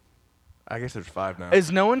 I guess there's 5 now.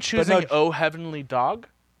 Is no one choosing no- Oh Heavenly Dog?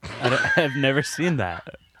 I've never seen that.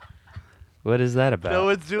 What is that about? No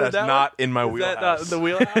one's doing That's that. not in my Is that not wheelhouse. the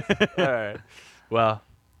wheelhouse? All right. Well,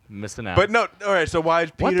 missing out. But no, all right. So why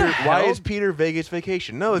is What Peter? the Why hell? is Peter Vegas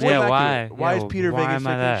Vacation? No, it's Yeah, not why? accurate. Why Yeah, is Peter why Vegas am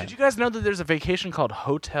I Vacation? that? Did you guys know that there's a vacation called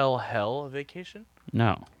Hotel Hell Vacation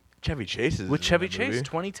No. Chevy Chase is with in Chevy that Chase, movie.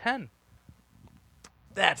 2010?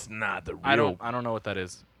 That's not the real. I don't know what that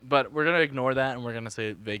is, but we're gonna ignore that and we're gonna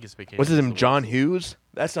say Vegas Vacation. What's his is name? the John worst. Hughes?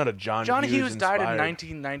 That's not a John. John Hughes died in inspired.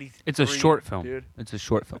 1993. It's a short film. dude. It's a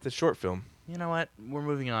short film. It's a short film. You know what? We're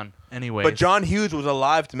moving on. Anyway. But John Hughes was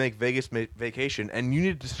alive to make Vegas Vacation, and you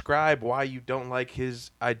need to describe why you don't like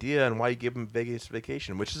his idea and why you give him Vegas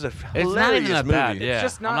Vacation, which is a It's hilarious not even that movie. bad. Yeah.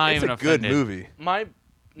 just not- I'm not It's even a good offended. movie.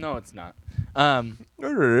 No, it's not.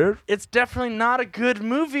 It's definitely not a good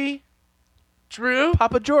movie. Drew.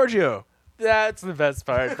 Papa Giorgio. That's the best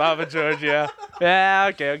part, Papa Giorgio. Yeah,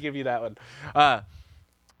 okay, I'll give you that one.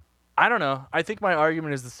 I don't know. I think my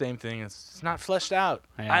argument is the same thing. It's not fleshed out.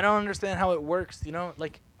 Yeah. I don't understand how it works. You know,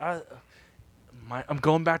 like I'm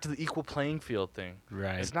going back to the equal playing field thing.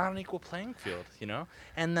 Right. It's not an equal playing field. You know,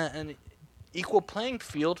 and equal playing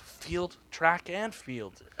field, track and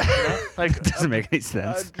field. You know? Like It doesn't make any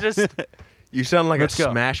sense. just You sound like Let's a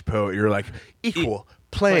go. Smash poet. You're like equal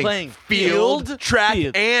playing, playing field, field, track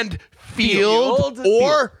field. and field, Field,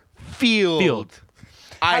 or field. Field.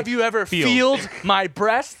 have you ever field. feeled my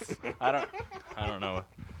breasts? I don't know.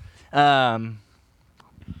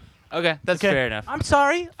 Okay, that's Okay. fair enough. I'm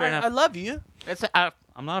sorry. Fair enough. I love you.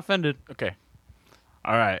 I'm not offended. Okay.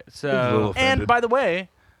 All right. a So little And offended. by the way,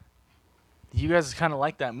 you guys kind of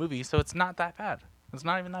like that movie, so it's not that bad. It's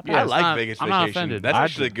not even that bad. Yeah, I it's like not- Vegas I'm not Vacation. offended. That's I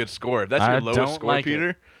actually a do. good score. That's I your lowest don't score, like it.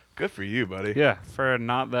 Peter. Good for you, buddy. yeah, for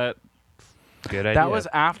not that good idea. That was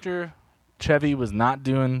after Chevy was not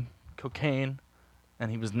doing cocaine, and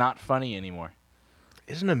he was not funny anymore.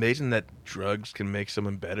 Isn't it amazing that drugs can make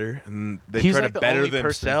someone better, and they He's try like to the better only person.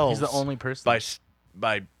 themselves He's the only person.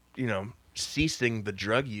 by ceasing the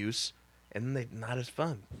drug use, and they not as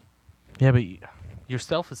fun. Yeah, but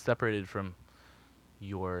yourself is separated from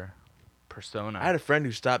your persona. I had a friend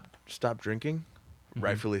who stopped drinking, Mhm.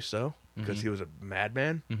 rightfully so, because Mhm. he was a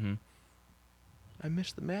madman. Mm-hmm. I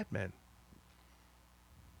miss the madman,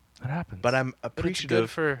 That happens. but I'm But it's good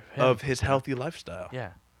appreciative for him. of his healthy lifestyle.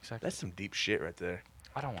 Yeah, exactly. That's some deep shit right there.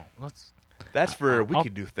 I don't want. Let's. That's for we I'll-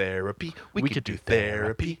 could do therapy. We, We could could do do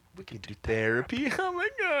therapy. We could do therapy. Oh my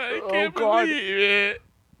god! I Oh, can't God. believe it.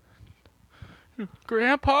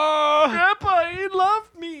 Grandpa. Grandpa, he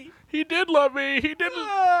loved me. He did love me. He did.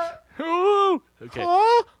 Ah. Ooh. Okay.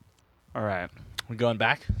 Aw. All right. We're going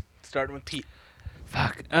back starting with Pete.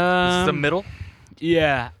 Fuck. This is the middle.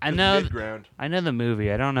 Yeah, I know. Mid-ground. I know the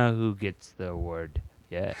movie. I don't know who gets the award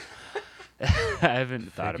yet. I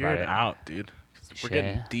haven't thought Figure about it it. out, dude. We're Shit.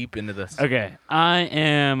 getting deep into this. Okay, I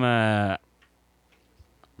am.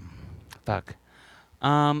 Fuck.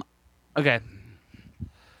 Okay.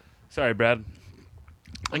 Sorry, Brad.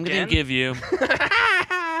 I'm Again? gonna give you.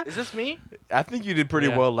 Is this me? I think you did pretty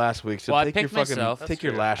Yeah. well last week. So Well, I take your picked fucking myself. take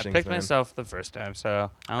your That's lashings, I picked man. myself the first time, so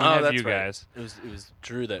I don't Oh, have that's you right. guys. It was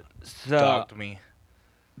Drew that So, dogged me.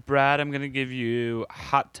 Brad, I'm gonna give you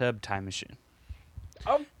Hot Tub Time Machine.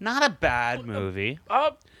 Oh, Not a bad movie.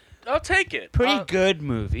 I'll take it. Pretty good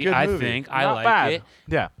movie, good I movie. think. I Not like bad. it.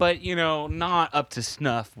 Yeah. But, not up to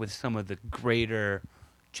snuff with some of the greater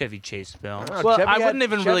Chevy Chase films. Oh, Well, Chevy I had- wouldn't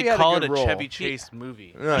even Chevy really had a call good it a role. Chevy Chase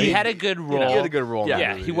movie. No, He had a good role. He had a good role. in Yeah. that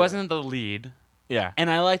Yeah, movie, he wasn't the lead. Yeah. And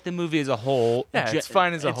I like the movie as a whole. Yeah, it's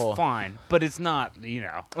fine as a whole. It's fine, but it's not,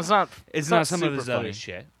 It's not. it's not some of super his funny. other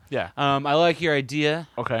shit. Yeah. I like your idea.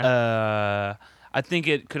 Okay. I think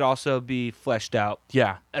it could also be fleshed out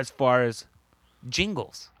yeah. as far as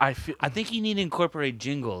jingles. I feel. I think you need to incorporate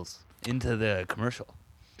jingles into the commercial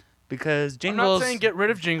because I'm jingles. not saying get rid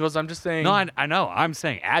of jingles. I'm just saying. No, I know. I'm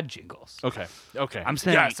saying add jingles. Okay. Okay. I'm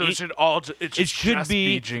saying Yeah. So it it- should all. It should just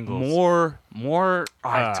be jingles. more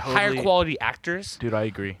I higher totally- quality actors, Dude, I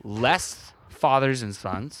agree. less fathers and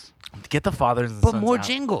sons, Get the fathers and but sons more out.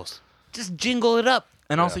 jingles. Just jingle it up.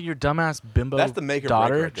 And also, your dumbass bimbo That's the make or break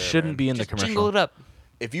daughter right there, shouldn't man. be in the Just commercial. jingle it up.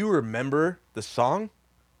 If you remember the song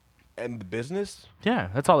and the business, Yeah,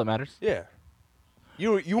 that's all that matters. yeah,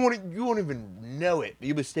 you won't even know it.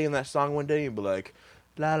 You'll be singing that song one day and you'll be like,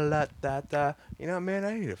 la la la da da. You know, man,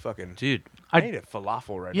 I need a fucking, Dude, I need a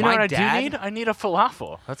falafel right You now. know My what dad- I do need? I need a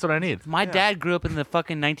falafel. That's what I need. my dad grew up in the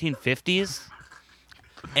fucking 1950s.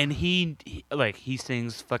 And he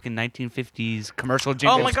sings fucking 1950s commercial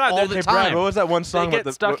jingles my God, all they're- the hey, time. Brad, what was that one song get about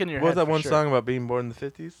the, stuck what, in your what was head that for one sure. song about being born in the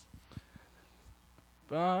 50s?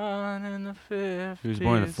 Born in the 50s. He was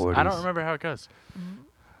born in the 40s. I don't remember how it goes.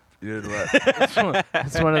 You did what?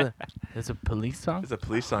 It's one of the. It's a police song. It's a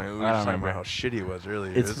police song. We were I don't just talking remember. about how shitty it was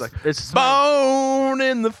earlier. It's It was like, it's born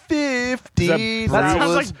in the 50s. That I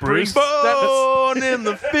sounds was like Bruce. Born in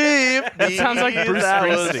the 50s. That sounds like Bruce I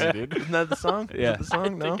was- Springsteen, dude. Isn't that the song? Is Yeah. that the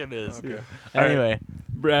song? No? I think it is. Okay. Anyway,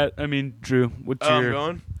 Drew, what's I'm your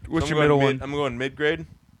going. what's So your I'm middle going one? mid- I'm going mid-grade.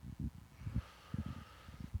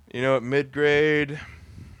 You know what? Mid-grade.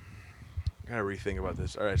 Gotta rethink about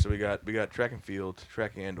this. All right, so we got track and field,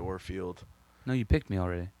 track and or field. No, you picked me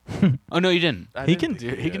already. Oh no, you didn't. I He didn't can pick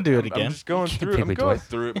do- he yet. can do it I'm again. just going You can't through. pick I'm me going twice.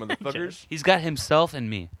 through it, motherfuckers. He's got himself and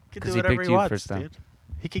me he because he picked you first time. dude.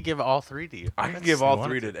 He could give all three to you. I can That's give what all he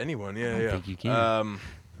three wanted to anyone. Yeah, don't yeah. think you can.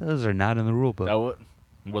 Those are not in the rule book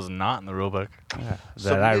That was not in the rule book. so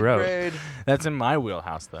that I wrote. mid-grade, That's in my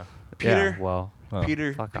wheelhouse, though. Peter. Yeah, well,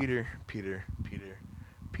 Peter, fuck off. Peter.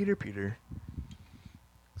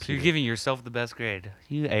 So you're giving yourself the best grade.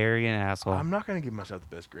 You arrogant asshole. I'm not gonna give myself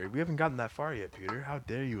the best grade. We haven't gotten that far yet, Peter. How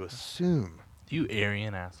dare you assume? You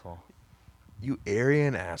Aryan asshole. You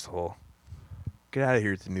Aryan asshole. Get out of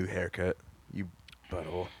here with the new haircut, you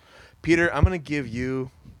butthole. Peter, I'm gonna give you,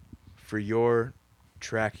 for your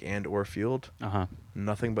track and or field, Uh-huh.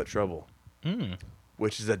 Nothing But Trouble, Hmm.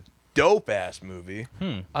 which is a dope ass movie.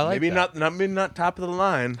 I like maybe that. maybe not top of the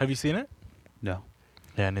line. Have you seen it? No.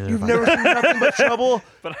 Yeah, neither You've have I. never seen Nothing But Trouble?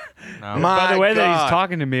 No. My By the way that God. he's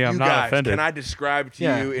talking to me, I'm You not guys, offended. Can I describe to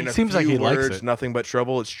Yeah, you in he a seems few like he likes words it. Nothing But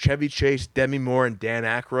Trouble? It's Chevy Chase, Demi Moore, and Dan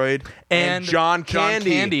Aykroyd. And John John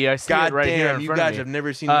Candy. Candy, I see it God right here damn, in you front of guys me. have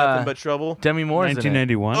never seen Nothing But Trouble? Demi Moore's in it.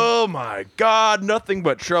 1991. Oh my God, Nothing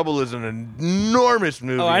But Trouble is an enormous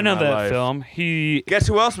movie. Oh, I in know my that life. film. He Guess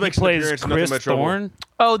who else he makes an plays appearance in Nothing Chris But Trouble? Thorne.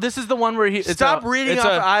 Oh, this is the one where he. Stop reading off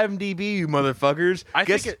IMDb, you motherfuckers. I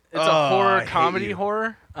Guess, think it's a horror I hate comedy you.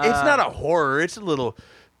 horror. It's not a horror. It's a little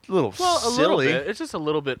well, a silly. little bit. It's just a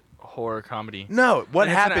little bit horror comedy. No, what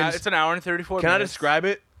And happens? It's an hour and 34 Can I minutes. describe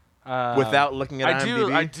it without looking at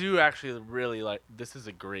IMDb? I do actually really like. This is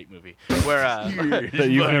a great movie. Where That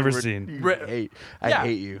you've never seen. I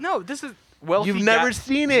hate you. No, this is wealthy. You've never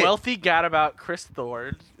seen it. Wealthy gadabout Chris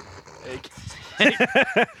Thorne.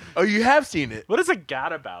 Oh, you have seen it. What is a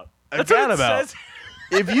gadabout? A That's what it gadabout. says.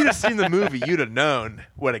 If you'd have seen the movie, you'd have known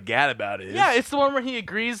what a gadabout is. Yeah, it's the one where he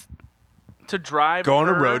agrees to drive. go on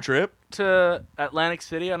a her road trip. to Atlantic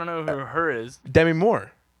City. I don't know who her is. Demi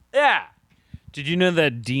Moore. Yeah. Did you know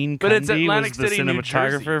that Dean But it's Cundy Atlantic was the City, New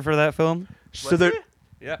cinematographer Jersey. for that film? So they're.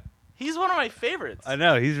 Yeah. He's one of my favorites. I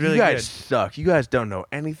know. He's really you guys good. suck. You guys don't know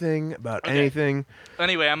anything about Okay. anything.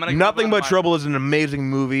 Anyway, I'm gonna. Nothing move But on to Trouble is an amazing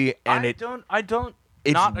movie, and I don't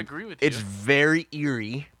it's not agree with you. It's very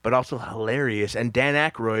eerie. but also hilarious. And Dan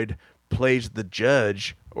Aykroyd plays the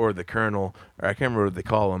judge or the colonel, or I can't remember what they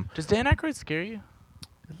call him. Does Dan Aykroyd scare you?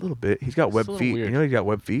 A little bit. He's got It's web a little feet. weird. You know he's got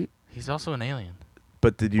web feet? He's also an alien.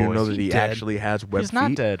 But did you Boy, know is that he he dead. actually has web He's feet?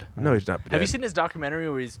 not dead. No, he's not dead. Have you seen his documentary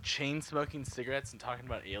where he's chain smoking cigarettes and talking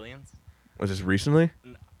about aliens? Was this recently?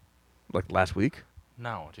 No. Like last week?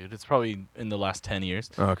 No, dude. It's probably in the last 10 years.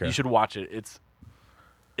 Oh, okay. You should watch it. It's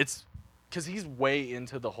because he's way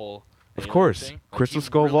into the whole. Of alien course. thing. Like, Crystal he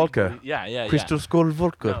Skull really vodka. yeah. Crystal Skull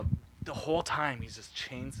vodka. No, the whole time he's just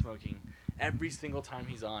chain smoking. Every single time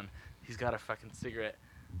he's on, he's got a fucking cigarette.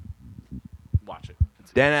 Watch it.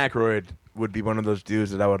 Dan Aykroyd would be one of those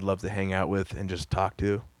dudes that I would love to hang out with and just talk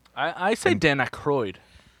to. I say Dan Aykroyd.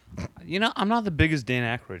 You know, I'm not the biggest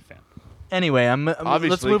Dan Aykroyd fan. Anyway, Obviously,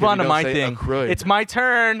 let's move 'cause on you to don't my say thing. Aykroyd. It's my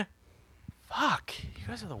turn. Fuck, you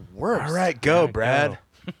guys are the worst. All right, go, Alright, Brad.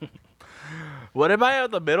 What am I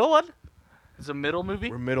on the middle one? It's a middle movie.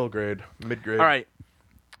 We're middle grade, mid grade. All right.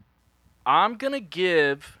 I'm gonna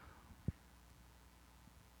give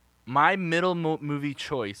my middle movie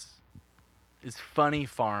choice is Funny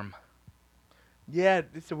Farm. Yeah,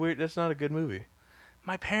 it's a weird. That's not a good movie.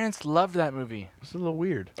 My parents loved that movie. It's a little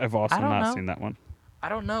weird. I've also I don't not know. seen that one. I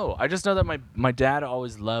don't know. I just know that my dad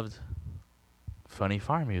always loved Funny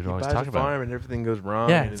Farm. He would He always buys talk a about farm and everything goes wrong.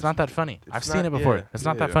 it. Yeah, and it's not that funny. it's I've not- seen it before. yeah, It's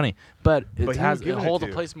not yeah. that funny, but it But who has you giving it hold a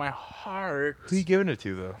to? place in my heart. Who you giving it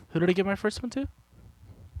to though? Who did I give my first one to?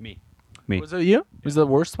 Me. Was it you? Was it the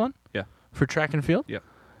worst one? Yeah. For track and field? Yep.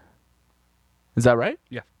 Is that right?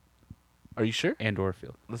 Yeah. Are you sure? And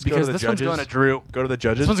Orfield. Let's Because go to the this judges. one's going to Drew. Go to the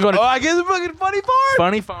judges. This one's going to Oh, I get the fucking funny farm.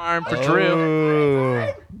 Funny Farm for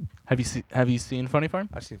Drew. Have you seen Funny Farm?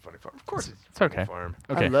 I've seen Funny Farm. Of course, It's okay. Farm.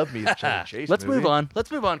 Okay. I love me a Chevy Chase. Let's movie. move on. Let's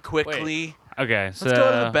move on quickly. Okay, so Let's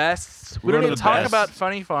go to the best. We We're don't to even the talk best. about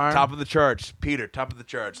Funny Farm. Top of the charts, Peter. Top of the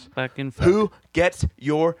charts. fucking fuck. Who gets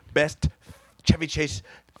your best Chevy Chase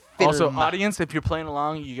film? Also, audience, if you're playing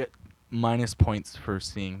along, you get minus points for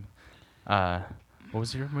seeing. What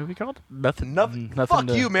was your movie called? Nothing. Nothing Fuck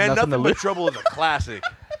to- you, man. nothing Nothing to but lose. trouble is a classic.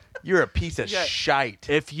 You're a piece of Yeah. shite.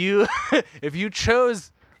 If you if you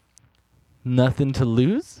chose Nothing to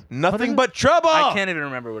Lose, Nothing but trouble. I can't even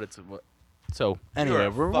remember what it's. So anyway, a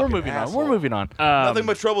we're fucking moving on. asshole. We're moving on. Nothing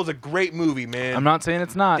but trouble is a great movie, man. I'm not saying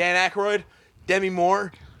it's not. Dan Aykroyd, Demi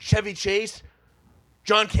Moore, Chevy Chase,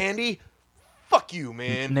 John Candy. Fuck you,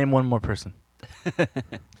 man. Name one more person.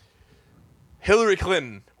 Hillary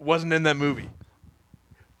Clinton wasn't in that movie,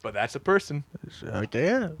 but that's a person. Okay,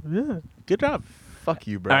 yeah. Good job. Fuck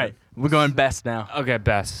you, All bro. right, we're going best now. Okay,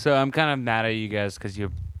 best. So I'm kind of mad at you guys because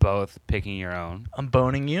you're both picking your own. I'm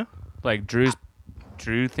boning you. Like Drew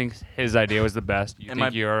thinks his idea was the best. You Am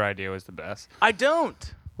think I- your idea was the best. I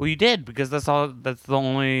don't. Well, you did because that's all. That's the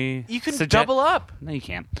only. You can double up. No, you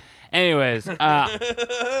can't. Anyways,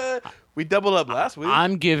 We doubled up last week.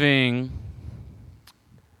 I'm giving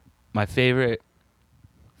my favorite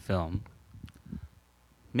film,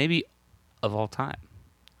 maybe of all time,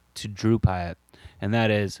 to Drew Pyatt, and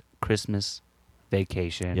that is Christmas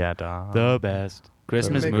Vacation. dog. The best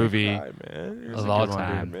Christmas Make me movie cry, man. It was of a all good one,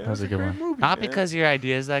 time. man. That was a It's good great one. movie, Not man. because your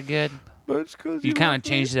idea is that good. But it's 'cause You kind love of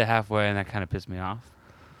changed me. it halfway, and that kind of pissed me off.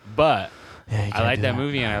 But Yeah, you I can't like do that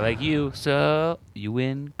movie, and I like you, so you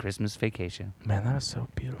win Christmas Vacation. Man, that was so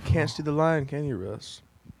beautiful. Can't see the line, can you, Russ?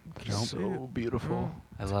 Nope. So beautiful.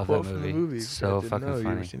 I love Quote that from movie. the movie. So I didn't fucking know. You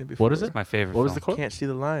ever funny. seen it before? What is It's it? my favorite. What was the film. quote? Can't see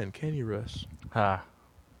the line, can you, Russ?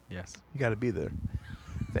 Yes. You got to be there.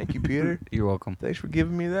 Thank you, Peter. You're welcome. Thanks for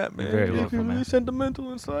giving me that, man. You're very It made me welcome, really man.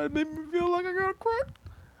 sentimental inside. Made me feel like I got to cry.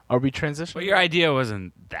 Are we transitioning? But your idea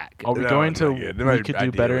wasn't that good. Are we No, going not to? yet. We My could do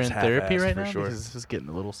idea better was in therapy half-assed right for now sure. because this is getting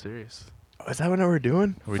a little serious. Oh, is that what we're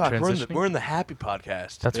doing? Are we Fuck, transitioning? we're in the happy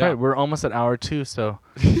podcast. That's Yeah. right. We're almost at hour 2, so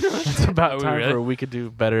it's about Are we time really? for we could do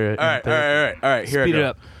better. all right, all right, all right, all right. Here Speed I it go.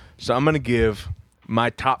 up. So I'm gonna give my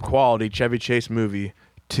top quality Chevy Chase movie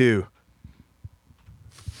to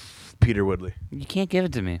Peter Woodley. You can't give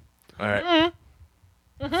it to me. All right,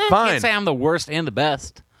 You can't fine. say I'm the worst and the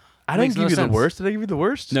best. I didn't Makes give no you sense. the worst. Did I give you the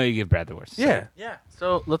worst? No, you give Brad the worst. Yeah. Yeah.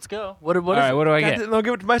 So let's go. What All is right, it? what do I God, get? I'll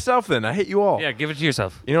give it to myself then. I hate you all. Yeah, give it to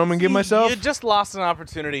yourself. You know what I'm gonna give myself? You just lost an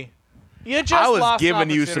opportunity. You just I was lost giving an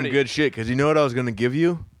you some opportunity. good shit because you know what I was gonna give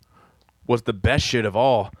you was the best shit of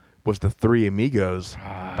all was the Three Amigos.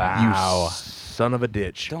 Wow. You son of a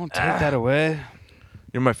ditch. Don't take that away.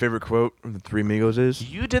 You know my favorite quote from the Three Amigos is?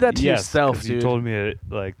 You did that to yourself, 'cause dude. You told me it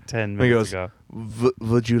like 10 He minutes goes, ago.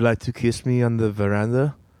 Would you like to kiss me on the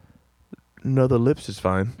veranda? No, the lips is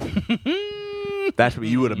fine. That's what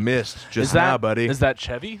you would have missed just now, buddy. Is that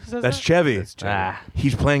Chevy? who says That's that? Chevy. That's Chevy. Ah.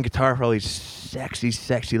 He's playing guitar for all these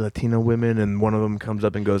sexy Latino women, and one of them comes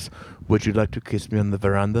up and goes, "Would you like to kiss me on the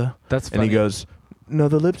veranda?" That's And funny. he goes, "No,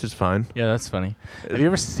 the lips is fine." Yeah, that's funny. Have you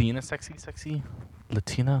ever seen a sexy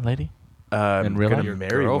Latina lady? I'm real gonna life?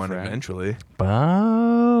 marry one Girlfriend. eventually.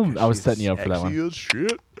 Boom! I was She's setting you up for that sexy one. as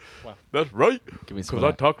shit. Wow. That's right. Give me some. Because of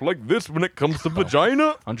I that. talk like this when it comes to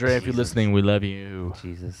vagina. Andre, if you're listening, we love you.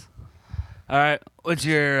 Jesus. All right. What's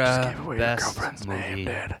your Just give away your best girlfriend's movie, name,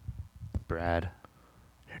 dude. Brad?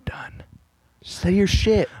 You're done. Say your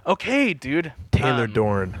shit. Okay, dude. Taylor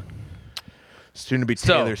Dorn. Soon to be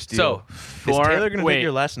Taylor Steele. Is Taylor gonna take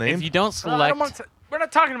your last name? If you don't I don't want select, to, we're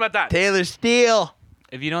not talking about that. Taylor Steele.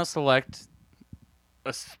 if you don't select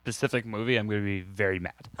a specific movie, I'm going to be very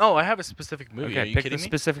mad. Oh, I have a specific movie. Are you pick kidding the me?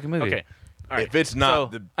 specific movie. Okay. All right. If it's not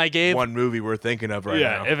So, the I gave one movie we're thinking of right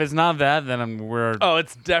now. If it's not that, then we're. Oh,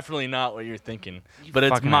 it's definitely not what you're thinking. You But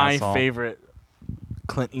it's fucking my asshole. favorite.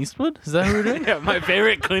 Clint Eastwood? Is that who we're doing? Yeah, my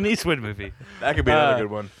favorite Clint Eastwood movie. That could be another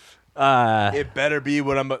good one. Uh, It better be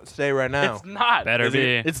what I'm about to say right now. it's not. Better Is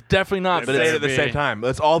it? be. It's definitely not. But say it it's at the same time.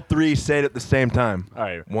 Let's all three say it at the same time. all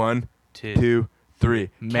right. 1, Two. 2, 3.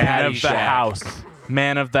 Man of the Caddyshack. house.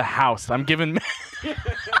 Man of the house. I'm giving.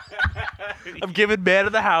 I'm giving man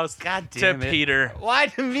of the house God to damn it. Peter. Why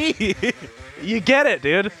to me? You get it,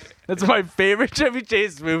 dude. That's my favorite Chevy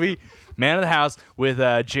Chase movie. Man of the house with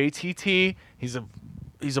JTT. He's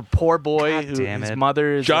a poor boy God who damn his it.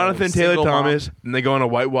 mother is Jonathan a Taylor single mom. Thomas, and they go on a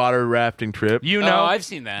whitewater rafting trip. You know, I've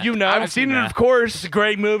seen that. You know, I've seen it, that. of course. It's a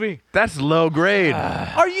great movie. That's low grade.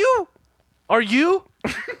 Are you?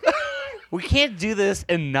 We can't do this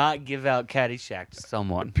and not give out Caddyshack to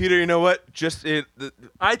someone. Peter, you know what?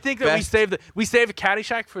 I think that we save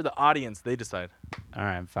Caddyshack for the audience. They decide. All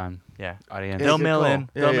right, fine. Yeah. Audience. Yeah, They'll good mail call. in. Yeah,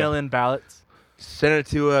 They'll yeah. mail in ballots. Send it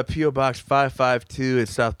to P.O. Box 552 in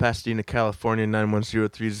South Pasadena, California,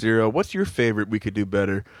 91030. What's your favorite we could do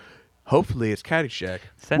better? Hopefully it's Caddyshack.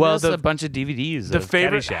 Send Well, us the- a bunch of DVDs. The of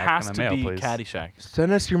favorite Caddyshack has in to the mail, be please. Caddyshack.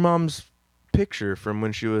 Send us your mom's picture from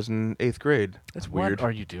when she was in 8th grade. That's weird. What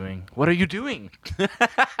are you doing? What are you doing?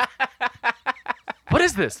 What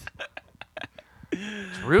is this?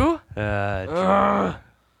 Drew? Ugh.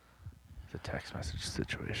 The text message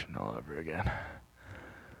situation all over again.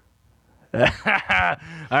 All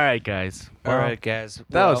right, guys. All right, guys.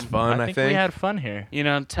 That was Well, fun, I I think think. we had fun here. You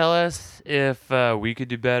know, tell us if we could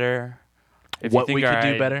do better. If What you think we could our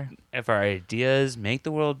do better? If our ideas make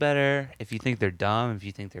the world better. If you think they're dumb. If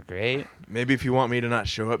you think they're great. Maybe if you want me to not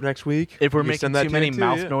show up next week. If we're you can making send that too to many me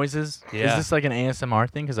mouth yeah. noises, Yeah. is this like an ASMR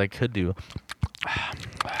thing? Because I could do.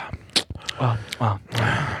 And now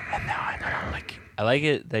I'm gonna lick I like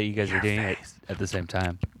it that you guys are Your doing it face. at the same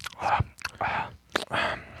time.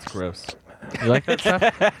 It's gross. You like that stuff?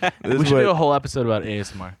 This We is should do a what- whole episode about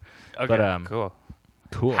ASMR. Okay, But, cool.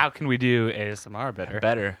 Cool. How can we do ASMR better?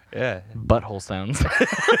 better? Yeah. Butthole sounds.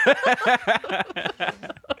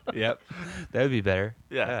 Yep. That would be better.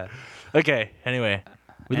 Yeah. Okay. Anyway,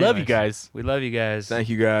 we love you Anyways. guys. We love you guys. Thank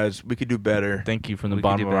you guys. We could do better. Thank you from the We could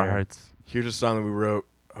bottom do of our better. hearts. Here's a song that we wrote.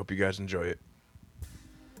 Hope you guys enjoy it.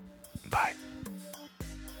 Bye.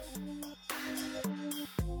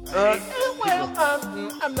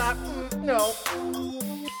 I'm not. No.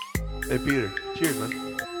 Hey, Peter. Cheers,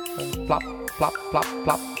 man. Plop, plop, plop,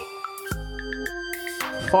 plop.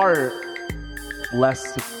 Far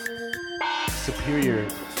less superior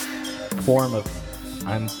form of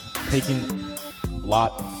I'm taking a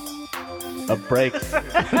lot of breaks. Did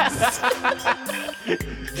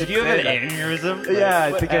you have an aneurysm? Yeah,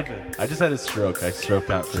 I think I just had a stroke. I stroked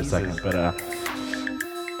out for a second, but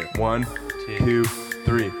 1, 2,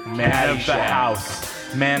 3. man of the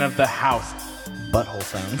house, man of the house, butthole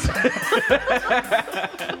sounds.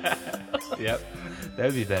 Yep. That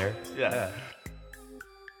would be better. Yeah.